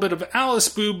a little bit of Alice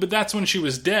boob, but that's when she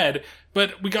was dead.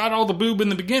 But we got all the boob in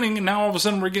the beginning, and now all of a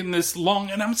sudden we're getting this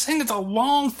long, and I'm saying it's a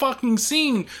long fucking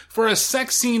scene for a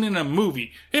sex scene in a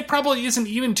movie. It probably isn't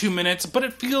even 2 minutes, but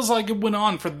it feels like it went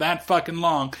on for that fucking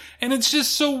long. And it's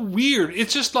just so weird.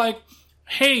 It's just like,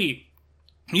 hey,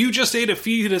 you just ate a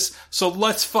fetus, so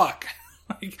let's fuck.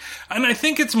 And I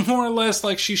think it's more or less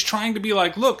like she's trying to be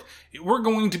like, look, we're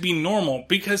going to be normal.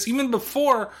 Because even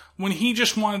before, when he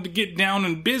just wanted to get down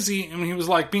and busy, and he was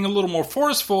like being a little more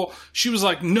forceful, she was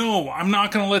like, no, I'm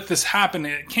not going to let this happen.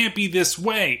 It can't be this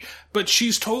way. But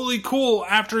she's totally cool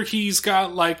after he's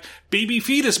got like baby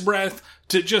fetus breath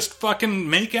to just fucking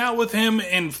make out with him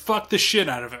and fuck the shit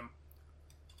out of him.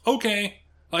 Okay.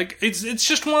 Like, it's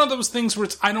just one of those things where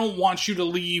it's, I don't want you to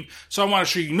leave, so I want to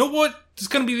show you. You know what? It's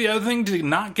going to be the other thing to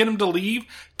not get him to leave?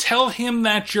 Tell him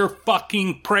that you're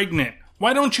fucking pregnant.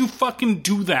 Why don't you fucking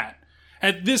do that?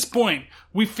 At this point,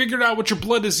 we figured out what your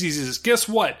blood disease is. Guess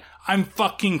what? I'm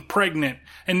fucking pregnant.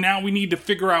 And now we need to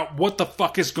figure out what the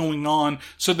fuck is going on,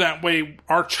 so that way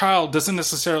our child doesn't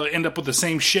necessarily end up with the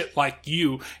same shit like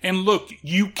you. And look,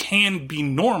 you can be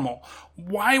normal.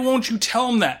 Why won't you tell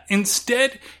him that?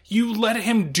 Instead, you let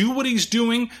him do what he's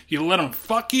doing, you let him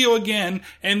fuck you again,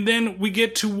 and then we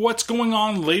get to what's going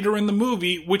on later in the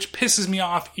movie, which pisses me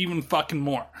off even fucking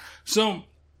more. So,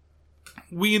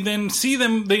 we then see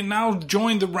them, they now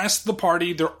join the rest of the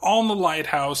party, they're all in the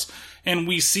lighthouse, and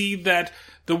we see that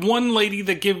the one lady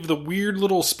that gave the weird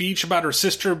little speech about her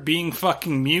sister being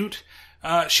fucking mute,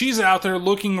 she's out there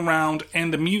looking around,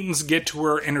 and the mutants get to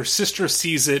her, and her sister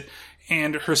sees it,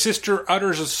 and her sister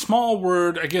utters a small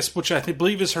word, I guess, which I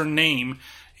believe is her name,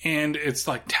 and it's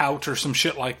like tout or some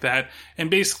shit like that, and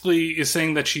basically is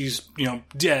saying that she's,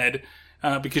 dead,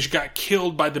 because she got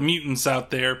killed by the mutants out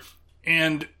there.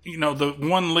 And, the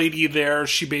one lady there,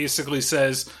 she basically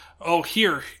says, oh,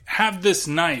 here, have this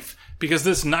knife, because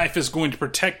this knife is going to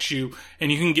protect you,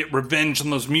 and you can get revenge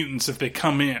on those mutants if they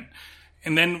come in.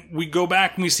 And then we go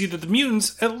back and we see that the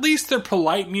mutants, at least they're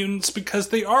polite mutants, because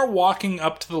they are walking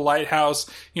up to the lighthouse,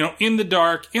 in the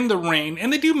dark, in the rain,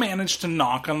 and they do manage to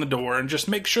knock on the door and just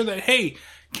make sure that, hey,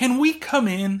 can we come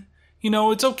in?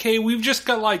 It's okay, we've just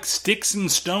got like sticks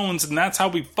and stones, and that's how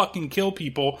we fucking kill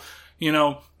people,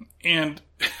 and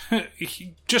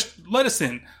just let us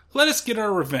in. Let us get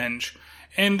our revenge.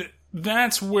 And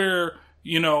that's where,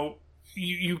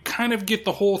 you kind of get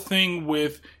the whole thing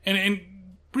with, and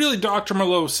really Dr.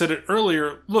 Merlot said it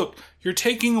earlier, look, you're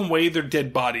taking away their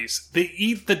dead bodies. They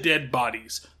eat the dead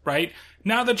bodies, right?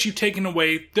 Now that you've taken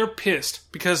away, they're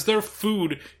pissed because their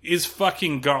food is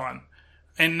fucking gone.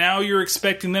 And now you're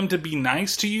expecting them to be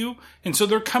nice to you. And so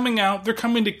they're coming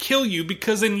to kill you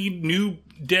because they need new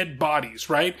dead bodies,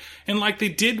 right? And like they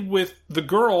did with the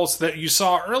girls that you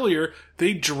saw earlier,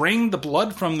 they drained the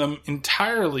blood from them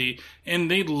entirely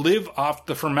and they live off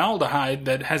the formaldehyde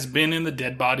that has been in the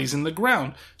dead bodies in the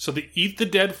ground. So they eat the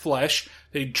dead flesh,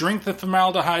 they drink the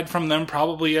formaldehyde from them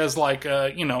probably as like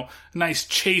a, a nice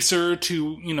chaser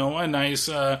to, a nice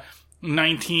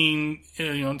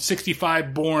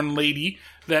 1965 born lady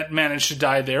that managed to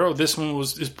die there. Oh, this one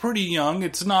is pretty young.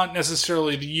 It's not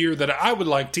necessarily the year that I would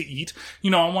like to eat.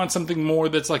 I want something more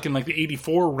that's like in like the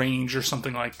 84 range or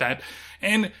something like that.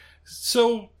 And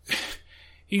so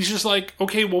he's just like,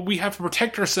 okay, well, we have to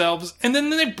protect ourselves. And then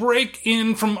they break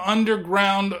in from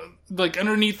underground, like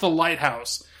underneath the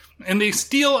lighthouse, and they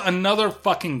steal another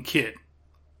fucking kid.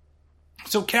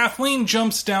 So Kathleen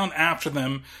jumps down after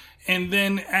them. And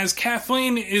then as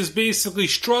Kathleen is basically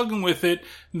struggling with it,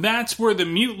 that's where the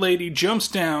mute lady jumps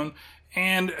down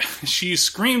and she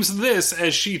screams this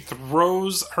as she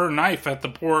throws her knife at the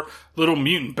poor little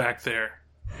mutant back there.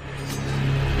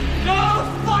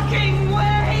 No fucking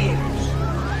way!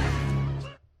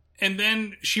 And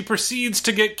then she proceeds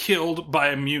to get killed by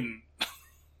a mutant.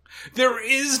 There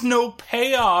is no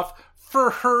payoff for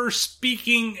her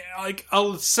speaking like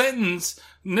a sentence.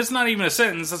 And that's not even a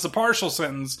sentence, that's a partial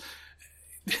sentence.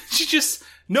 She just,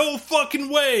 no fucking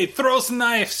way, throws a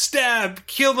knife, stab,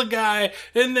 kill the guy,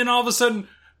 and then all of a sudden,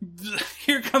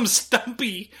 here comes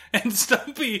Stumpy, and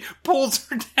Stumpy pulls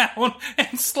her down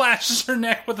and slashes her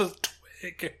neck with a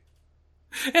twig.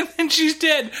 And then she's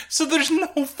dead, so there's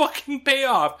no fucking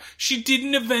payoff. She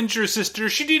didn't avenge her sister,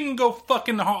 she didn't go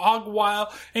fucking hog wild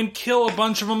and kill a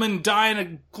bunch of them and die in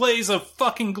a blaze of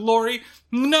fucking glory.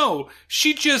 No,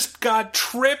 she just got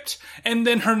tripped, and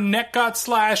then her neck got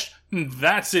slashed, and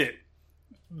that's it.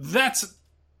 That's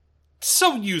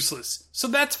so useless. So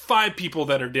that's 5 people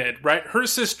that are dead, right? Her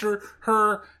sister,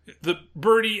 her, the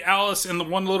Birdie, Alice, and the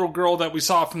one little girl that we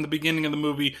saw from the beginning of the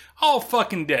movie, all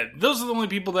fucking dead. Those are the only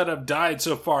people that have died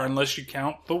so far, unless you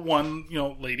count the one,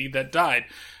 lady that died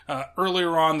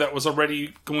earlier on that was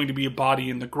already going to be a body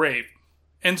in the grave.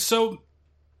 And so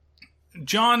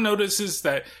John notices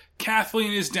that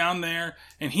Kathleen is down there,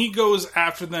 and he goes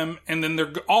after them, and then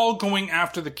they're all going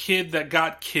after the kid that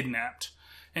got kidnapped.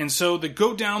 And so they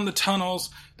go down the tunnels,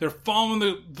 they're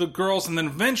following the girls, and then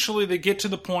eventually they get to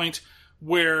the point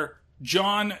where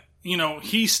John,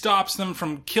 he stops them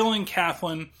from killing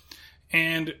Kathleen,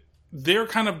 and they're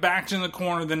kind of backed in the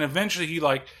corner. Then eventually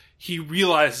he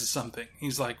realizes something.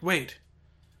 He's like, wait.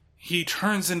 He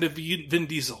turns into Vin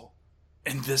Diesel,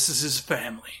 and this is his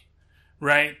family,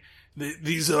 right?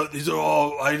 These are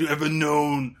all I've ever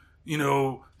known.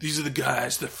 These are the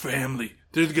guys, the family.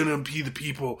 They're going to be the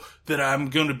people that I'm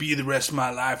going to be the rest of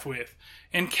my life with.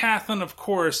 And Kathleen, of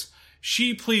course,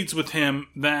 she pleads with him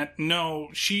that no,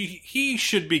 he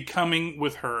should be coming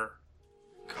with her.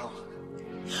 Go.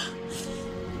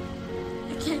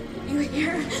 I can't leave you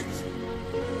here.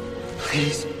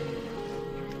 Please.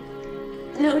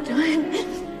 No,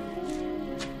 John.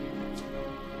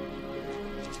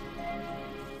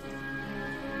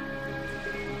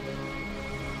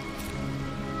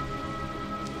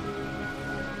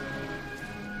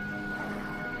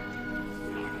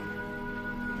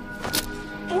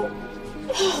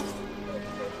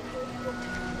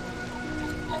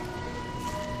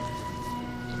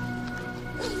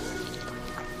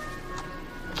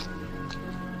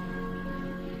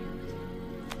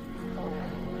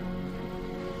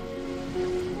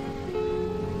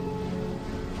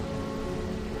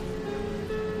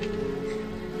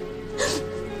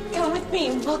 Come with me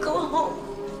and we'll go home.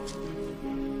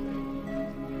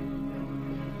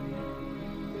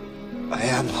 I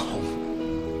am home.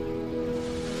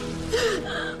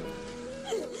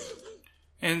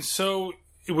 And so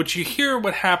what you hear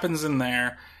what happens in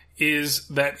there is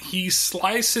that he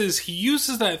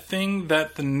uses that thing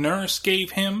that the nurse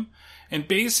gave him, and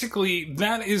basically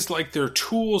that is like their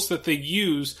tools that they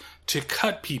use to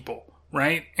cut people,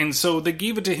 right? And so they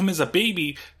gave it to him as a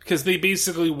baby because they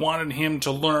basically wanted him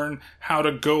to learn how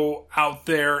to go out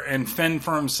there and fend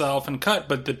for himself and cut,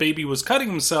 but the baby was cutting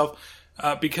himself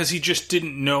because he just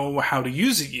didn't know how to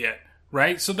use it yet.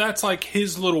 Right? So that's like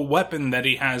his little weapon that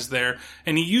he has there.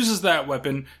 And he uses that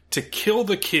weapon to kill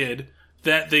the kid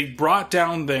that they brought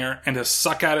down there and to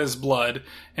suck out his blood.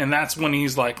 And that's when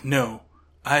he's like, no,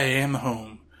 I am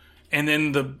home. and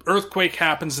then the earthquake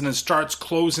happens and it starts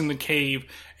closing the cave.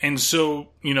 And so,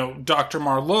 Dr.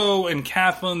 Marlowe and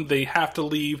Kathleen, they have to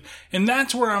leave. And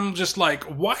that's where I'm just like,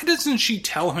 why doesn't she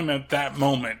tell him at that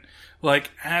moment?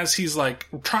 Like, as he's like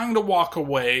trying to walk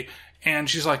away, and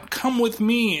she's like, come with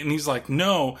me. And he's like,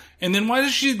 no. And then why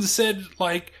does she said,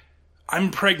 like,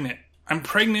 I'm pregnant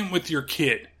with your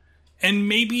kid? And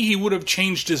maybe he would have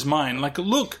changed his mind. Like,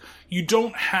 look, you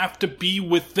don't have to be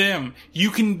with them. You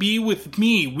can be with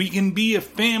me. We can be a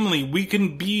family. We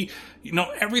can be,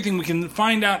 everything. We can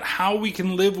find out how we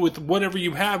can live with whatever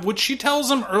you have, which she tells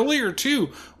him earlier,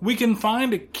 too. We can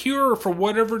find a cure for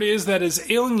whatever it is that is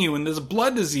ailing you in this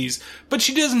blood disease. But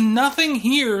she does nothing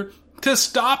here to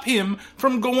stop him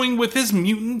from going with his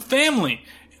mutant family.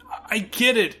 I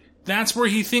get it. That's where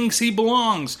he thinks he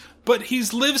belongs. But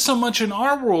he's lived so much in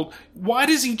our world. Why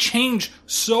does he change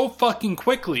so fucking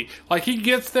quickly? Like, he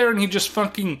gets there and he just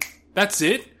fucking, that's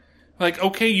it? Like,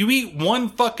 okay, you eat one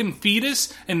fucking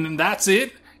fetus and then that's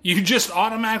it? You just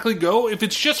automatically go? If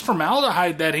it's just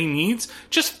formaldehyde that he needs,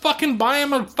 just fucking buy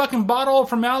him a fucking bottle of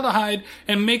formaldehyde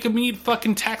and make him eat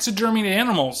fucking taxidermied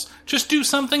animals. Just do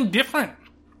something different.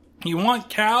 You want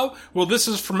cow? Well, this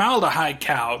is formaldehyde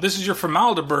cow. This is your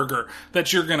formaldeburger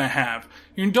that you're gonna have.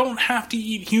 You don't have to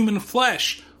eat human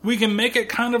flesh. We can make it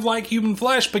kind of like human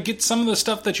flesh, but get some of the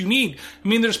stuff that you need. I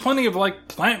mean, there's plenty of, like,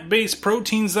 plant-based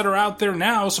proteins that are out there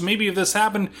now, so maybe if this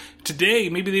happened today,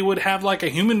 maybe they would have, like, a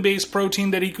human-based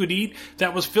protein that he could eat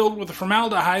that was filled with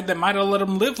formaldehyde that might have let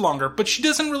him live longer. But she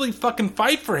doesn't really fucking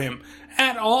fight for him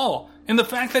at all. And the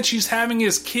fact that she's having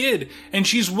his kid and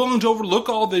she's willing to overlook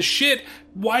all this shit,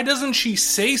 why doesn't she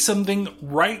say something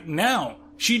right now?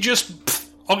 She just,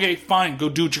 okay, fine, go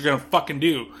do what you're gonna fucking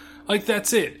do. Like,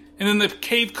 that's it. And then the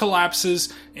cave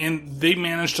collapses and they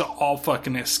manage to all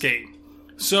fucking escape.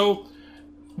 So,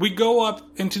 we go up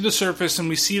into the surface and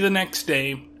we see the next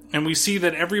day, and we see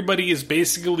that everybody is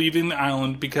basically leaving the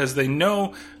island because they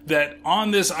know that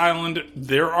on this island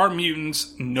there are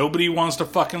mutants. Nobody wants to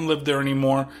fucking live there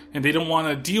anymore, and they don't want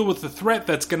to deal with the threat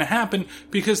that's going to happen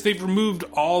because they've removed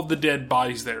all the dead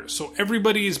bodies there. So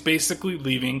everybody is basically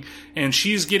leaving, and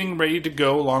she's getting ready to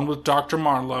go along with Dr.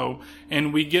 Marlowe,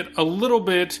 and we get a little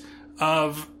bit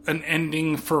of an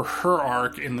ending for her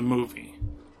arc in the movie.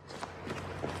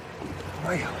 How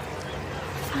are you?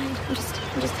 Fine, I'm just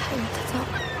tired, that's all.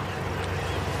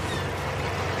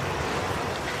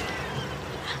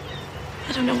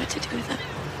 I don't know what to do with it.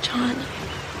 John,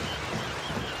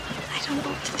 I don't know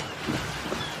what to do.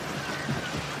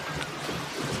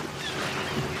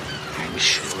 I'm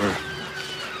sure.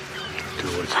 Do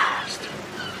what's best.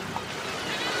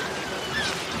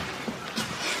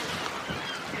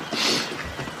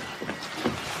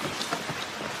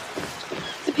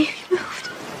 The baby moved.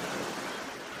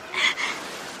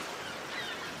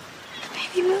 The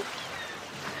baby moved.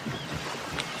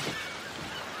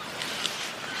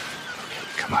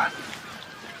 Come on.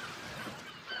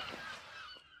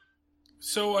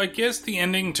 So I guess the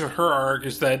ending to her arc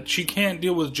is that she can't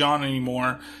deal with John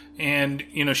anymore, and,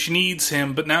 she needs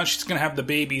him, but now she's going to have the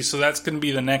baby, so that's going to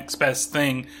be the next best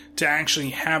thing to actually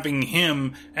having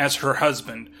him as her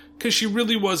husband. Because she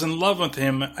really was in love with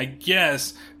him, I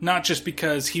guess, not just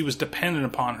because he was dependent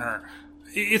upon her.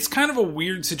 It's kind of a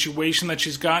weird situation that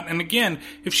she's got, and again,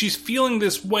 if she's feeling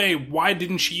this way, why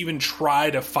didn't she even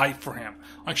try to fight for him?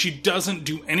 Like, she doesn't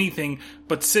do anything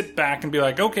but sit back and be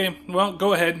like, okay, well,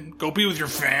 go ahead, go be with your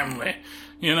family,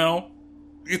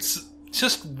 It's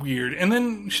just weird. And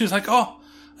then she's like, oh,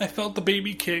 I felt the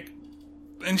baby kick.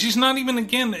 And she's not even,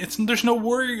 again, there's no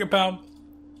worry about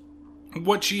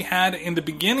what she had in the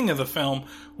beginning of the film,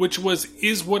 which was,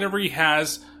 is whatever he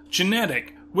has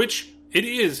genetic? Which it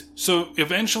is. So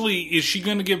eventually, is she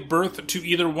going to give birth to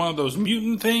either one of those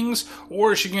mutant things,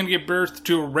 or is she going to give birth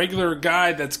to a regular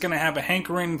guy that's going to have a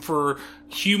hankering for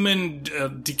human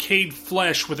decayed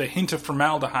flesh with a hint of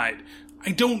formaldehyde?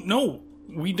 I don't know.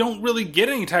 We don't really get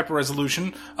any type of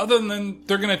resolution other than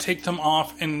they're going to take them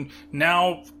off, and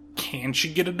now, can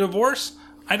she get a divorce?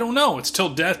 I don't know. It's till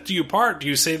death do you part. Do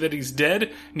you say that he's dead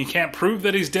and you can't prove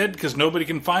that he's dead because nobody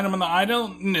can find him on the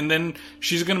island, and then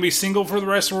she's going to be single for the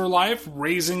rest of her life,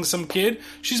 raising some kid?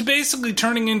 She's basically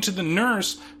turning into the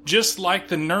nurse, just like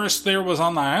the nurse there was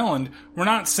on the island. We're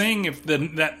not saying if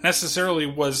that necessarily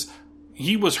was,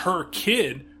 he was her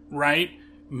kid, right?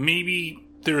 Maybe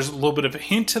there's a little bit of a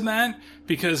hint to that,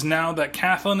 because now that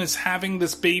Kathleen is having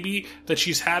this baby that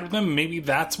she's had with him, maybe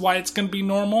that's why it's going to be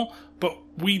normal. But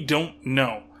we don't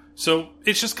know. So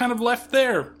it's just kind of left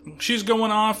there. She's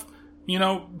going off,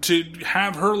 to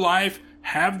have her life,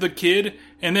 have the kid,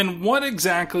 and then what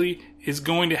exactly is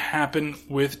going to happen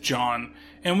with John?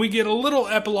 And we get a little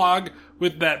epilogue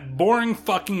with that boring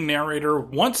fucking narrator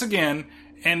once again,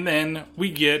 and then we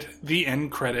get the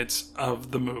end credits of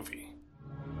the movie.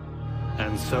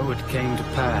 And so it came to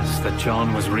pass that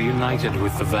John was reunited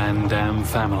with the Van Damme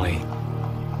family.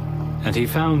 And he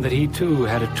found that he too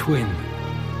had a twin.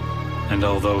 And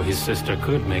although his sister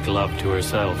could make love to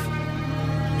herself,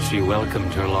 she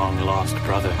welcomed her long-lost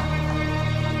brother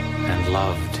and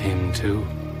loved him too.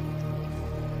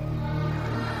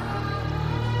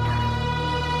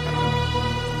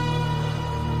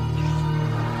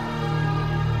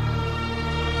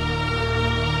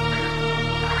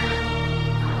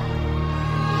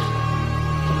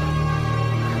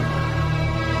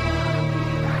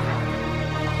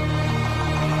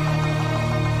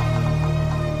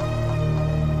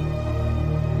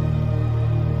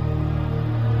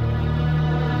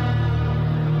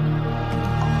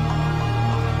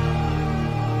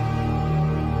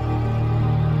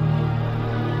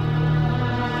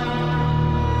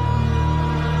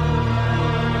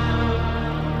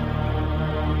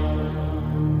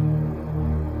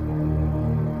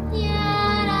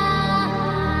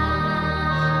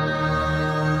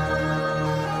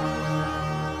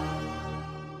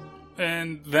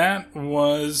 And that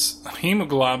was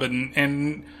Hemoglobin,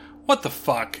 and what the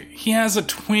fuck? He has a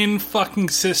twin fucking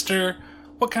sister?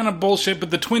 What kind of bullshit?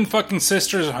 But the twin fucking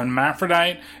sister is a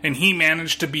hermaphrodite, and he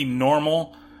managed to be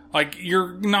normal? Like,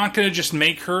 you're not gonna just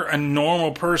make her a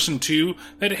normal person too?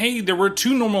 That, hey, there were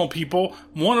two normal people,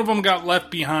 one of them got left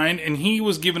behind, and he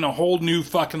was given a whole new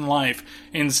fucking life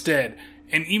instead.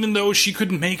 And even though she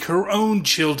couldn't make her own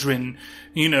children,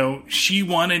 you know, she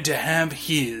wanted to have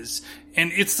his.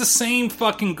 And it's the same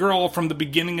fucking girl from the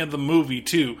beginning of the movie,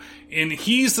 too. And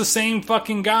he's the same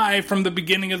fucking guy from the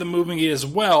beginning of the movie as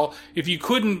well. If you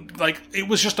couldn't, like, it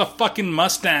was just a fucking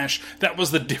mustache that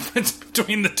was the difference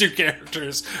between the two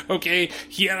characters, okay?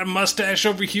 He had a mustache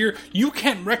over here. You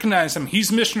can't recognize him.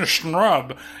 He's Mr.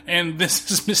 Schrub, and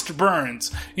this is Mr. Burns.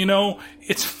 You know,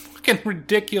 it's fucking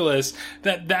ridiculous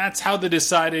that that's how they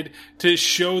decided to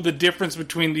show the difference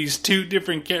between these two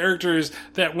different characters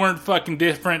that weren't fucking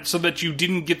different, so that you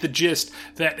didn't get the gist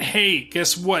that, hey,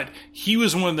 guess what? He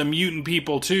was one of the mutant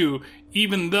people too,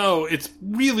 even though it's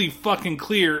really fucking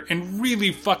clear and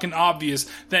really fucking obvious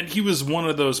that he was one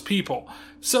of those people.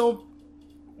 So,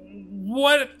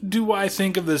 what do I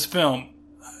think of this film?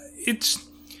 It's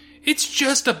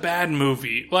just a bad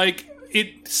movie. Like,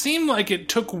 it seemed like it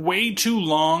took way too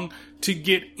long to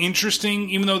get interesting,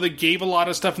 even though they gave a lot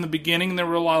of stuff in the beginning. There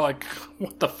were a lot of like,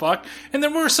 what the fuck? And there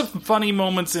were some funny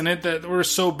moments in it that were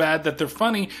so bad that they're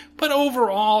funny, but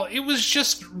overall, it was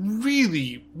just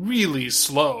really, really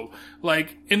slow.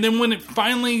 Like, and then when it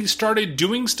finally started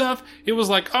doing stuff, it was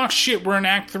like, oh shit, we're in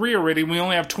Act 3 already, we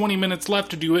only have 20 minutes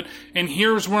left to do it, and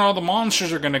here's when all the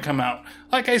monsters are gonna come out.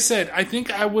 Like I said, I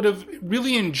think I would have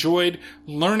really enjoyed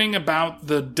learning about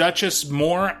the Duchess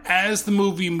more as the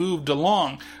movie moved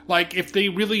along. Like, if they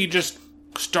really just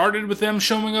started with them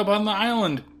showing up on the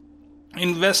island,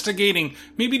 investigating,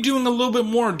 maybe doing a little bit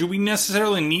more. Do we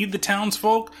necessarily need the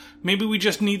townsfolk? Maybe we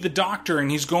just need the doctor, and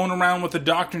he's going around with the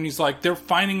doctor, and he's like, they're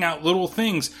finding out little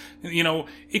things. You know,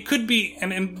 it could be,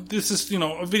 and this is, you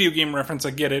know, a video game reference, I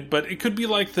get it, but it could be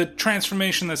like the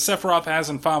transformation that Sephiroth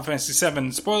has in Final Fantasy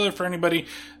VII. Spoiler for anybody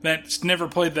that's never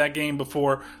played that game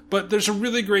before, but there's a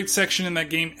really great section in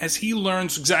that game as he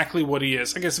learns exactly what he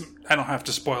is. I guess I don't have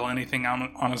to spoil anything,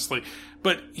 honestly.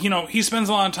 But, you know, he spends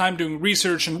a lot of time doing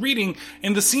research and reading,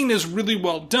 and the scene is really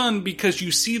well done because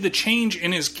you see the change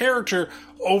in his character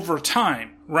over time,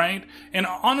 right? And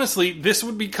honestly, this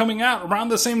would be coming out around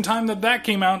the same time that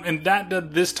came out, and that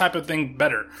did this type of thing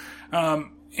better.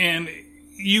 And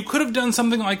you could have done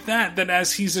something like that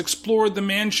as he's explored the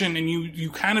mansion and you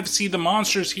kind of see the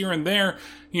monsters here and there,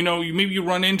 you know, maybe you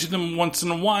run into them once in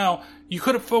a while. You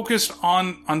could have focused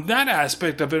on that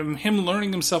aspect of it, him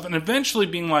learning himself and eventually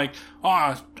being like,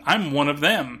 I'm one of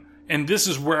them, and this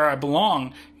is where I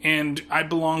belong, and I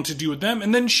belong to deal with them.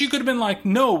 And then she could have been like,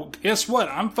 no, guess what?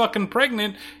 I'm fucking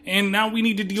pregnant, and now we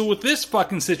need to deal with this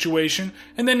fucking situation.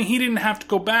 And then he didn't have to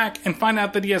go back and find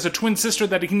out that he has a twin sister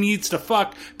that he needs to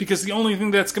fuck, because the only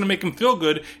thing that's going to make him feel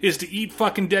good is to eat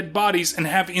fucking dead bodies and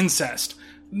have incest.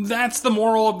 That's the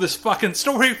moral of this fucking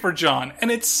story for John, and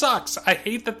it sucks. I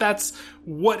hate that that's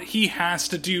what he has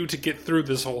to do to get through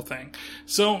this whole thing.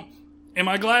 So, am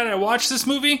I glad I watched this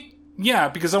movie? Yeah,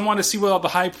 because I want to see what all the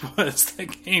hype was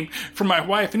that came from my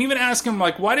wife, and even ask him,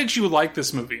 like, why did you like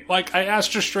this movie? Like, I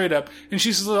asked her straight up, and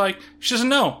she's like, she doesn't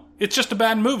know. It's just a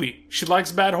bad movie. She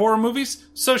likes bad horror movies,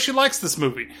 so she likes this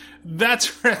movie.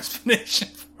 That's her explanation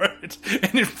for it,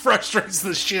 and it frustrates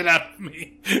the shit out of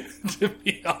me, to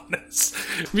be honest.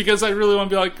 Because I really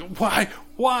want to be like,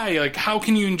 why? Like, how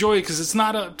can you enjoy it? Because it's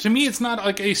not to me, it's not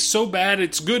like a so bad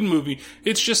it's good movie.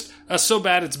 It's just a so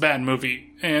bad it's bad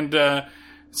movie. And,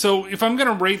 so if I'm going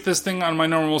to rate this thing on my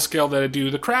normal scale that I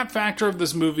do, the crap factor of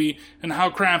this movie and how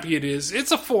crappy it is,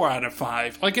 it's a 4 out of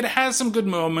 5. Like, it has some good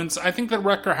moments. I think that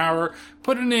Rutger Hauer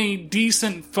put in a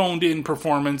decent phoned-in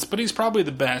performance, but he's probably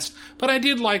the best. But I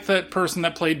did like that person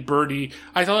that played Birdie.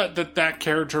 I thought that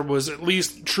character was at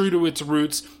least true to its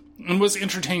roots and was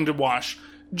entertaining to watch.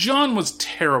 John was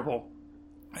terrible.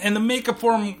 And the makeup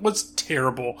for him was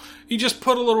terrible. He just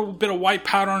put a little bit of white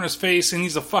powder on his face, and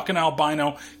he's a fucking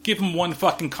albino. Give him one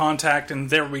fucking contact, and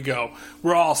there we go.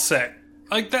 We're all set.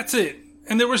 Like, that's it.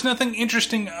 And there was nothing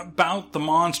interesting about the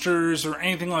monsters or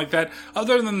anything like that.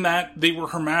 Other than that, they were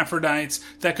hermaphrodites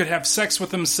that could have sex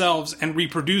with themselves and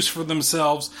reproduce for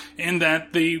themselves, and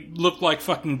that they looked like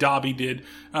fucking Dobby did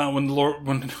when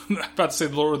I'm about to say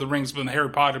the Lord of the Rings, when the Harry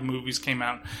Potter movies came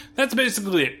out. That's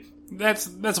basically it. That's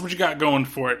what you got going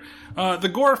for it. The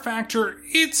gore factor,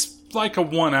 it's like a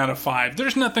 1 out of 5.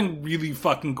 There's nothing really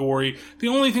fucking gory. The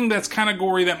only thing that's kind of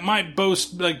gory that might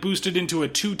boost it into a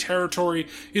 2 territory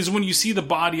is when you see the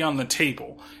body on the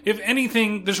table. If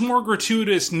anything, there's more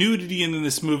gratuitous nudity in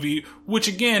this movie, which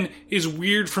again is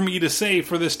weird for me to say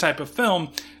for this type of film,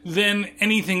 than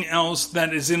anything else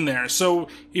that is in there. So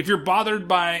if you're bothered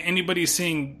by anybody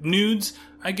seeing nudes,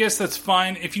 I guess that's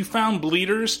fine. If you found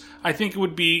bleeders, I think it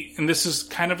would be, and this is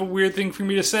kind of a weird thing for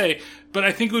me to say, but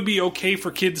I think it would be okay for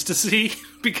kids to see,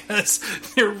 because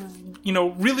there,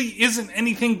 really isn't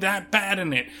anything that bad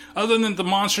in it, other than the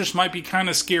monsters might be kind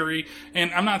of scary.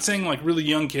 And I'm not saying like really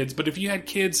young kids, but if you had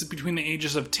kids between the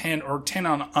ages of 10 or 10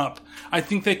 on up, I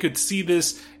think they could see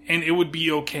this and it would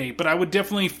be okay. But I would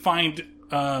definitely find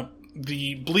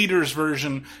the bleeders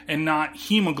version and not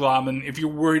Hemoglobin if you're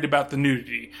worried about the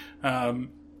nudity.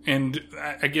 And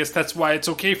I guess that's why it's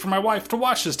okay for my wife to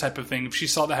watch this type of thing if she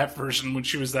saw that version when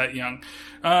she was that young.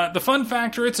 The fun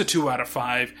factor, it's a 2 out of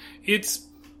 5.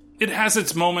 It has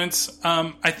its moments.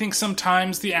 I think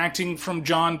sometimes the acting from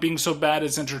John being so bad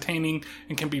is entertaining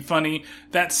and can be funny.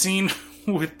 That scene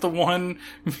with the one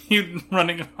mutant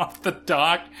running off the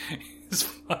dock is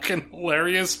fucking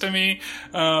hilarious to me.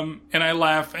 And I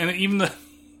laugh. And even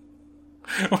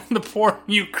when the poor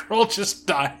mute girl just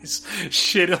dies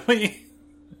shittily,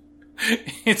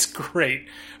 it's great.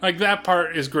 Like, that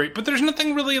part is great. But there's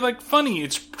nothing really, funny.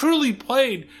 It's truly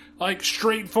played,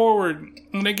 straightforward.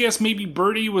 And I guess maybe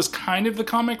Birdie was kind of the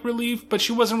comic relief, but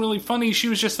she wasn't really funny. She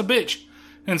was just a bitch.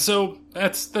 And so,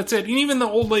 that's it. And even the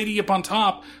old lady up on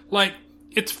top,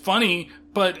 it's funny,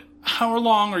 but how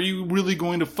long are you really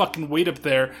going to fucking wait up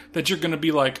there that you're going to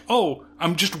be like, oh,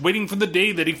 I'm just waiting for the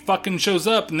day that he fucking shows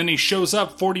up, and then he shows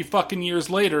up 40 fucking years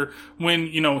later when,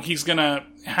 he's going to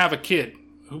have a kid.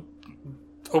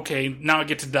 Okay, now I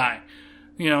get to die.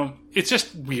 It's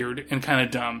just weird and kind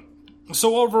of dumb.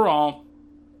 So overall,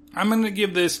 I'm going to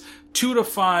give this 2 to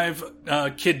 5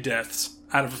 kid deaths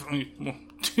out of...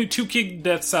 2 kid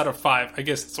deaths out of 5. I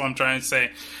guess that's what I'm trying to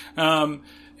say.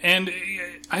 And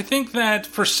I think that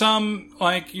for some,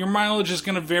 your mileage is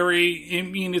going to vary. I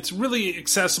mean, it's really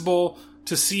accessible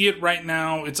to see it right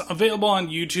now. It's available on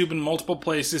YouTube in multiple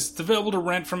places. It's available to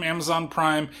rent from Amazon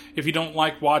Prime if you don't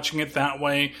like watching it that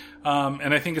way.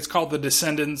 And I think it's called The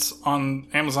Descendants on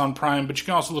Amazon Prime, but you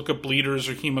can also look up Bleeders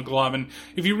or Hemoglobin.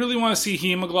 If you really want to see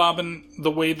Hemoglobin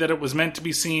the way that it was meant to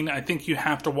be seen, I think you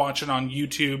have to watch it on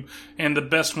YouTube. And the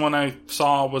best one I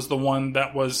saw was the one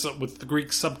that was with the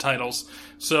Greek subtitles.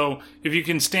 So if you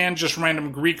can stand just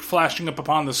random Greek flashing up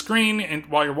upon the screen and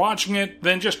while you're watching it,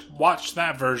 then just watch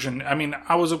that version. I mean,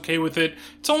 I was okay with it.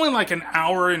 It's only an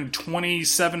hour and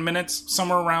 27 minutes,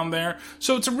 somewhere around there.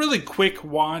 So it's a really quick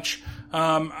watch.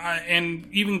 And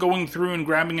even going through and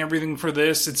grabbing everything for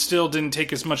this, it still didn't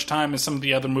take as much time as some of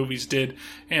the other movies did.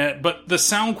 But the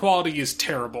sound quality is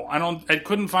terrible. I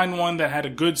couldn't find one that had a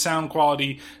good sound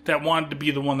quality that wanted to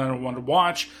be the one that I wanted to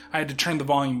watch. I had to turn the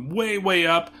volume way, way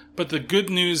up. But the good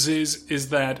news is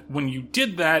that when you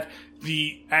did that,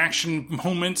 the action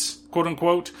moments, quote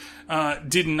unquote,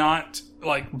 did not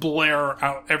blare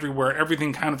out everywhere.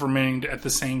 Everything kind of remained at the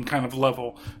same kind of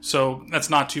level. So that's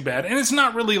not too bad. And it's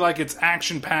not really it's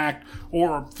action-packed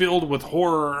or filled with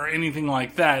horror or anything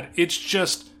like that. It's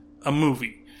just a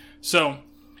movie. So,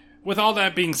 with all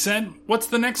that being said, what's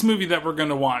the next movie that we're going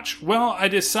to watch? Well, I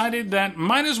decided that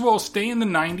might as well stay in the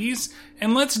 90s,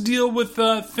 and let's deal with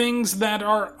things that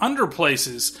are under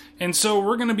places. And so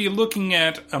we're going to be looking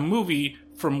at a movie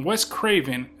from Wes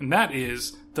Craven, and that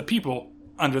is The People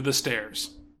Under the Stairs.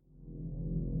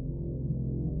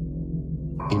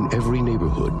 In every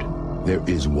neighborhood, there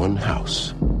is one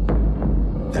house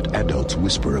that adults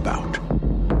whisper about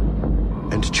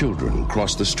and and children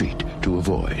cross the street to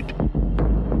avoid.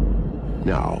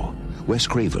 Now, Wes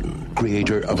Craven,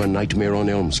 creator of A Nightmare on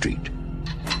Elm Street,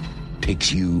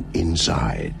 takes you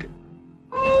inside.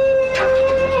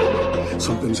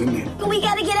 Something's in there. We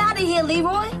gotta get out of here,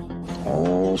 Leroy.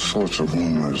 All sorts of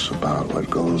rumors about what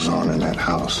goes on in that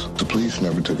house. The police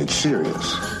never took it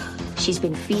serious. She's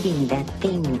been feeding that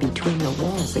thing between the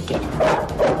walls again.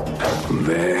 I'm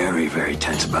very, very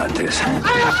tense about this.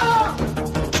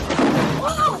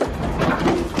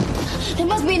 There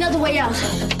must be another way out.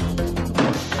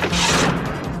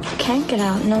 Can't get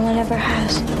out. No one ever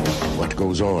has. What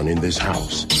goes on in this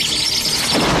house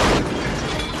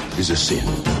is a sin.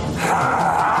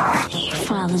 Your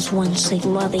father's one sick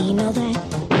mother, you know that?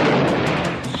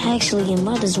 Actually, your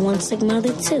mother's one sick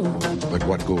mother, too. But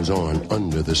what goes on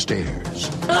under the stairs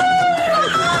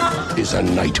is a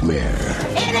nightmare.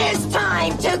 It is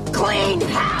time to clean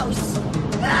house.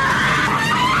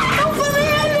 Over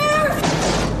there!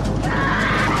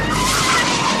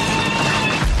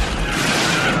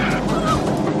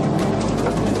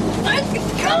 Let's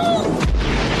go!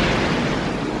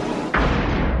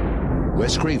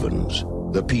 Wes Craven's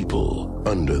The People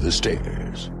Under the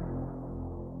Stairs.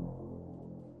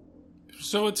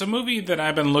 So it's a movie that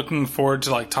I've been looking forward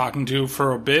to talking to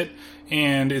for a bit,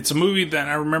 and it's a movie that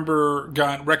I remember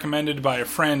got recommended by a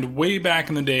friend way back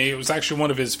in the day. It was actually one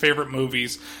of his favorite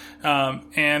movies,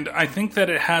 and I think that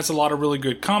it has a lot of really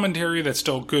good commentary that's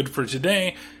still good for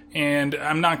today. And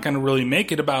I'm not going to really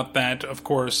make it about that, of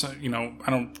course. I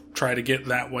don't try to get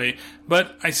that way.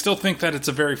 But I still think that it's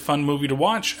a very fun movie to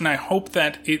watch, and I hope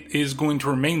that it is going to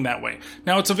remain that way.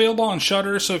 Now, it's available on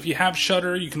Shudder, so if you have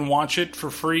Shudder, you can watch it for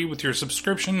free with your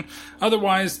subscription.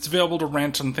 Otherwise, it's available to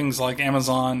rent on things like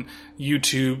Amazon,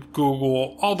 YouTube,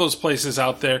 Google, all those places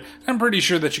out there. I'm pretty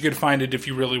sure that you could find it if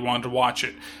you really wanted to watch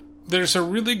it. There's a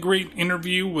really great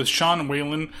interview with Sean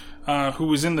Whalen, who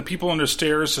was in The People Under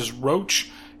Stairs as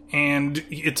Roach. And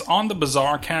it's on the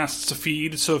Bizarrecast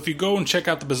feed, so if you go and check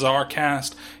out the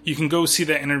Bizarrecast, you can go see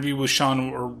that interview with Sean,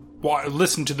 or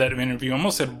listen to that interview. I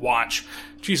almost said watch.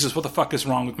 Jesus, what the fuck is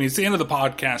wrong with me? It's the end of the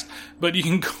podcast. But you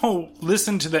can go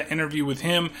listen to that interview with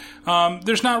him.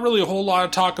 There's not really a whole lot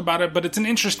of talk about it, but it's an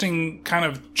interesting kind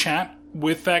of chat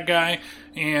with that guy.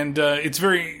 And it's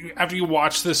very, after you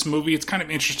watch this movie, it's kind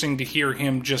of interesting to hear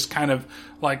him just kind of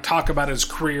talk about his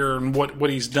career and what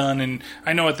he's done. And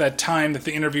I know at that time that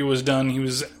the interview was done, he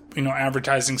was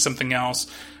advertising something else.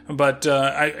 But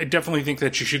I definitely think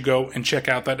that you should go and check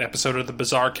out that episode of the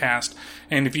Bizarrecast.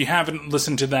 And if you haven't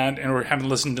listened to that, or haven't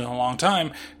listened in a long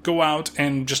time, go out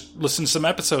and just listen to some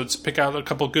episodes. Pick out a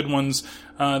couple good ones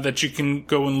that you can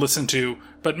go and listen to.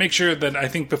 But make sure that, I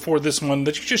think before this one,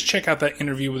 that you just check out that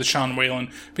interview with Sean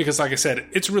Whalen. Because like I said,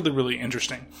 it's really, really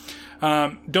interesting.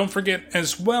 Don't forget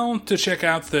as well to check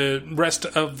out the rest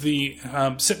of the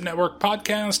SIP Network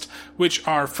podcast, which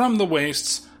are From the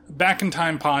Wastes, Back in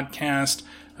Time podcast,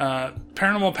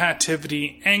 Paranormal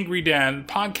Pativity, Angry Dad,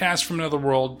 Podcast from Another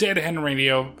World, Dead Hen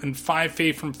Radio, and 5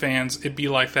 Faith from Fans, It'd Be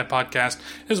Like That podcast,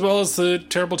 as well as the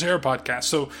Terrible Terror podcast.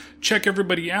 So check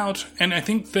everybody out. And I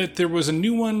think that there was a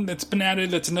new one that's been added.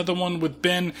 That's another one with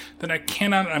Ben that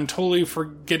I'm totally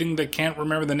forgetting, that can't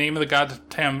remember the name of the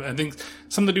goddamn, I think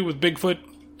something to do with Bigfoot.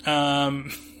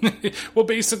 Well,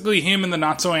 basically him and the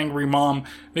Not So Angry Mom,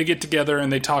 they get together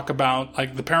and they talk about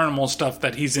the paranormal stuff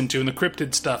that he's into and the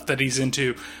cryptid stuff that he's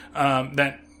into,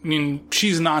 that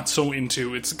she's not so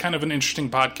into. It's kind of an interesting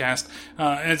podcast,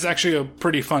 and it's actually a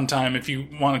pretty fun time if you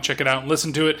want to check it out and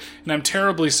listen to it. And I'm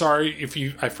terribly sorry if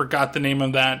I forgot the name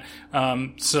of that.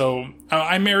 So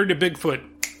I Married a Bigfoot.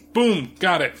 Boom,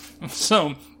 got it.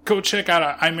 So go check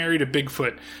out I Married a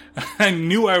Bigfoot. I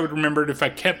knew I would remember it if I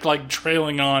kept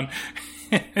trailing on.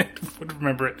 Would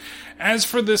remember it. As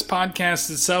for this podcast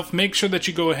itself, make sure that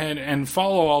you go ahead and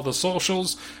follow all the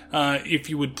socials. If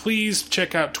you would please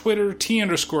check out Twitter,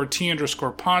 T_T_podcast,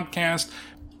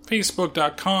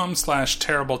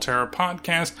 Facebook.com/Terrible Terror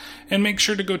Podcast, and make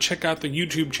sure to go check out the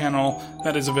YouTube channel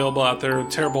that is available out there,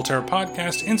 Terrible Terror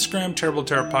Podcast, Instagram, Terrible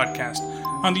Terror Podcast.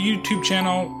 On the YouTube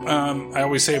channel, I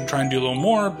always say I'm trying to do a little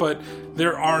more, but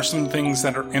there are some things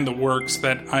that are in the works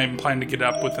that I'm planning to get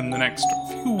up within the next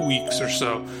few weeks or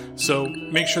so. So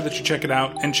make sure that you check it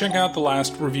out, and check out the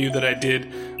last review that I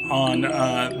did on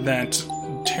that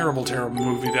Terrible Terror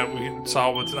movie that we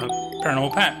saw with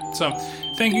Paranormal Pat. So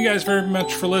thank you guys very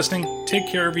much for listening. Take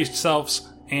care of yourselves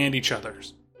and each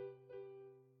other's.